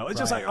 It's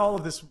just like all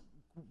of this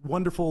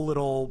wonderful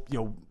little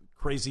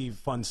crazy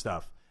fun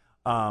stuff.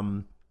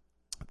 Other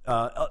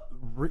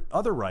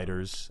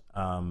writers,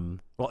 well,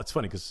 it's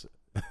funny because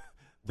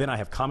then I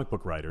have comic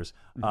book writers,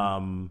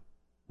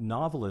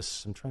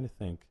 novelists. I'm trying to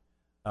think.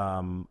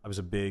 I was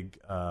a big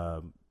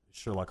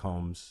Sherlock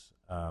Holmes,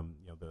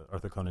 the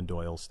Arthur Conan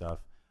Doyle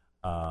stuff,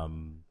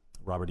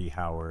 Robert E.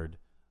 Howard,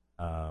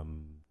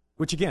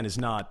 which again is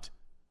not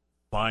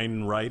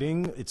fine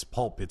writing. It's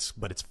pulp. It's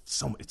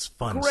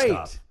fun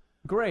stuff.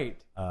 Great.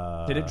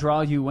 Did it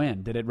draw you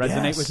in? Did it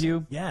resonate with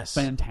you? Yes.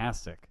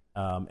 Fantastic.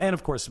 And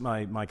of course,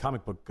 my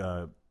comic book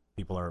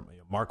people are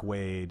Mark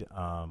Waid,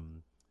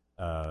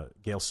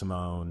 Gail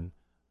Simone,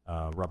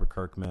 Robert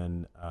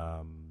Kirkman,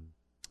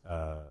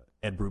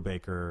 Ed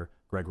Brubaker,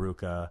 Greg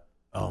Rucka.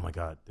 Oh my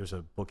God, there's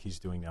a book he's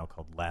doing now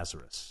called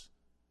Lazarus.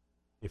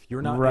 If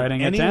you're not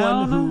Writing it anyone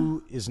down.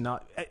 who is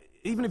not,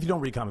 even if you don't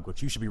read comic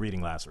books, you should be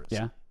reading Lazarus.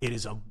 Yeah. It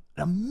is an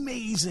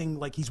amazing,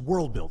 like he's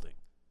world building.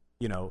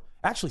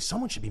 Actually,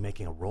 someone should be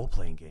making a role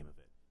playing game of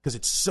it because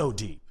it's so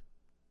deep.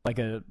 Like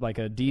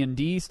a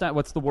D&D style.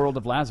 What's the world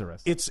of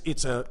Lazarus? It's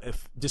a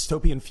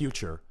dystopian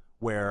future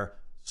where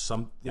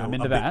I'm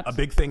into that. A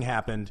big thing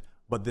happened,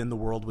 but then the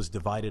world was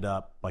divided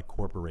up by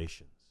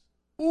corporations.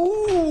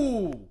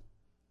 Ooh.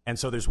 And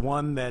so there's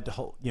one that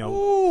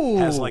Ooh.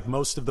 has like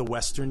most of the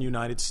Western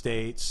United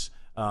States.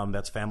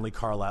 That's Family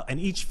Carlisle, and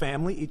each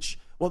family,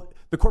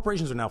 the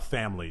corporations are now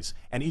families,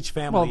 and each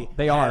family. Well,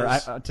 they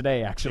has, are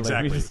today. Actually,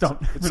 exactly. we just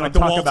don't. It's We like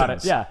don't the talk about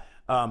it. Waltons.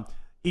 Yeah.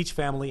 Each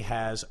family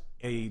has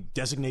a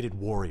designated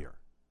warrior.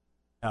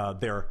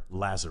 They're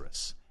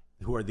Lazarus,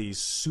 who are these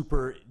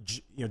super,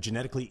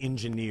 genetically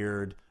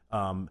engineered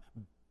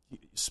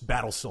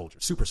battle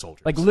soldiers, super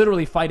soldiers. Like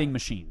literally fighting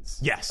machines.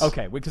 Yes.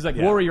 Okay, because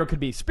warrior could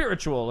be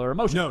spiritual or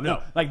emotional.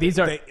 No. Like these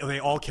are. They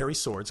all carry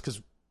swords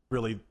because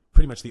really,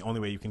 pretty much the only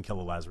way you can kill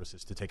a Lazarus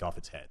is to take off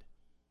its head.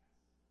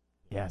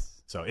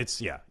 Yes. So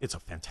it's a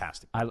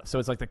fantastic. So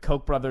it's like the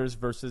Koch brothers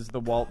versus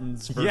the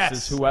Waltons versus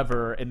Yes.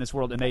 whoever in this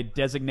world, and they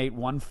designate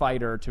one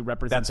fighter to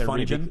represent their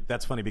region.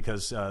 That's funny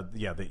because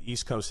the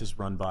East Coast is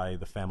run by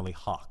the family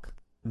Hawk.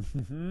 You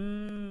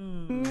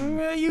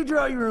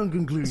draw your own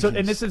conclusions. So,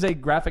 and this is a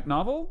graphic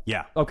novel.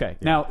 Yeah. Okay.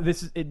 Yeah. Now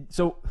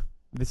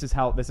this is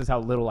how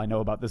little I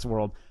know about this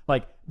world.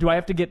 Like, do I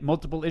have to get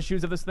multiple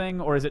issues of this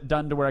thing, or is it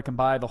done to where I can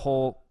buy the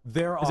whole?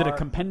 Is it a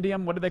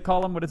compendium? What do they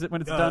call them? What is it when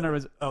it's done, or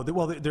is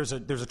it? There's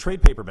a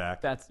trade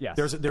paperback. That's yes.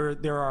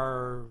 There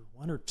are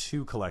one or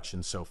two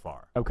collections so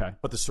far. Okay.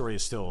 But the story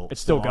is still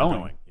going.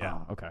 ongoing. Yeah.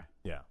 Oh, okay.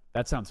 Yeah.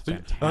 That sounds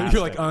fantastic.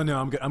 You're like, oh no,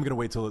 I'm gonna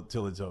wait till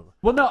it's over.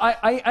 Well, no,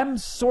 I'm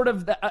sort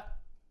of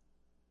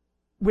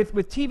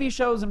with TV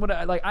shows and what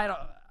I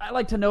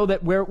like to know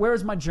that where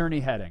is my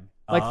journey heading?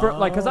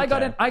 Because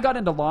I got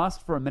into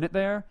Lost for a minute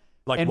there,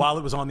 While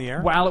it was on the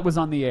air. While it was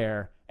on the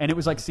air, and it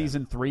was like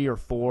season 3 or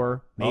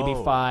 4, maybe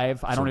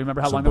 5. I don't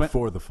remember how long it went.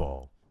 Before the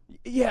fall.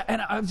 Yeah,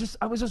 and I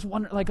was just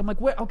wondering, like, I'm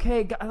like, wait,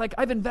 okay, like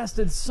I've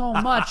invested so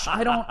much.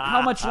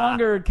 How much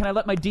longer can I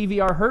let my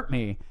DVR hurt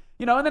me?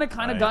 And then it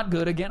kind of got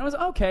good again. I was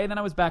okay, then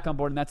I was back on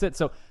board, and that's it.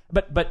 So,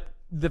 but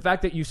the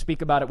fact that you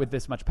speak about it with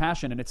this much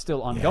passion and it's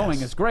still ongoing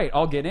is great.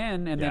 I'll get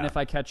in, and then if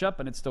I catch up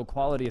and it's still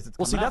quality as it's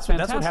coming out,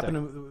 that's what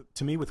happened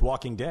to me with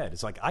Walking Dead.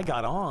 It's like I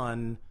got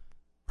on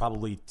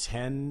probably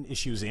 10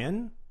 issues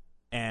in,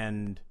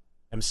 and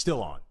I'm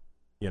still on.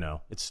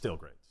 It's still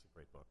great. It's a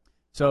great book.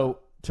 So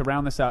to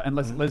round this out,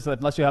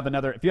 unless you have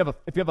another, if you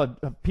have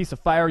a piece of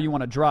fire you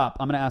want to drop,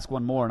 I'm going to ask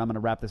one more, and I'm going to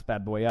wrap this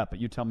bad boy up. But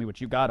you tell me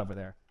what you got over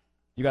there.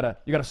 You got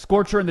a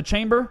scorcher in the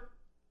chamber?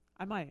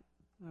 I might.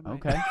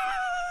 Okay.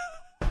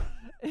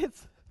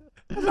 It's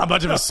not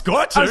much of a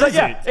scorcher. I was like,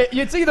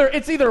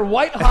 it's either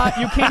white hot,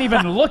 you can't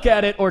even look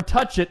at it or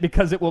touch it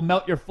because it will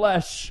melt your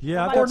flesh.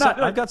 Yeah,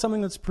 I've got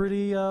something that's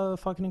pretty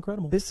fucking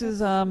incredible. This is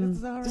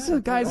this is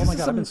guys. Oh my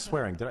god, I've been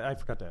swearing. I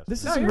forgot to ask.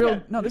 This is some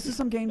real this is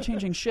some game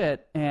changing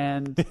shit,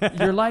 and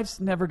your life's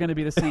never going to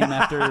be the same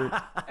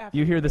after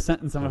you hear the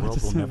sentence I'm The about world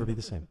to will say. never be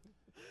the same.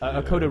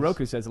 Akodo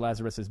Roku says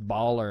Lazarus is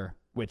baller,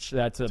 which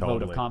that's a vote of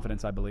Totally.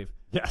 confidence, I believe.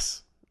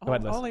 Yes. Go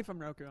ahead, Liz. only from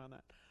Roku on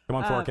that. Come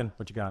on, Forkin.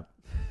 What you got?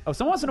 Oh,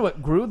 someone wants to know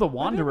what Gru the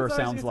Wanderer It's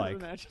always sounds easy to like.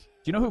 imagine. Do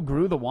you know who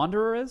Gru the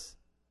Wanderer is?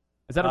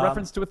 Is that a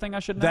reference to a thing I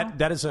should know?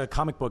 That is a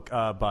comic book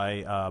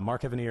by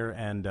Mark Evanier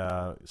and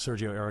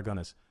Sergio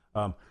Aragones.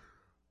 I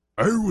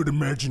would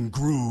imagine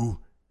Gru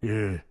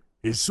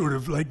is sort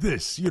of like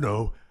this,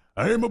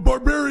 I am a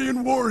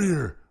barbarian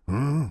warrior.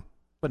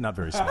 But not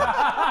very smart.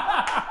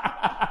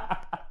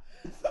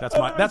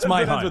 That's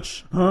my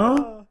hunch.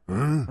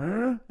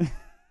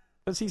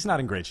 Because he's not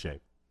in great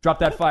shape. Drop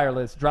that fire,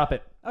 Liz. Drop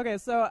it. Okay,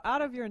 so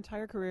out of your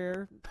entire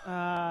career,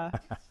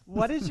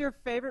 what is your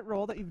favorite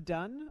role that you've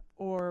done,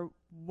 or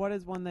what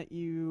is one that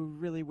you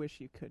really wish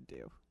you could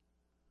do?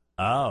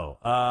 Oh,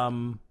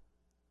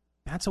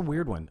 that's a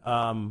weird one.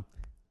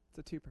 It's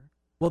a twoper.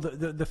 Well,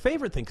 the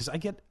favorite thing, because I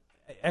get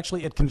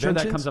actually at I'm sure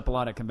conventions. that comes up a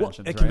lot at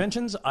conventions. At right?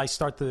 conventions, I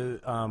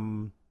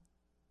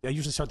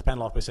usually start the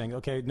panel off by saying,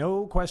 okay,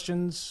 no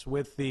questions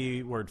with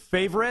the word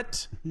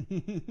favorite,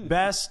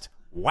 best,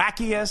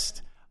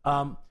 wackiest,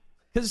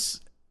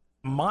 because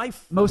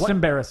most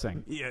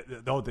embarrassing. Yeah,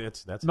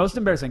 that's Most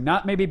embarrassing.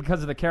 Not maybe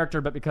because of the character,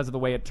 but because of the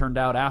way it turned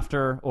out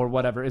after or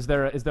whatever. Is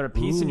there a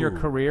piece in your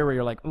career where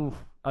you're like, ooh,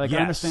 I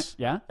understand?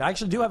 Yeah? I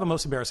actually do have a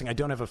most embarrassing. I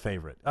don't have a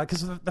favorite.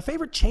 Because the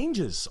favorite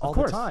changes all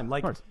the time.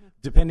 Like,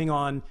 depending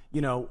on,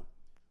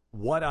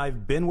 what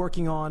I've been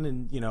working on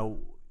and,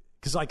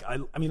 because,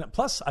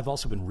 plus I've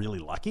also been really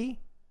lucky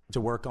to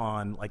work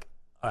on, like,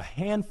 a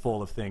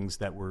handful of things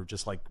that were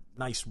just, like,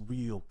 nice,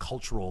 real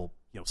cultural,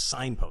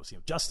 signposts.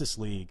 Justice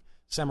League,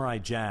 Samurai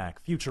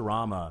Jack,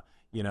 Futurama,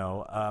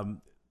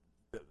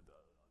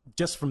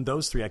 just from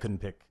those three I couldn't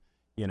pick,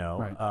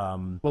 Right.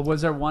 Well,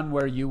 was there one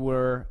where you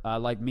were,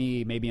 like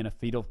me, maybe in a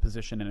fetal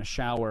position in a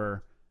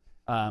shower,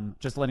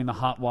 just letting the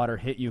hot water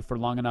hit you for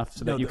long enough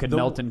so that you could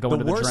melt and go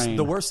into the drain?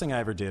 The worst thing I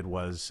ever did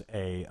was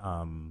a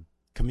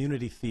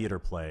community theater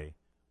play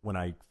when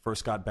I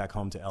first got back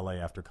home to LA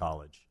after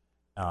college,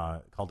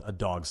 called A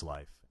Dog's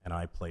Life, and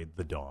I played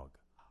the dog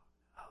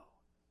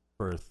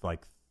for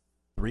like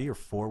 3 or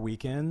 4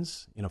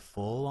 weekends in a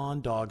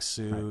full-on dog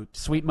suit. Right.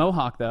 Sweet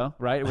mohawk, though,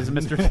 right? It was a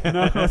Mr. T.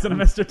 No, it wasn't a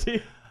Mr.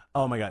 T.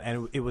 Oh my God!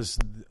 And it was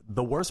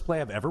the worst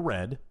play I've ever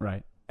read.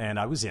 Right. And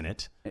I was in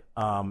it,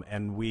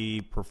 and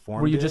we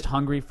performed. Were you it. just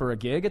hungry for a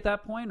gig at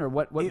that point, or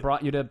what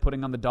brought you to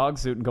putting on the dog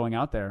suit and going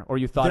out there, or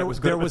you thought it was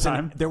good at the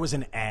time? There was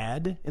an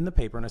ad in the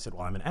paper, and I said,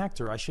 "Well, I'm an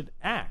actor. I should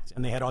act."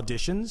 And they had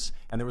auditions,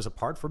 and there was a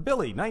part for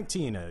Billy,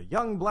 19, a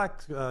young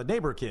black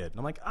neighbor kid. And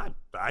I'm like,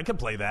 I could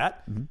play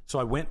that. Mm-hmm. So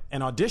I went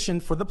and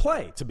auditioned for the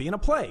play to be in a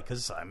play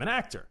because I'm an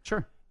actor.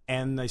 Sure.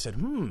 And they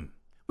said,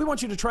 we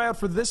want you to try out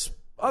for this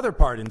other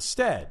part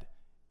instead.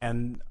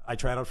 And I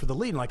tried out for the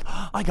lead, and like,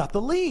 I got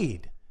the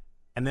lead.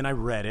 And then I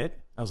read it.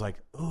 I was like,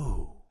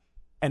 ooh.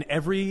 And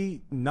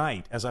every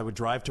night as I would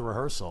drive to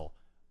rehearsal,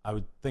 I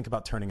would think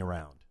about turning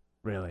around.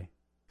 Really?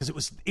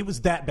 Because it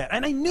was that bad.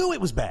 And I knew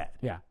it was bad.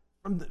 Yeah.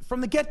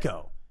 From the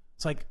get-go.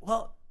 It's like,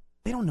 well,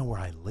 they don't know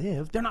where I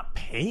live. They're not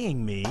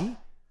paying me.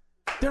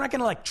 They're not going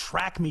to, like,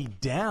 track me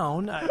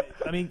down. I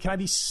mean, can I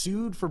be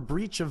sued for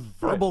breach of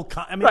verbal...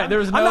 I mean, right.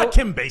 I'm not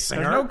Kim Basinger.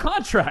 There's no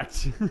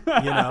contract. You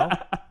know?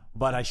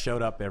 But I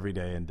showed up every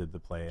day and did the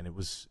play, and it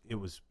was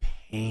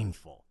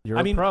painful. You're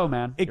a pro,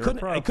 man. It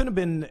couldn't have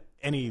been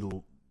any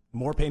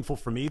more painful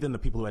for me than the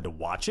people who had to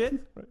watch it.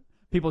 Right.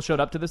 People showed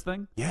up to this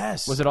thing?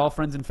 Yes. Was it all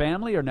friends and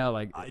family, or no?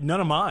 Like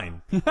none of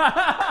mine.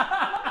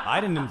 I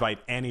didn't invite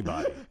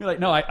anybody. You're like,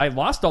 no, I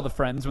lost all the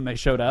friends when they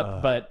showed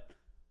up, but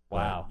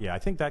wow. Yeah, I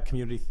think that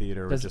community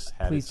theater just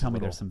had. Please tell me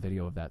there's some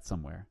video of that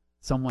somewhere.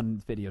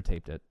 Someone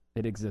videotaped it.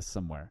 It exists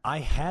somewhere. I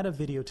had a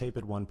videotape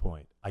at one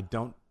point. I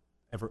don't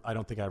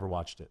think I ever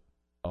watched it.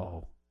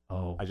 Oh.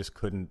 I just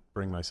couldn't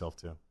bring myself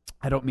to.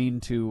 I don't mean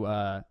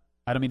to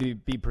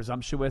be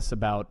presumptuous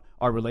about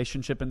our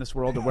relationship in this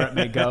world or where it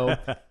may go,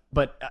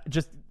 but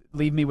just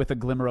leave me with a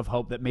glimmer of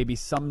hope that maybe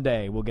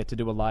someday we'll get to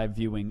do a live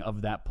viewing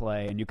of that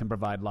play, and you can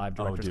provide live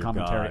director's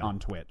commentary on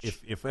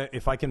Twitch.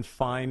 If I can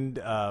find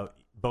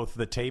both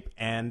the tape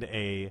and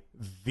a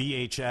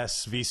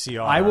VHS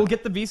VCR, I will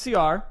get the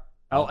VCR.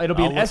 It'll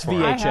be an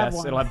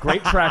SVHS. It'll have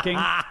great tracking.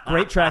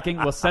 Great tracking.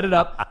 We'll set it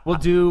up. We'll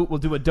do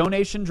a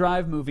donation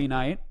drive movie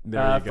night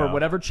for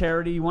whatever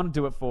charity you want to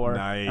do it for.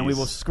 Nice. And we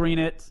will screen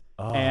it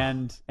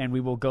and we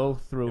will go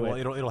through it.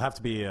 It'll have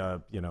to be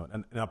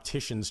an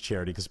optician's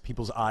charity because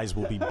people's eyes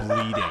will be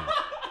bleeding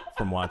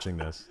from watching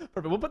this.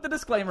 Perfect. We'll put the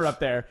disclaimer up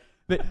there.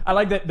 I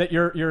like that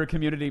your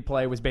community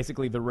play was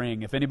basically The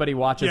Ring. If anybody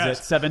watches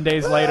it 7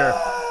 days later.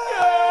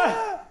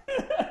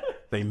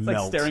 They it's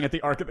melt. Like staring at the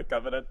Ark of the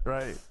Covenant.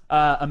 Right.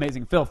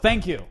 Amazing. Phil,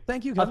 thank you.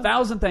 Thank you, Kevin.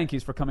 1,000 thank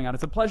yous for coming out.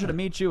 It's a pleasure to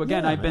meet you.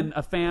 Again, I've been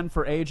a fan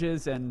for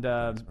ages, and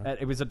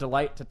it was a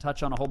delight to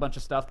touch on a whole bunch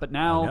of stuff. But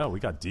now... I know, we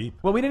got deep.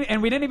 Well, we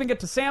didn't even get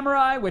to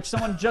Samurai, which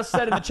someone just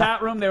said in the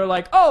chat room. They were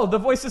like, oh, the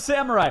voice of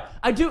Samurai.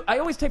 I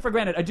always take for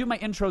granted, I do my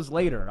intros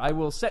later. I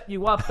will set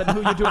you up and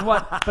who you're doing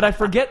what. But I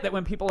forget that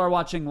when people are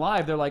watching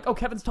live, they're like, oh,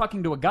 Kevin's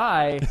talking to a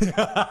guy.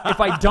 If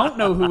I don't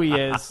know who he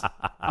is,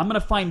 I'm going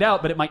to find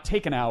out, but it might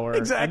take an hour.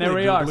 Exactly. And there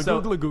we are.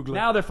 So Google.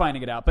 Now they're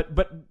finding it out.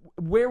 But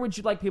where would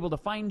you like people to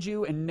find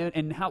you,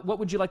 and what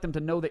would you like them to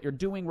know that you're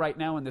doing right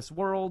now in this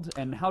world,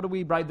 and how do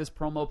we ride this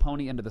promo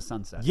pony into the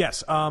sunset?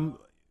 Yes.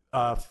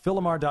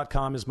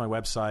 LaMarr.com is my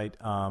website.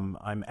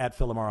 I'm at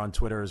LaMarr on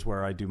Twitter is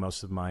where I do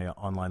most of my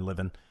online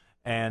living.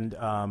 And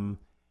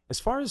as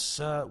far as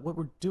what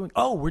we're doing,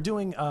 we're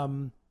doing,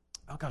 when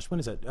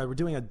is it? We're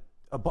doing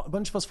a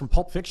bunch of us from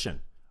Pulp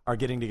Fiction are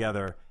getting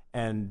together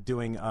and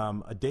doing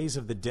a Days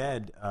of the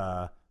Dead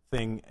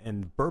thing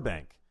in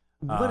Burbank.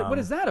 What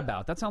is that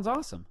about? That sounds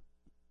awesome.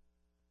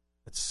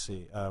 Let's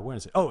see. When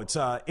is it? Oh, it's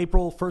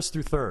April 1st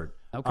through 3rd.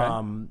 Okay.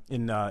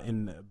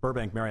 In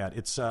Burbank Marriott.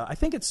 It's I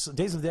think it's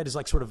Days of the Dead is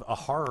like sort of a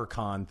horror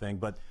con thing,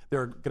 but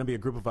there are going to be a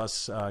group of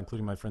us,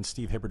 including my friend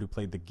Steve Hibbert, who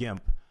played the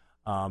Gimp,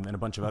 and a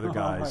bunch of other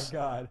guys. Oh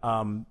my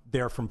God.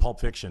 They're from Pulp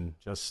Fiction,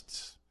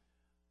 just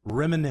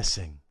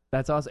reminiscing.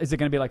 That's awesome. Is it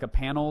going to be like a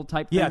panel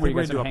type thing? Yeah, I think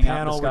we're going to do a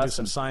panel. We'll do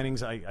some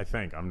signings. I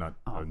think. I'm not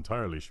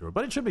entirely sure,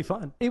 but it should be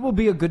fun. It will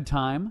be a good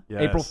time.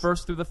 Yes. April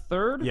 1st through the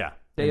 3rd. Yeah.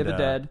 Day of the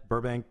Dead.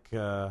 Burbank.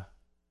 I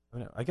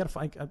got to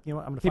find. I'm going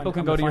to find. People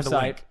can go to your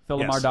site,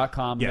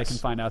 PhilLaMarr.com. Yes. They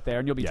can find out there,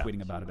 and you'll be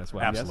tweeting about it as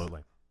well.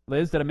 Absolutely. Yes?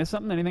 Liz, did I miss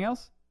something? Anything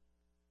else?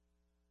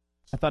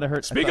 I thought I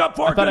heard. Speak up,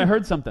 Forkin. I thought I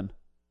heard something.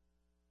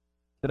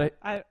 Did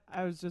I?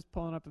 I was just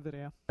pulling up a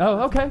video.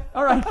 Oh, okay.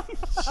 All right.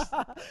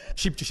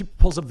 She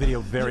pulls up video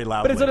very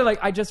loudly. But it's literally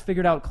like, I just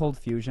figured out cold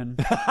fusion.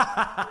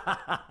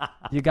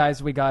 You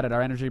guys, we got it.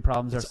 Our energy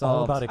problems are solved. It's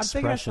all about I'm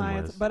thinking of expression,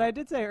 science, Liz. but I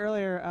did say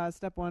earlier,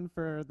 step one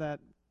for that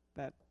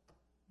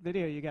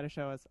video you got to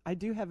show us. I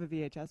do have a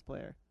VHS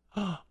player.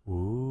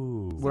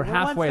 Ooh. We're one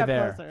halfway step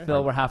there. closer.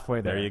 Phil, we're halfway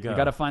there. There you go. You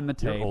got to find the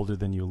tape. You're older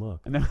than you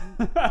look.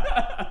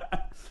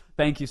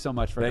 Thank you so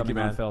much for coming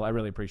on, man. Phil. I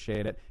really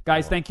appreciate it.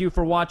 Guys, thank you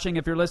for watching.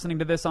 If you're listening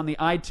to this on the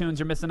iTunes,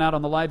 you're missing out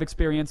on the live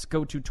experience.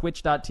 Go to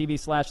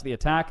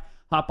twitch.tv/theattack.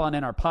 Hop on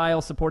in our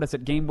pile. Support us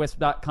at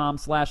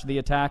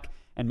GameWisp.com/theattack.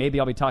 And maybe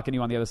I'll be talking to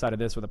you on the other side of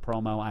this with a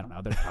promo. I don't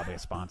know. There's probably a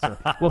sponsor.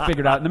 We'll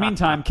figure it out. In the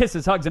meantime,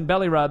 kisses, hugs, and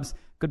belly rubs.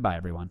 Goodbye,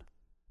 everyone.